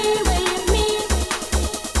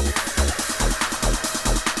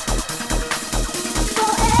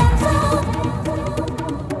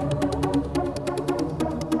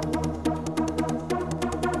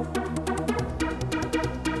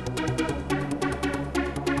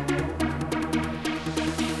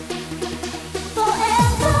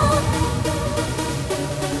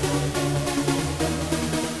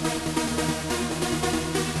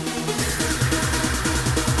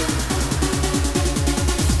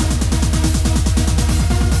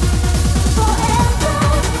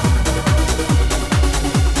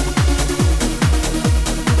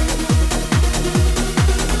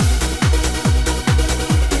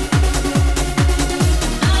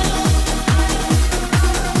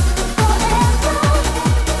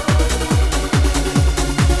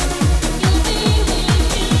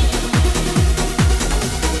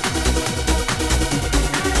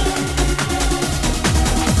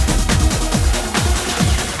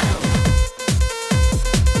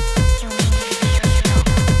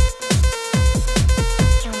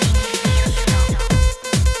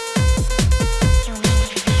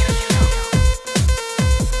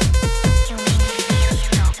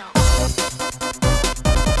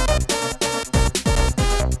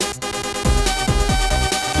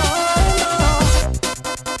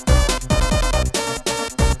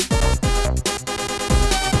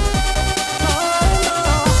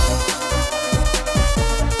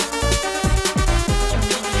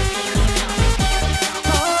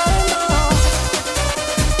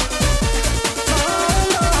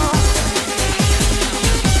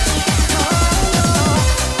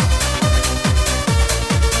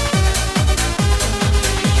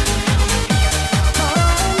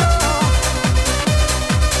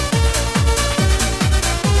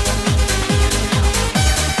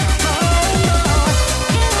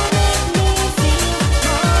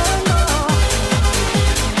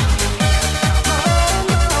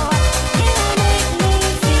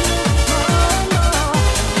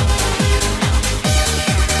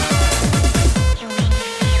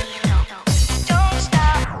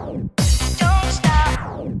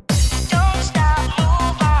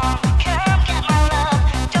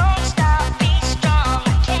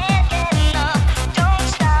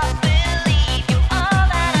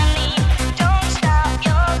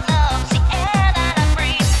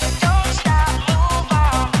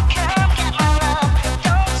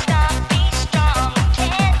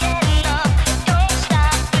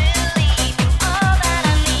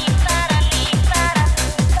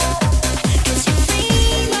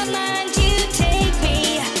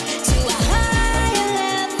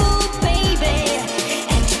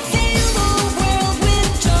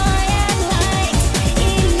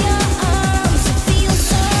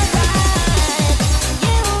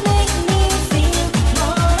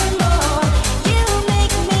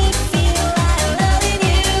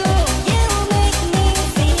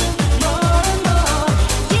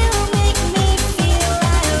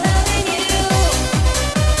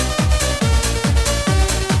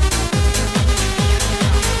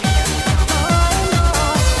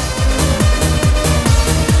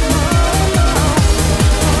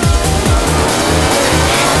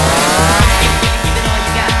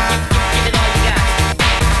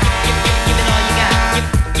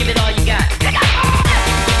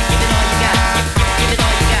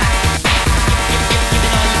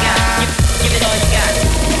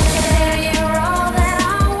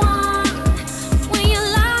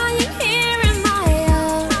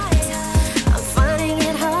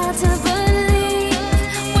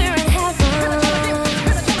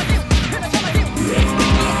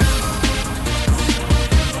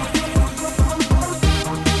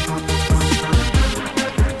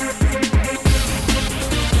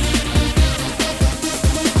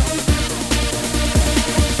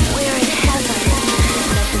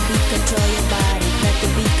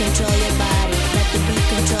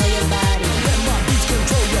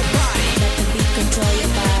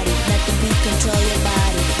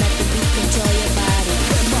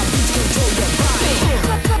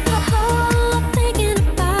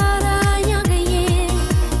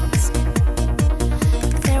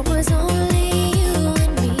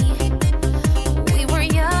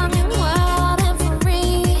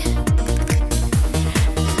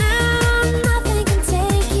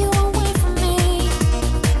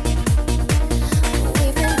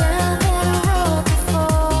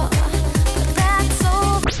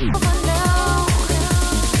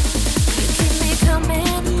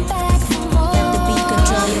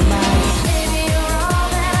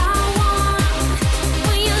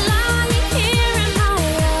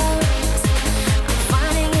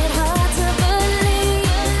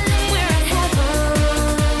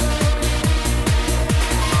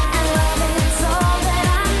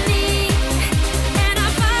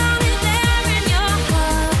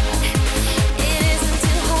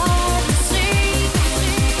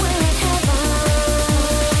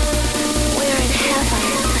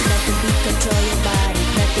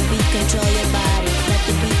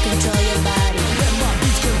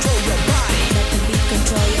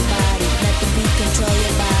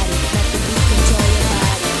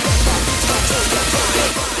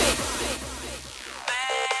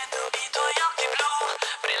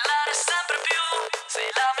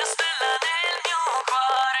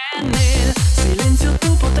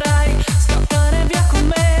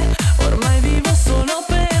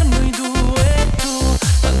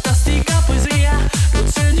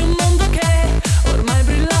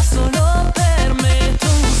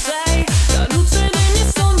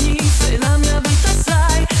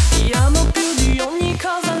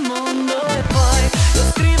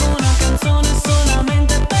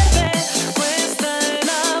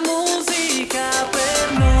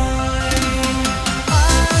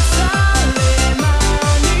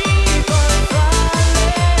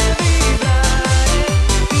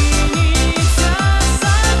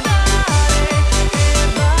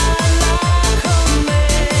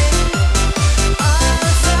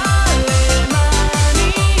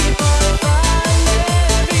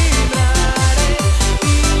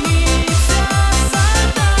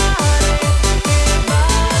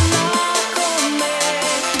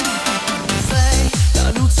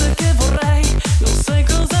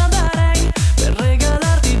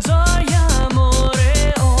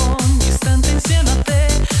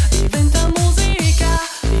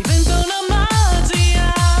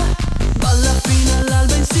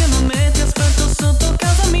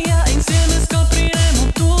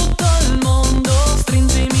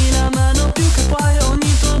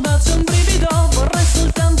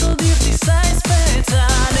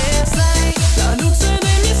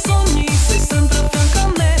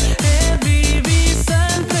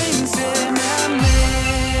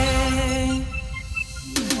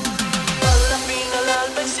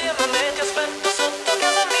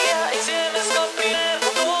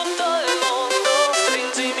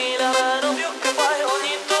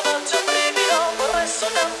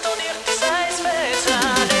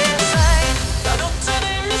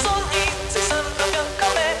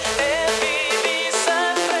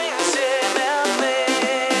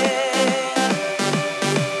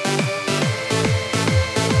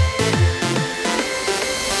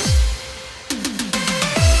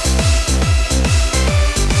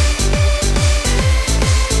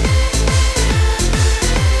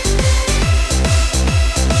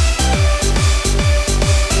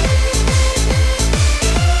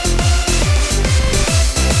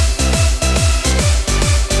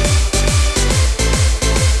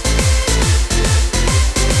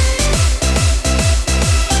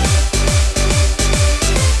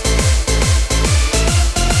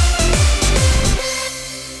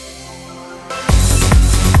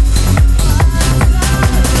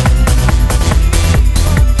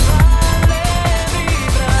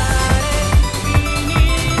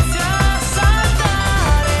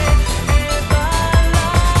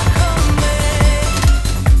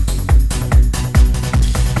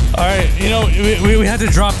we had to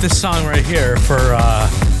drop this song right here for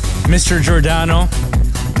Mr. Giordano.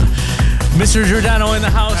 Mr. Giordano in the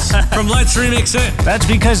house from Let's Remix It. That's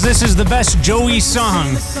because this is the best Joey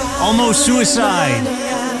song, Almost Suicide.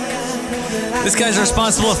 This guy's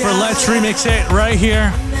responsible for Let's Remix It right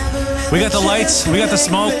here. We got the lights, we got the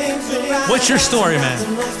smoke. What's your story, man?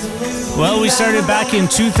 Well, we started back in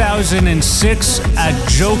 2006 at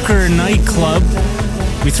Joker Nightclub.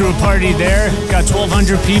 We threw a party there, got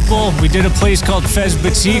 1,200 people. We did a place called Fez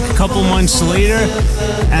Boutique a couple months later,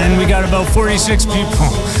 and we got about 46 people.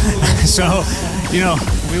 So,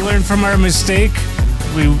 we learned from our mistake.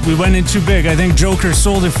 We went in too big. I think Joker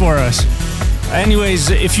sold it for us.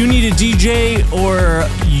 Anyways, if you need a DJ or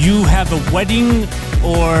you have a wedding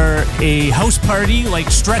or a house party like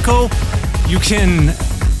Strecco, you can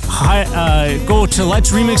go to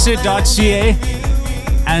letsremixit.ca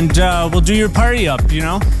and we'll do your party up, We're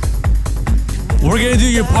going to do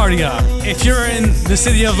your party up. If you're in the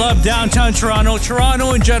city of love, downtown Toronto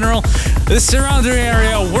in general, the surrounding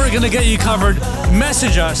area, we're going to get you covered.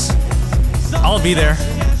 Message us. I'll be there.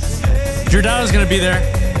 Giordano's going to be there.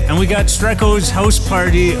 And we got Strecco's house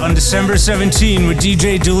party on December 17 with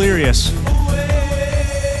DJ Delirious.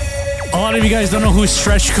 A lot of you guys don't know who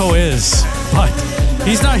Stretchco is, but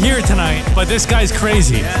he's not here tonight, but this guy's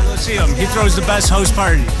crazy. Yeah, let's see him. He throws the best house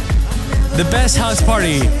party. The best house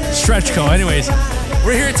party, Stretchco. Anyways,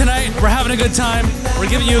 we're here tonight. We're having a good time. We're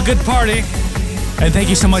giving you a good party. And thank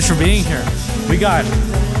you so much for being here. We got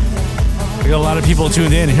a lot of people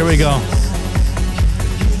tuned in. Here we go.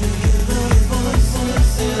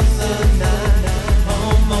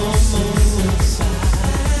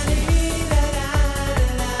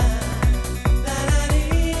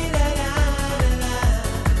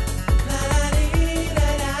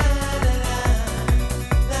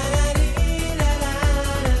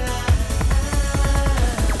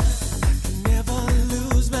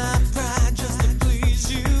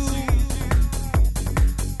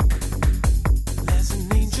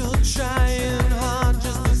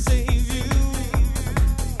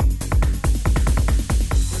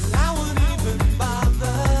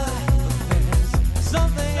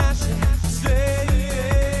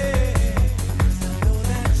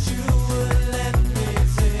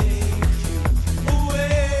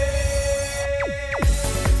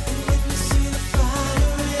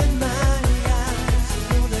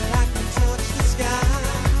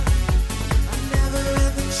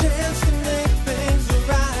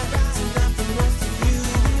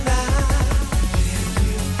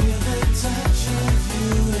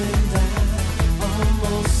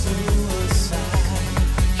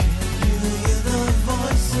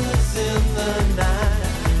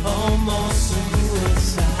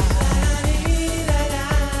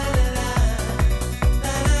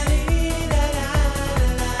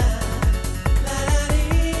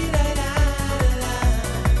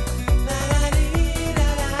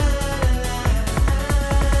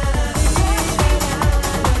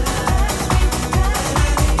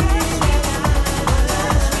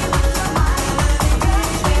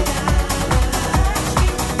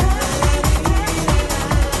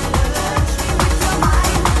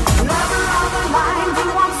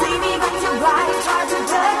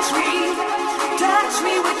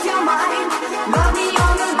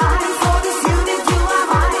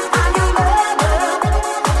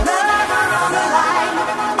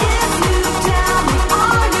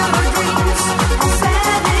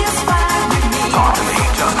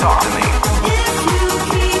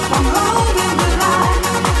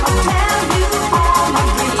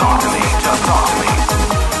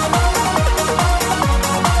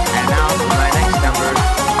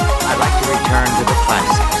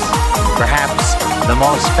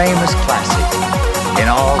 most famous classic in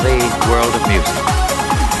all the world of music.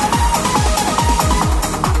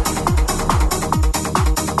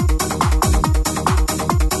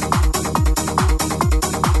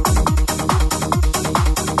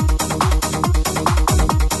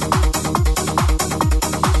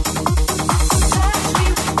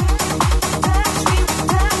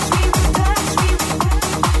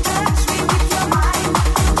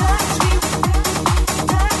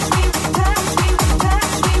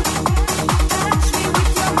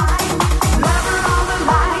 Never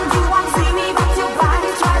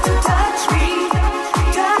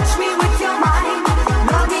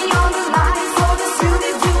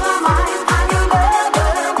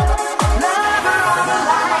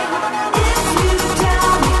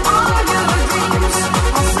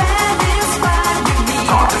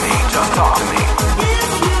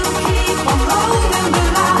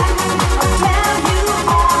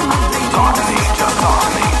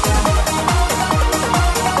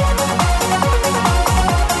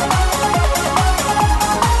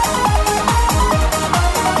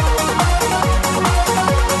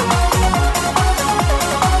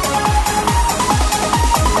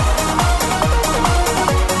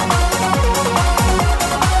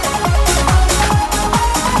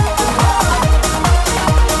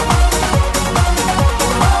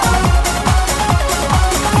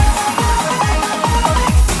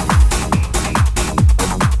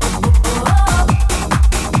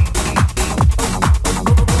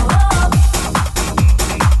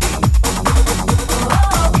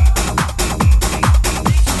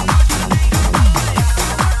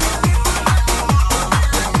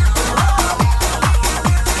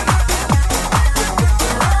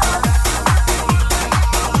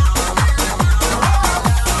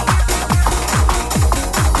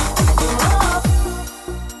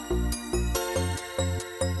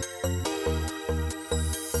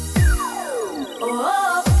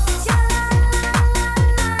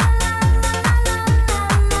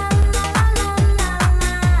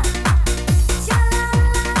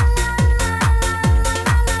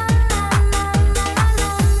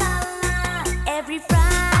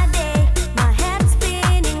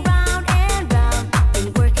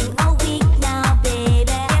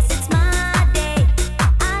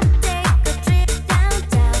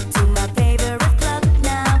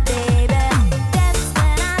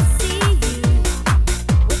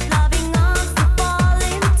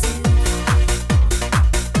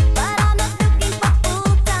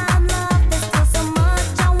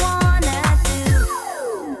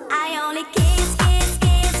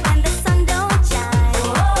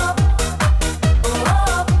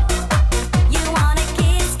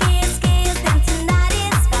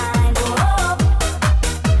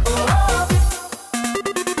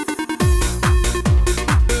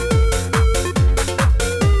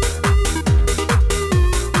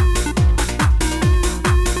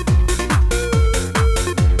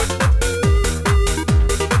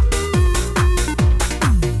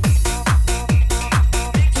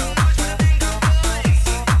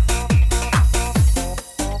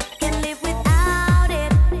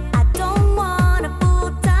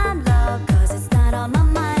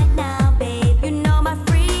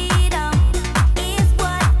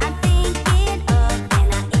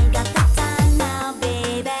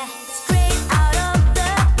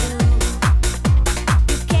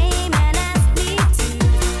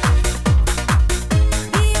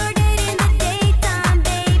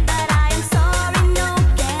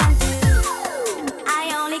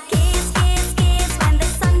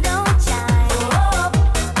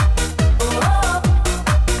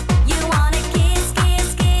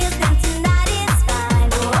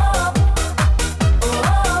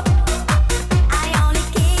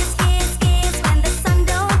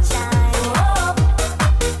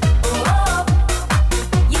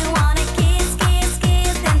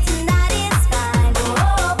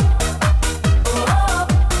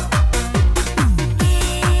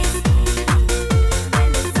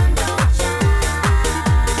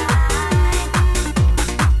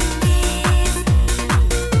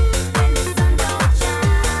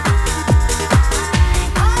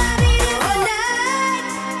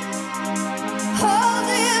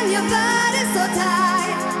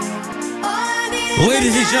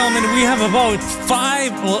Ladies and gentlemen, we have about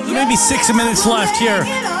 5, well, maybe 6 minutes left here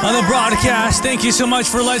on the broadcast. Thank you so much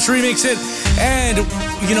for Let's Remix It. And,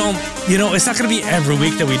 you know, it's not going to be every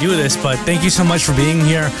week that we do this, but thank you so much for being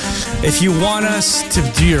here. If you want us to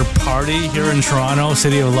do your party here in Toronto,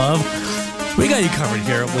 City of Love, we got you covered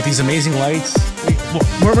here with these amazing lights.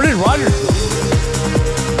 Where did Roger?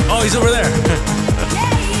 Oh, he's over there.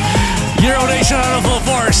 Euro Nation on full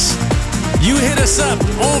force. You hit us up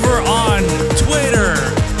over on Twitter,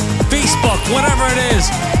 Facebook, whatever it is.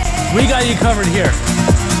 We got you covered here.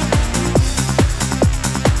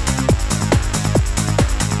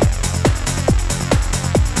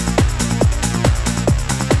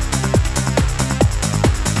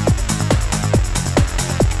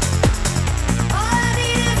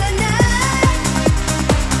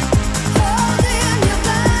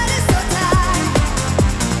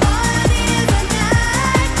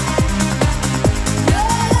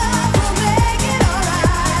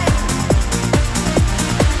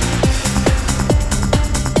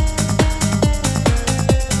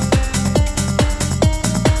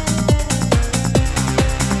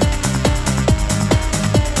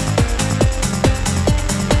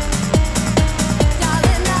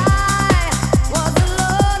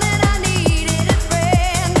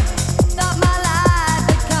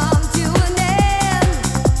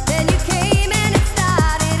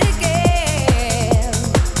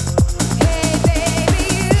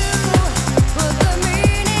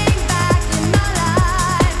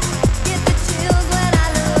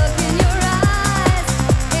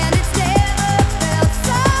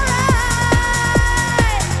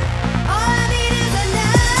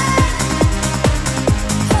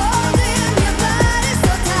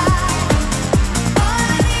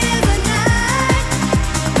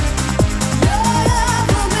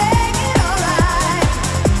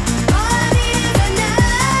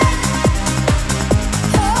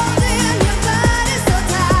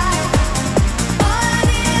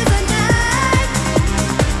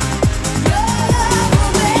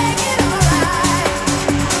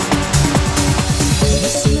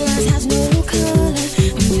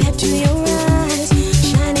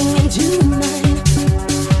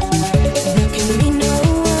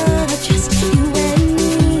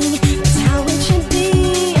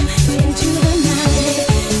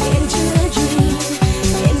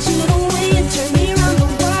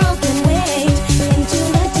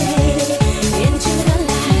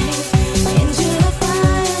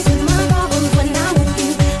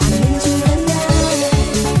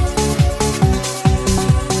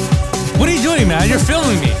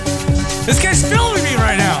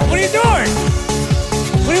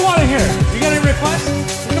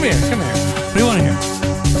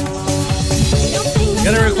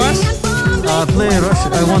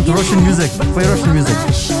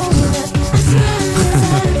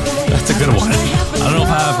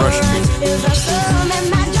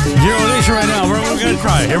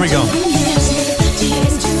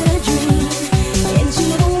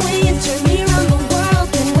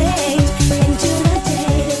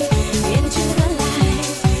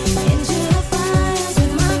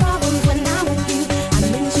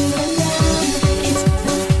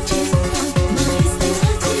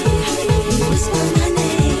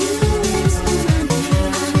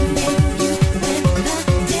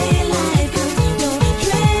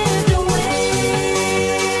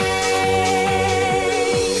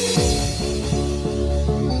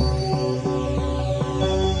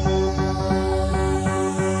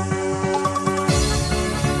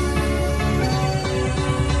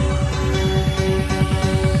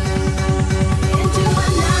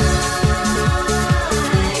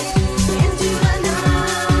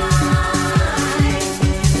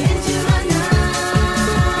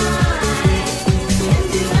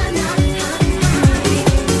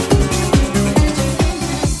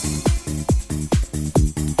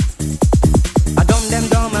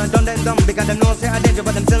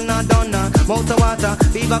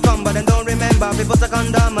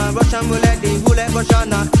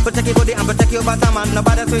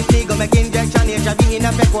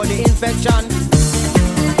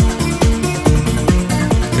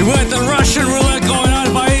 We went the Russian roulette going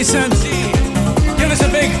on by SMC. Give us a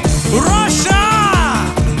big Russia!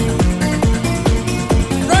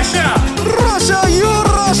 Russia! Russia, you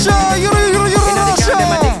Russia! You Russia!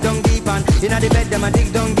 Inna the bed, them a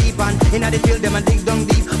dig down deep, and inna the field, them a dig down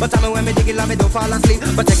deep. But tell me when me dig it, me don't fall asleep.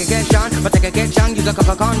 But take a catch, use a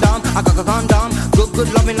condom, a condom.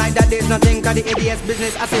 Good loving like that, there's nothing. 'Cause the idiot's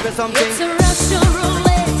business, I say with something. It's a Russian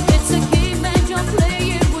roulette, it's a game and you're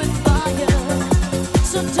playing with fire.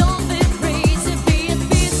 So don't be crazy, be at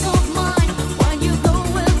peace of mind when you go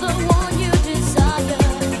with the one you desire.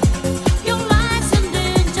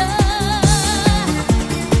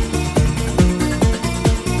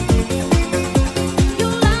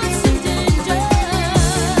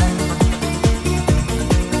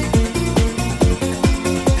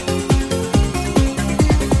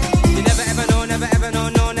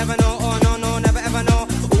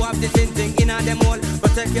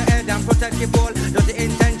 cocky pole. Dirty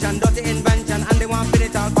intention, dirty invention, and they want pin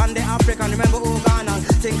it all on the African. Remember who gone on?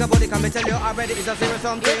 Think about it, can me tell you already? It's a serious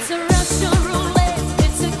something. It's a Russian roulette.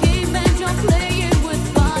 It's a game and you're playing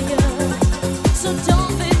with fire. So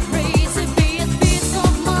don't be crazy, be at peace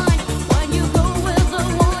of mind when you go with the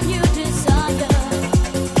one you desire.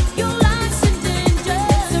 Your life's in danger.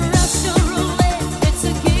 It's a Russian roulette. It's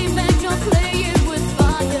a game and you're playing with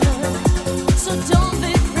fire. So don't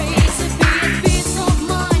be crazy, be at peace of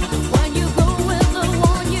mind when you go with the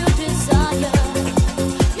one you desire.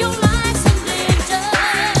 Your life's in danger.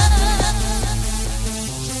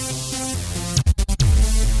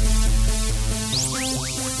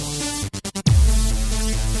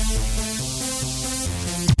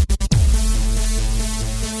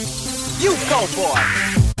 You go for it.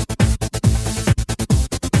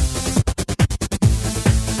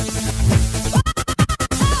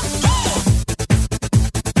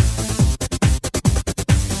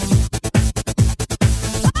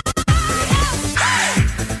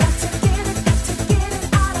 Get it,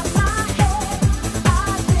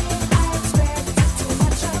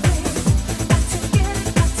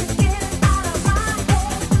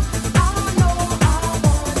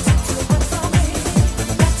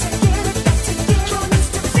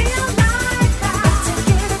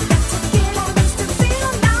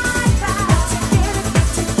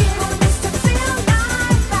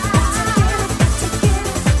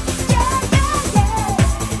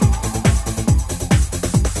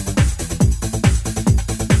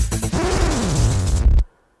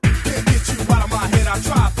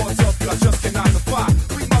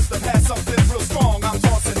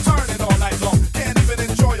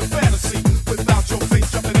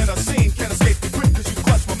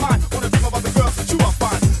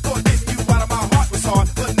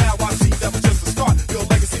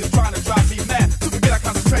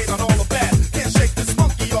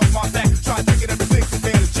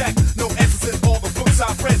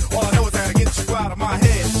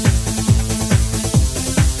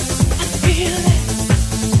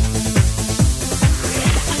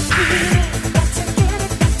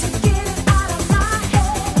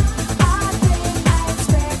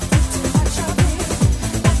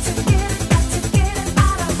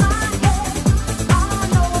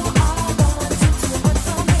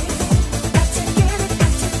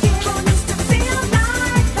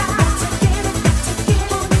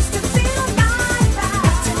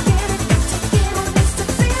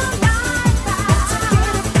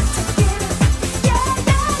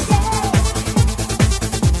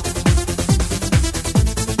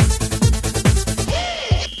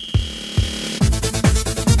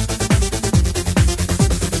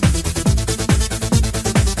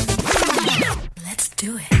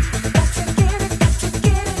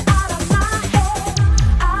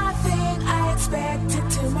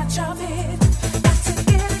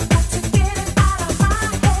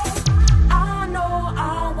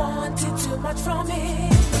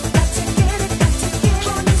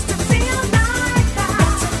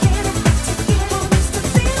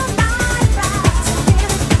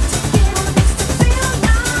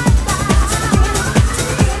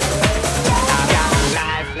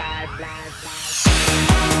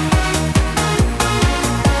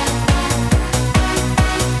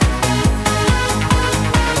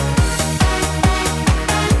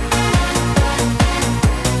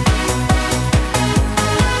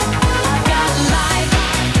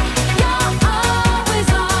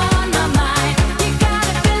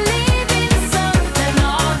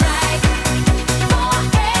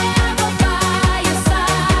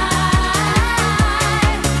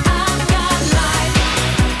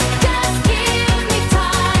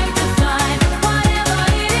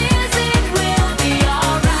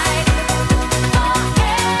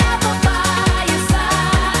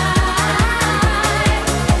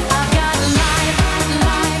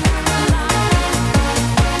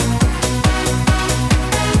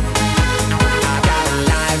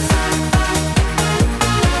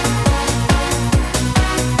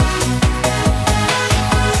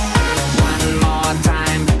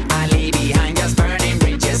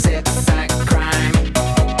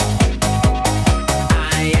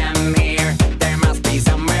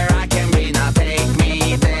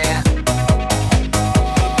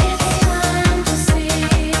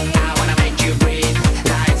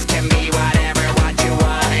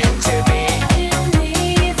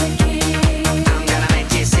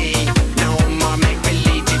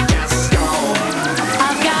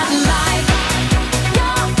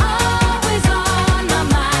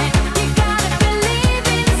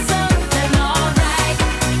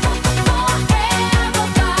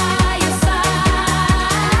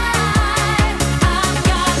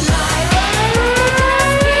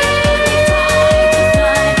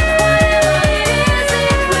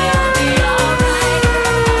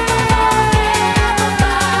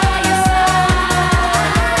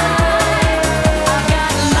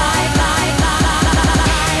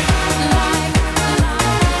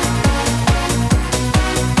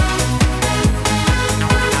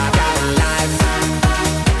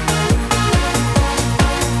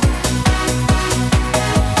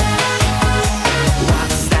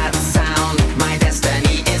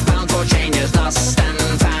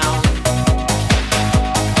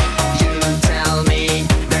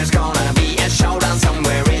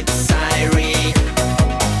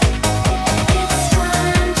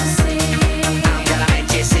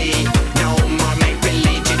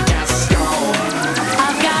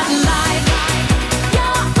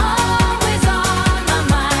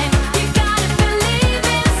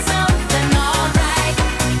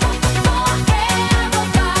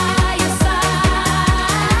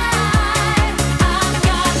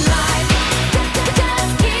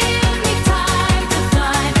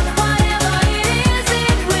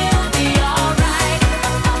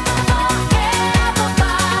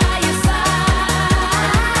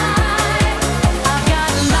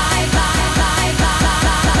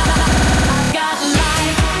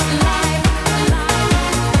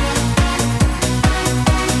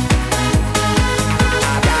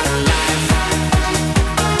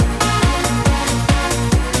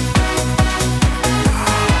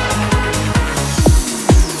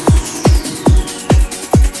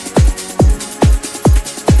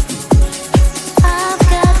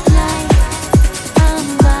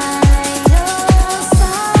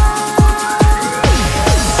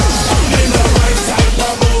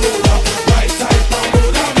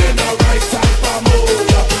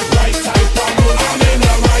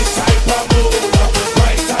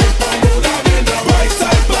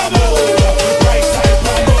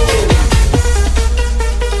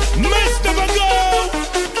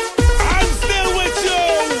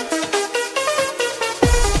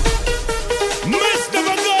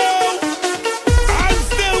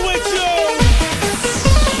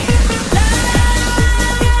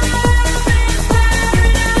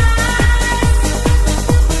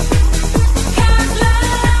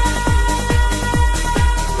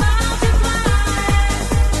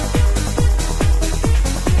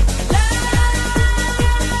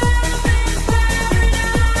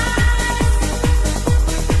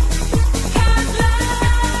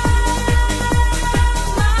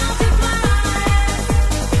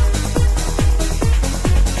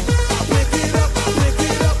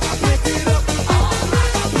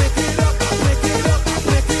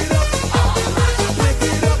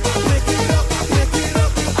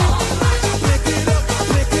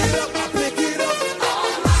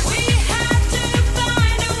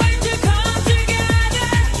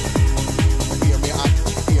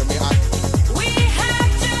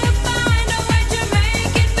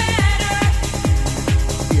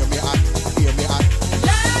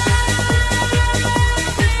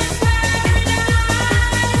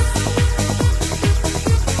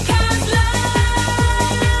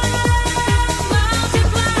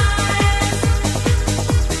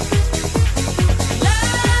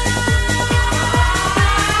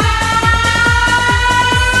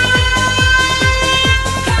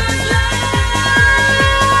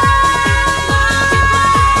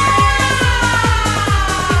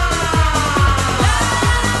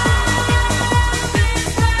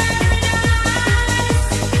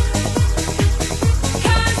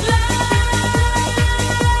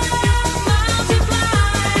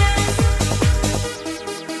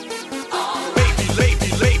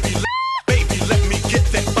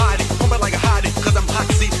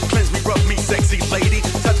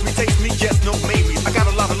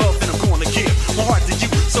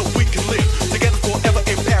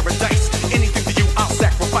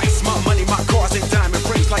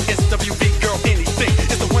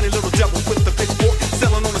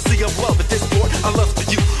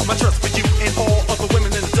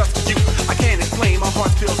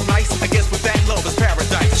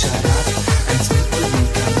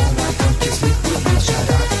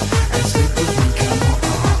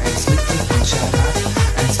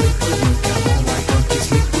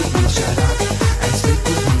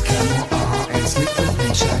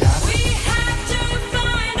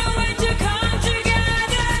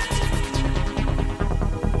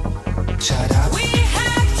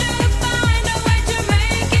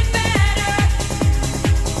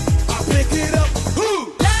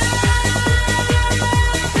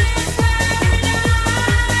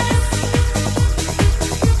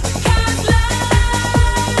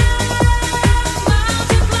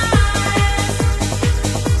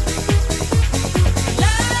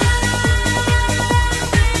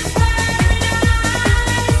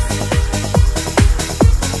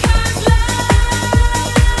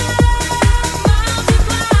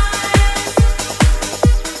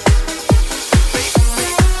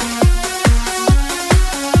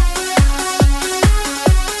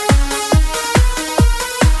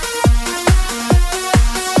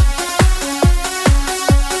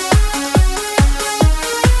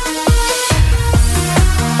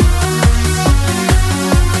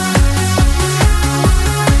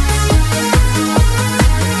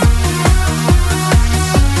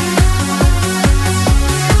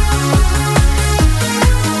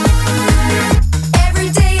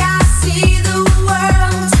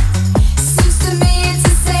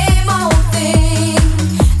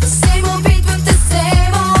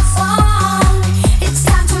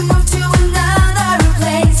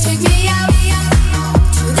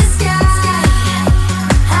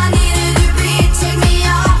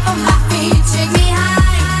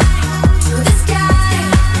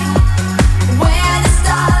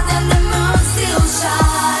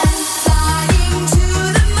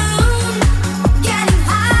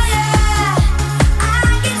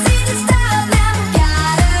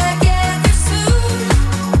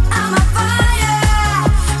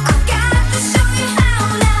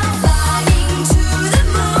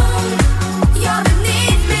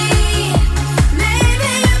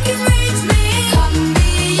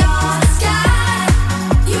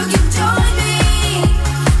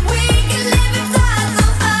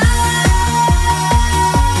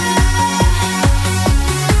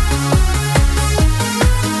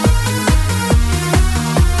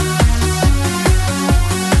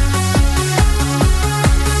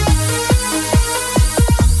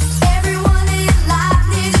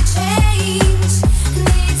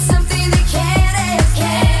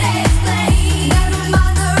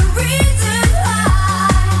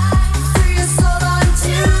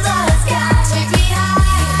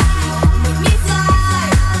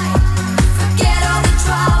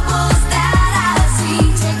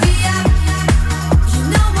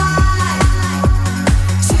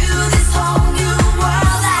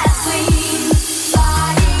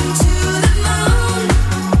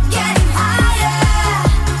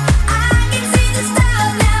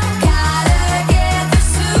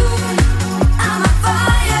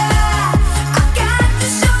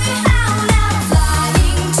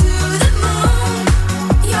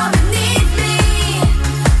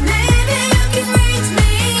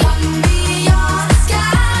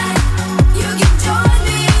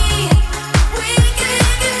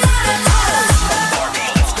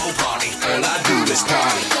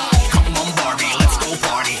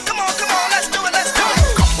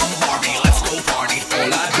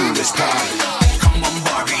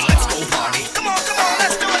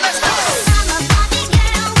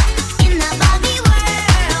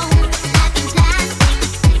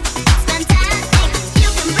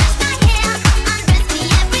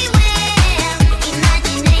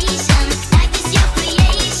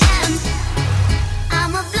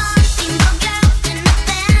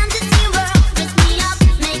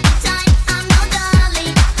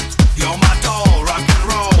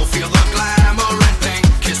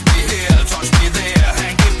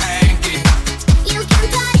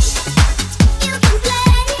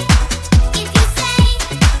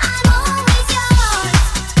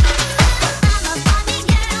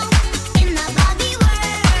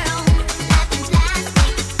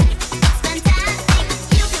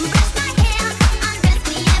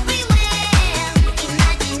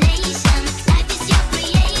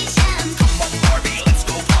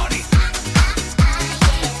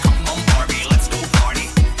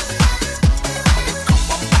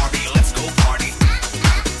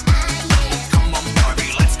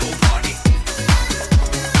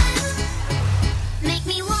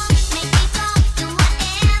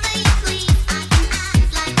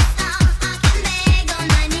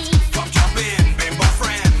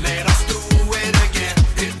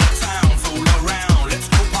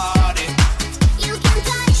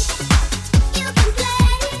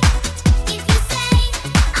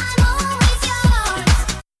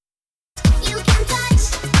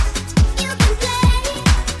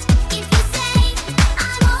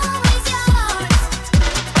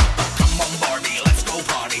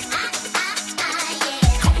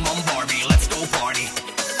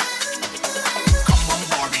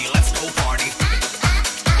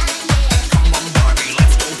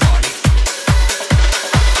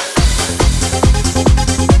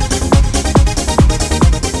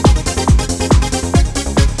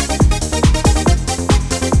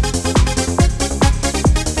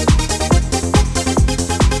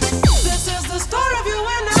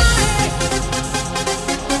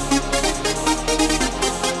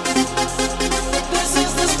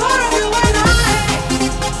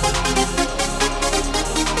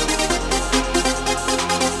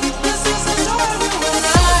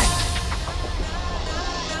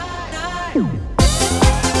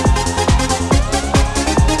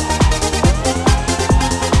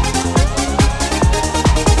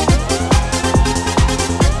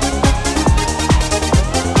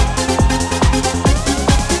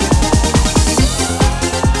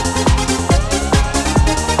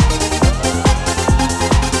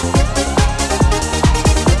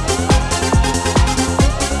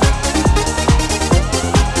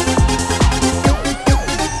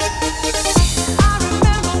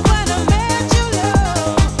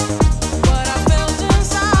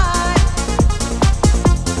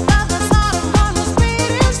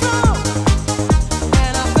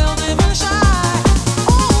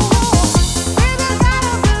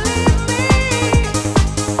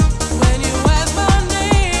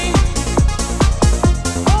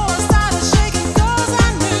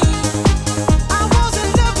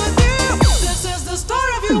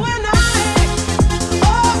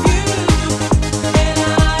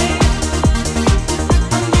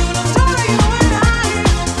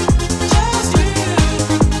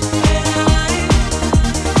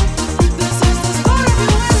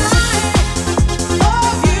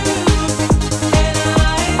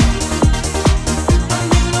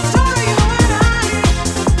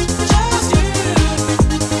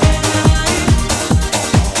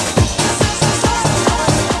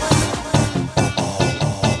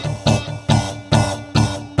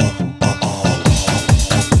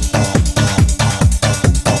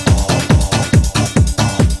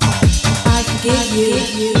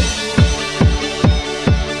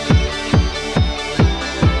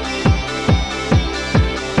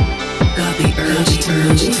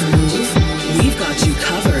 We've got you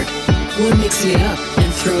covered. We're mixing it up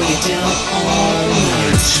and throwing it down all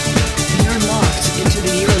night. You're locked into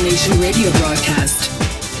the Euronation radio broadcast.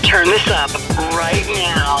 Turn this up right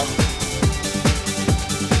now.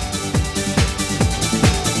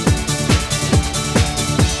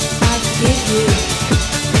 I forgive you.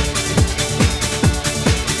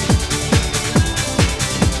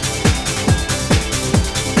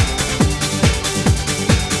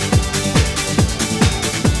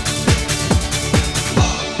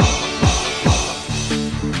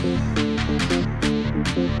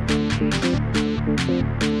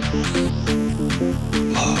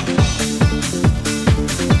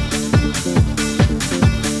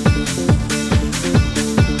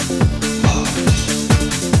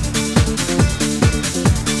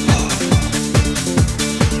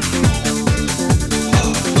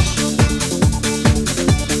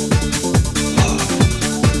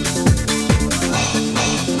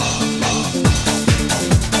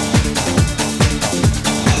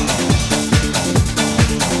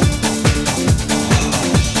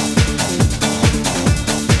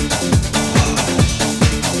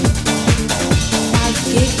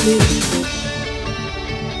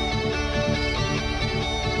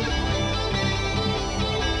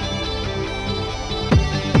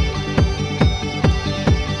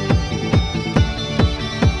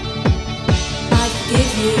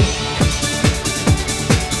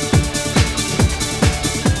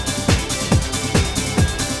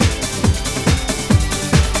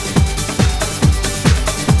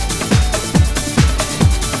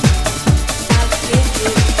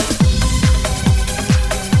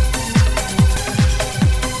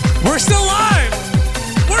 We're still live!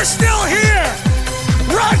 We're still here!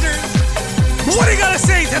 Roger! What do you gotta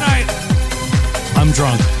say tonight? I'm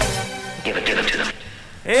drunk. Give it to them.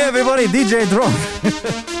 Hey everybody, DJ Drunk.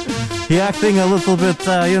 He acting a little bit,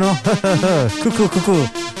 cuckoo.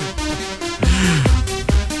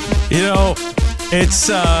 You know, it's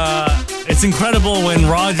incredible when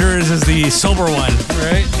Rogers is the sober one,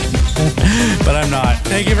 right? But I'm not.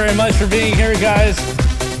 Thank you very much for being here, guys.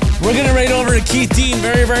 We're gonna raid over to Keith Dean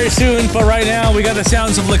very, very soon, but right now we got the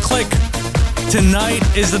sounds of Le Click. Tonight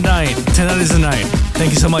is the night. Tonight is the night.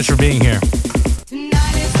 Thank you so much for being here.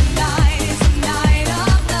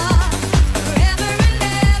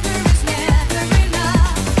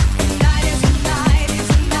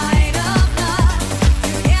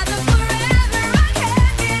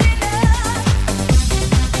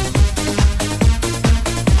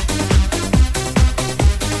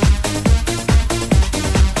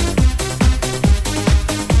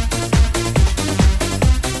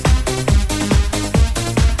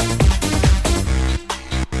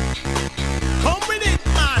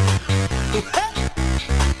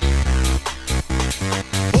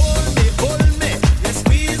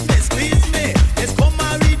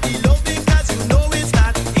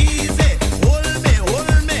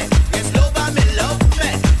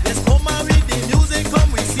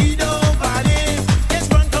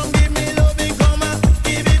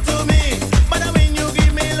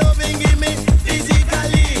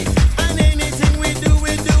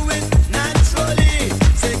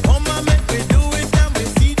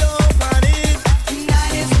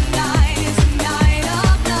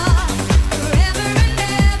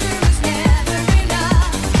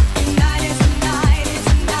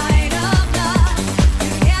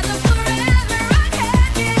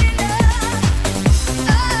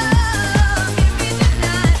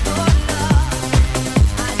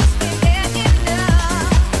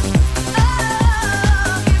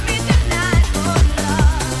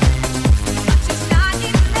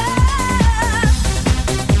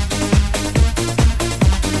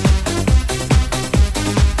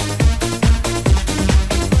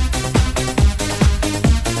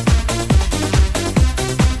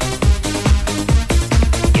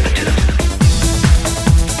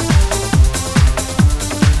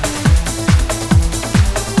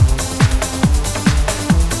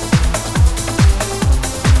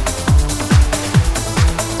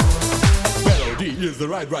 the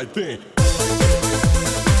right thing.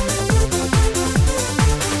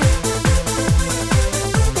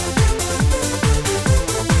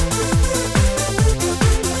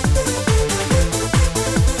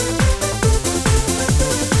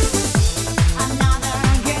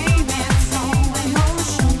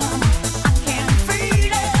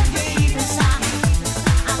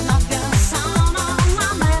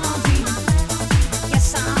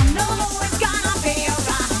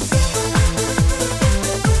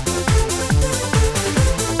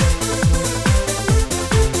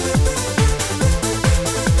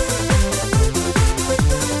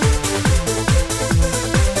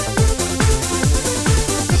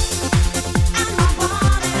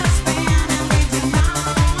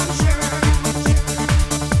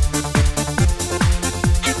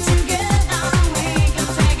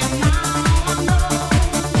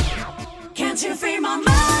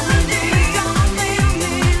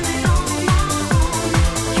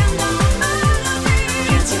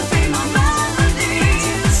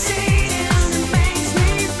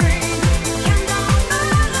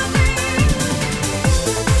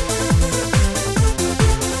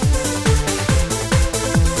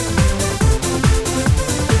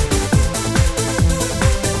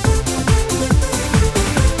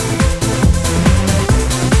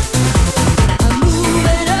 Move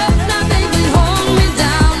it up now, baby, hold me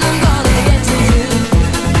down.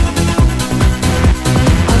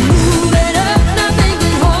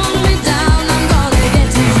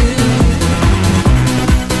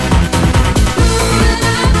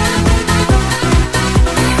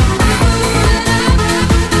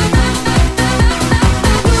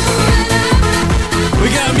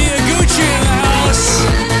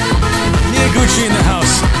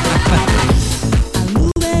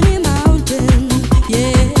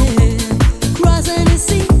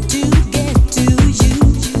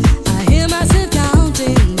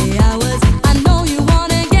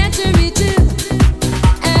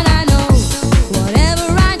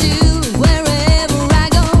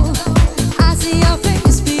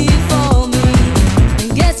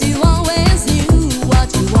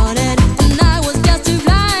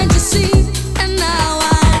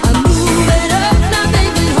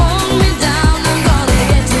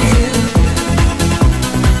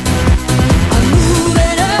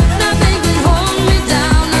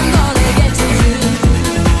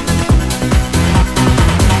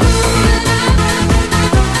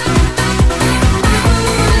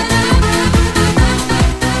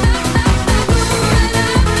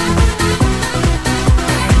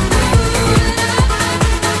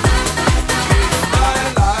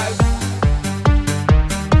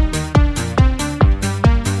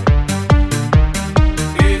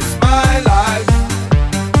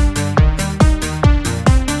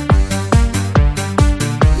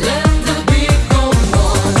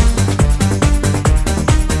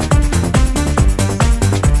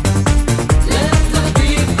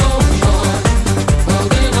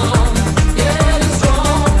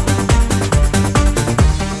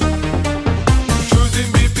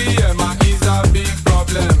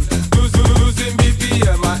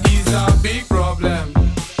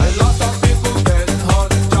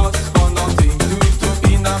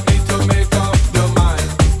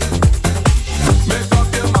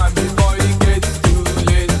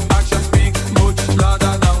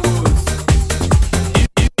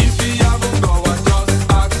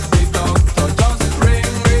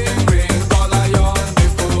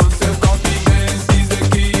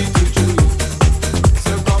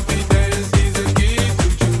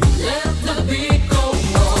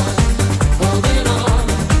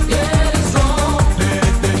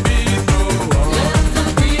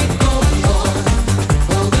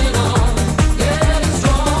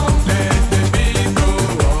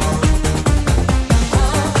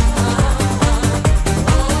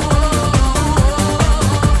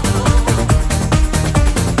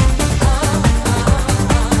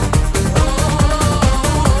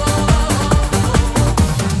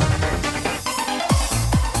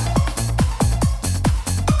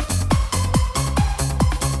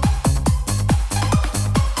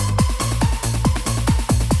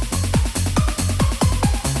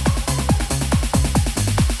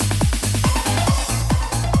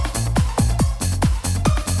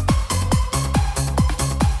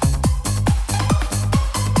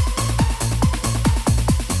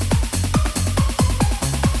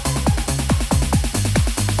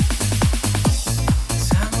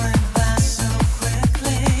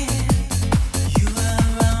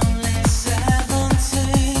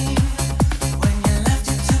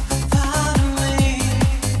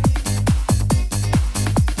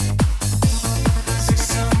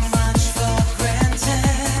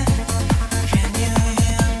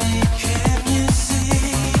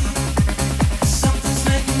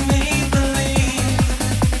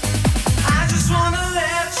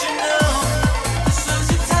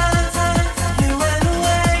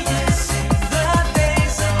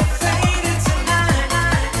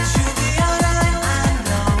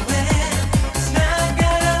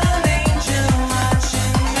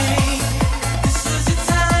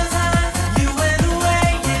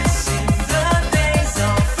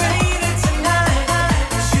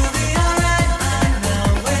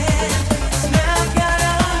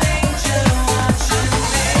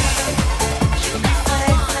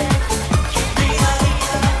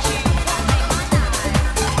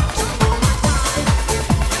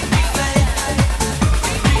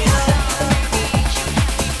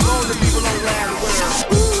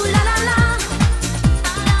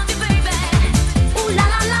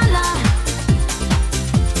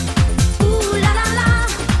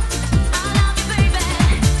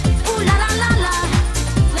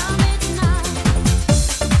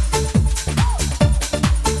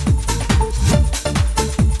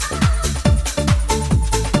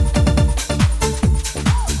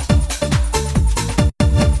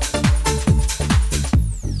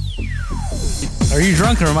 Are you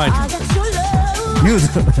drunk or am I drunk? Yud,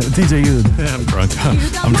 DJ Yud. Yeah, I'm drunk.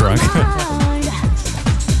 I'm drunk.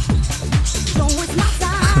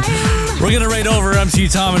 We're gonna ride over MC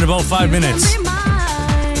Tom in about 5 minutes.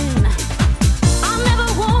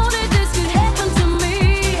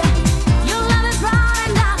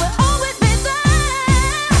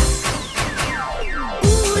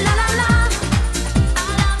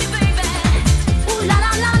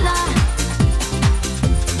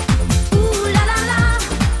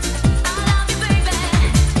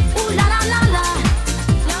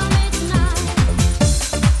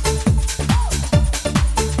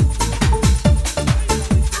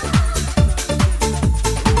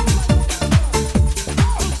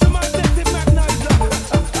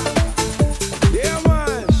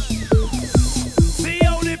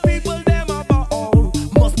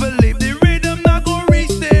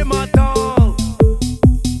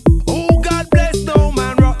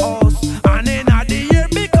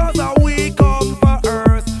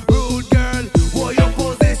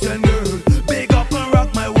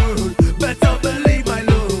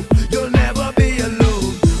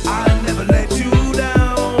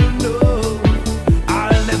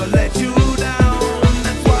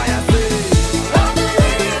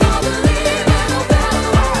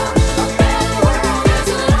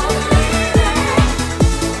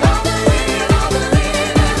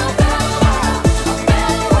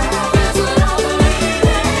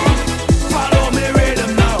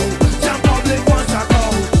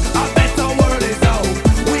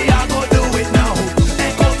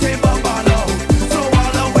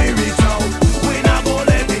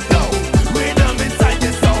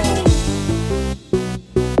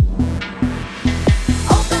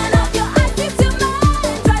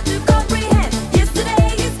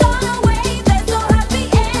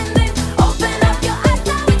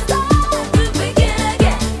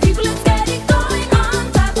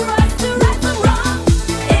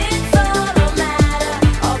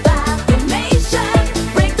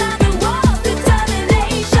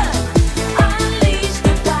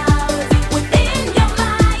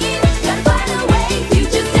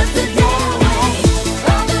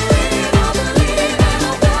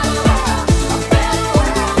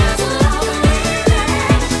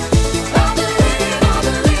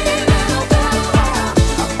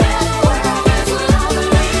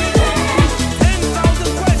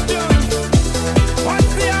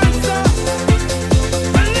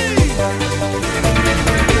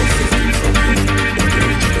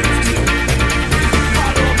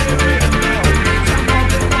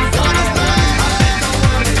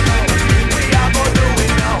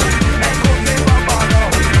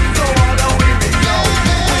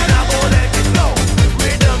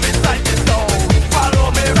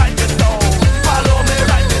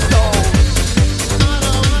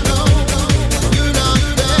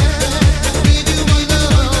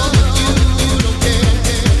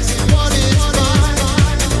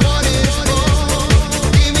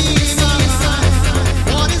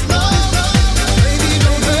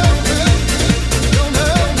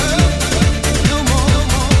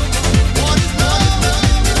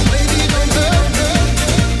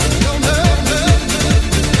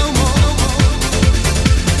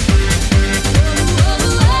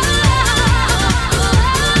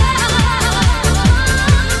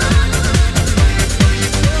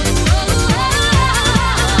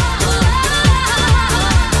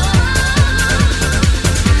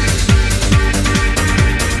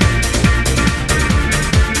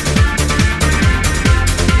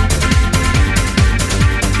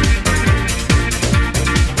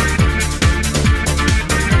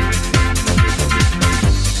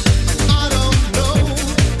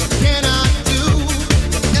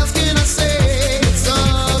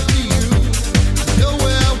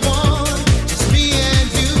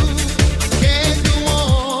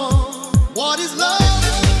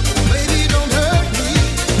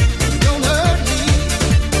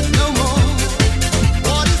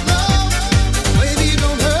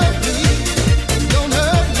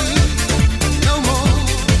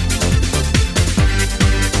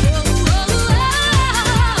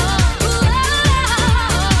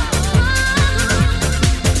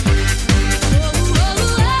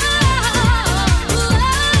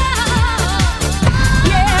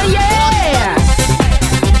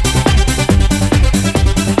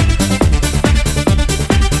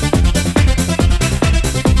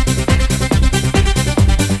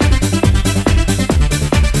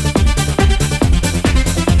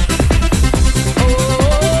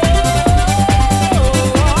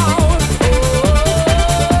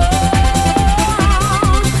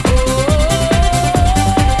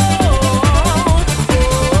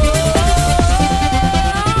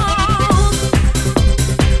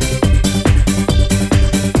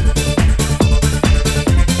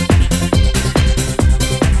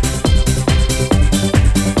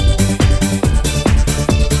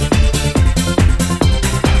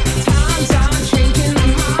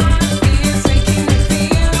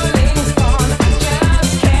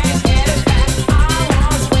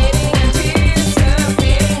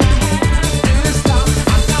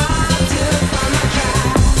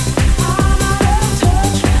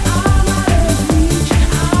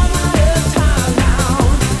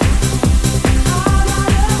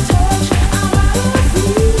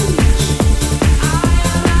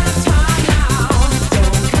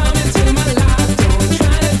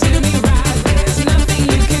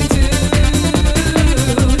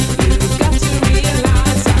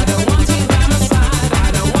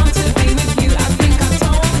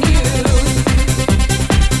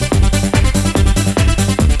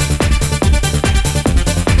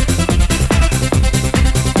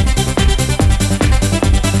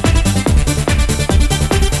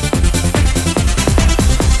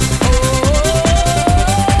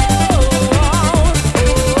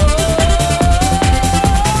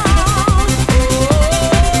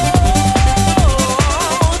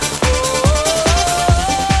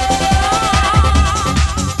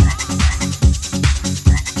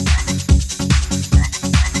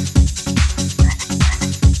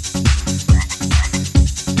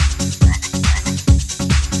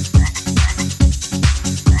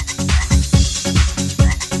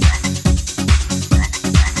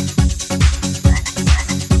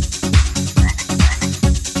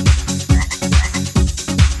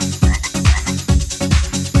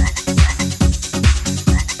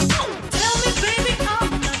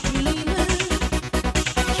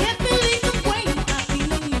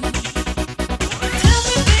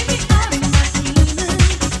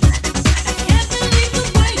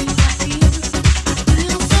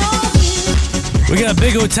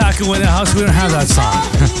 Big Otaku in the house. We don't have that song.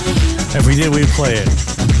 If we did, we'd play it.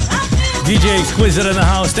 DJ Exquisite in the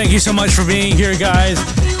house. Thank you so much for being here, guys.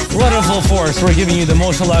 Run at full force. We're giving you the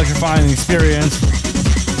most electrifying experience.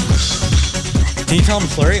 Can you tell I'm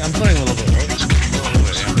slurring? I'm slurring a little bit, right?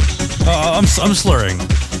 I'm slurring.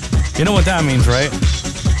 You know what that means, right?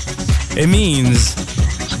 It means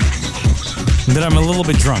that I'm a little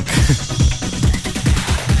bit drunk.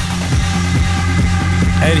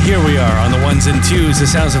 And here we are on the ones and twos, the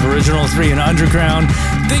sounds of Original 3 and Underground.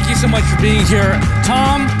 Thank you so much for being here.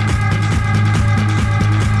 Tom,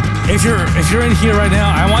 if you're in here right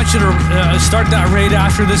now, I want you to start that raid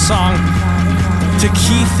after this song to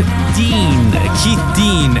Keith Dean. Keith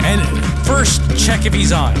Dean. And first, check if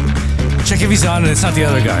he's on. Check if he's on and it's not the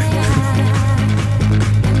other guy.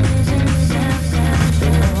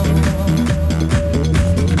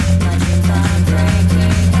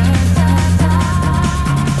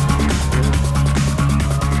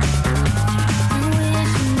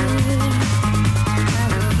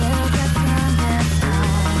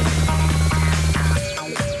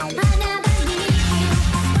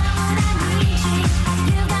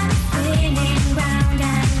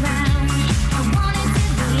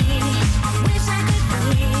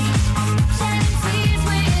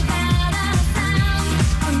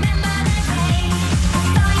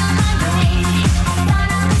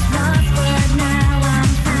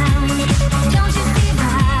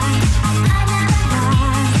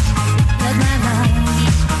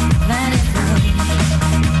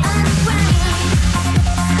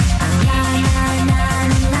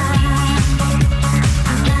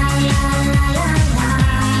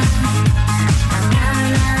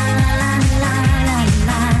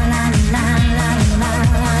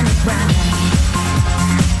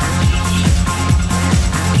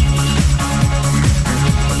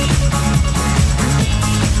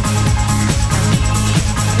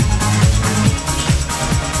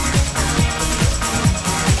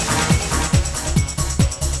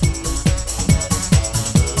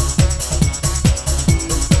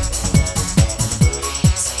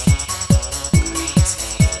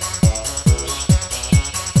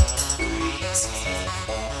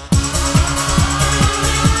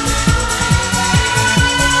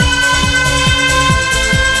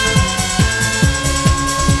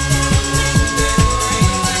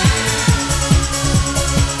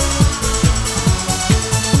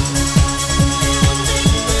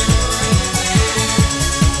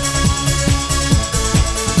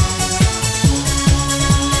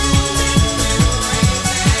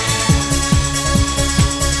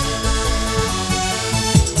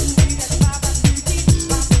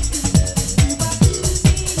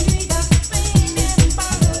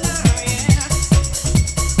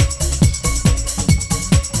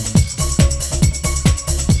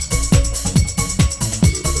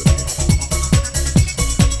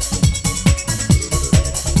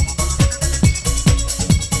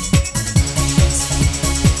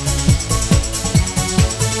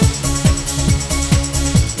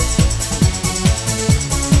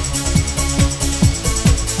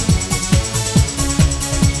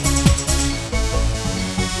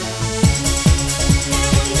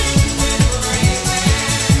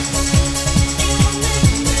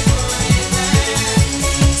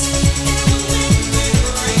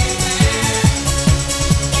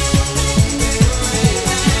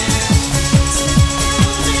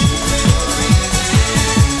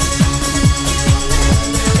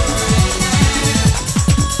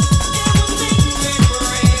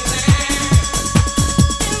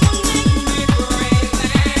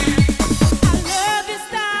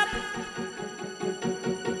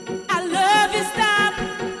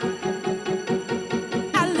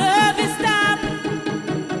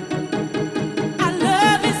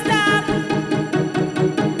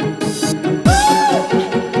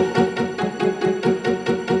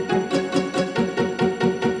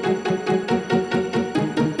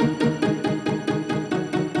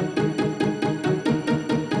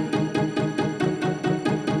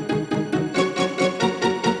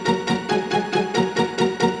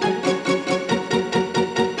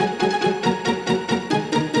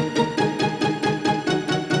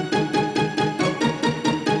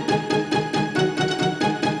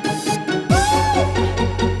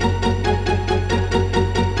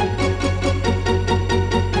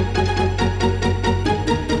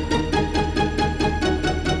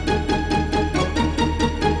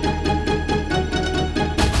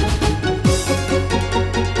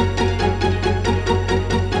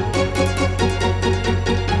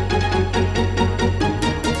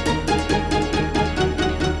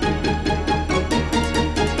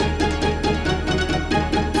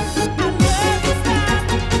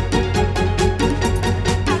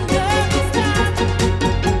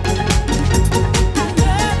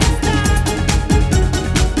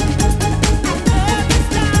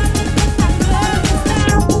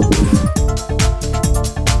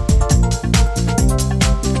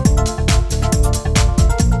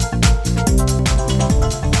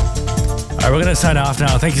 right, we're going to sign off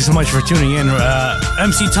now. Thank you so much for tuning in.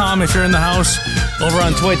 MC Tom, if you're in the house over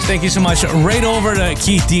on Twitch, thank you so much. Raid over to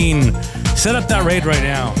Keith Dean. Set up that raid right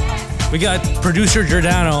now. We got producer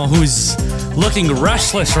Giordano, who's looking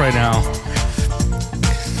restless right now.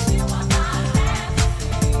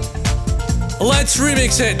 Let's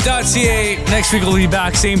remix it.ca. Next week we'll be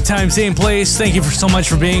back, same time, same place. Thank you so much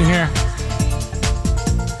for being here.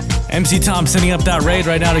 MC Tom setting up that raid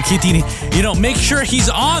right now to Keith Dean. You know, make sure he's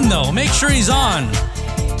on though. Make sure he's on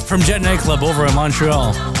from Jet Nightclub over in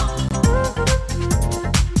Montreal.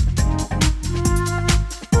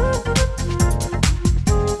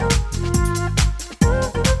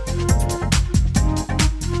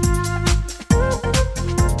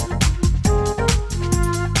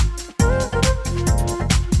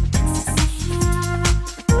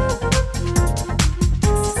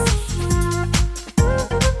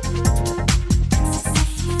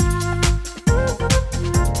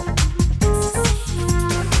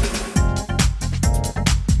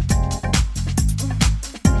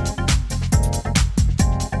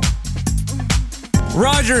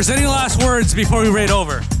 Rogers, any last words before we raid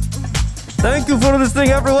over? Thank you for listening,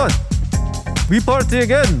 everyone. We party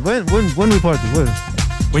again. When we party?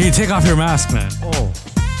 When you take off your mask, man. Oh,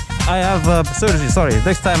 I have surgery. Sorry.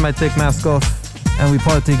 Next time I take mask off and we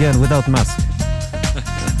party again without mask.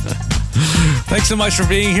 Thanks so much for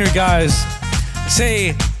being here, guys.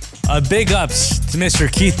 Say big ups to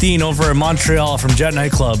Mr. Keith Dean over in Montreal from Jet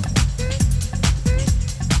Nightclub.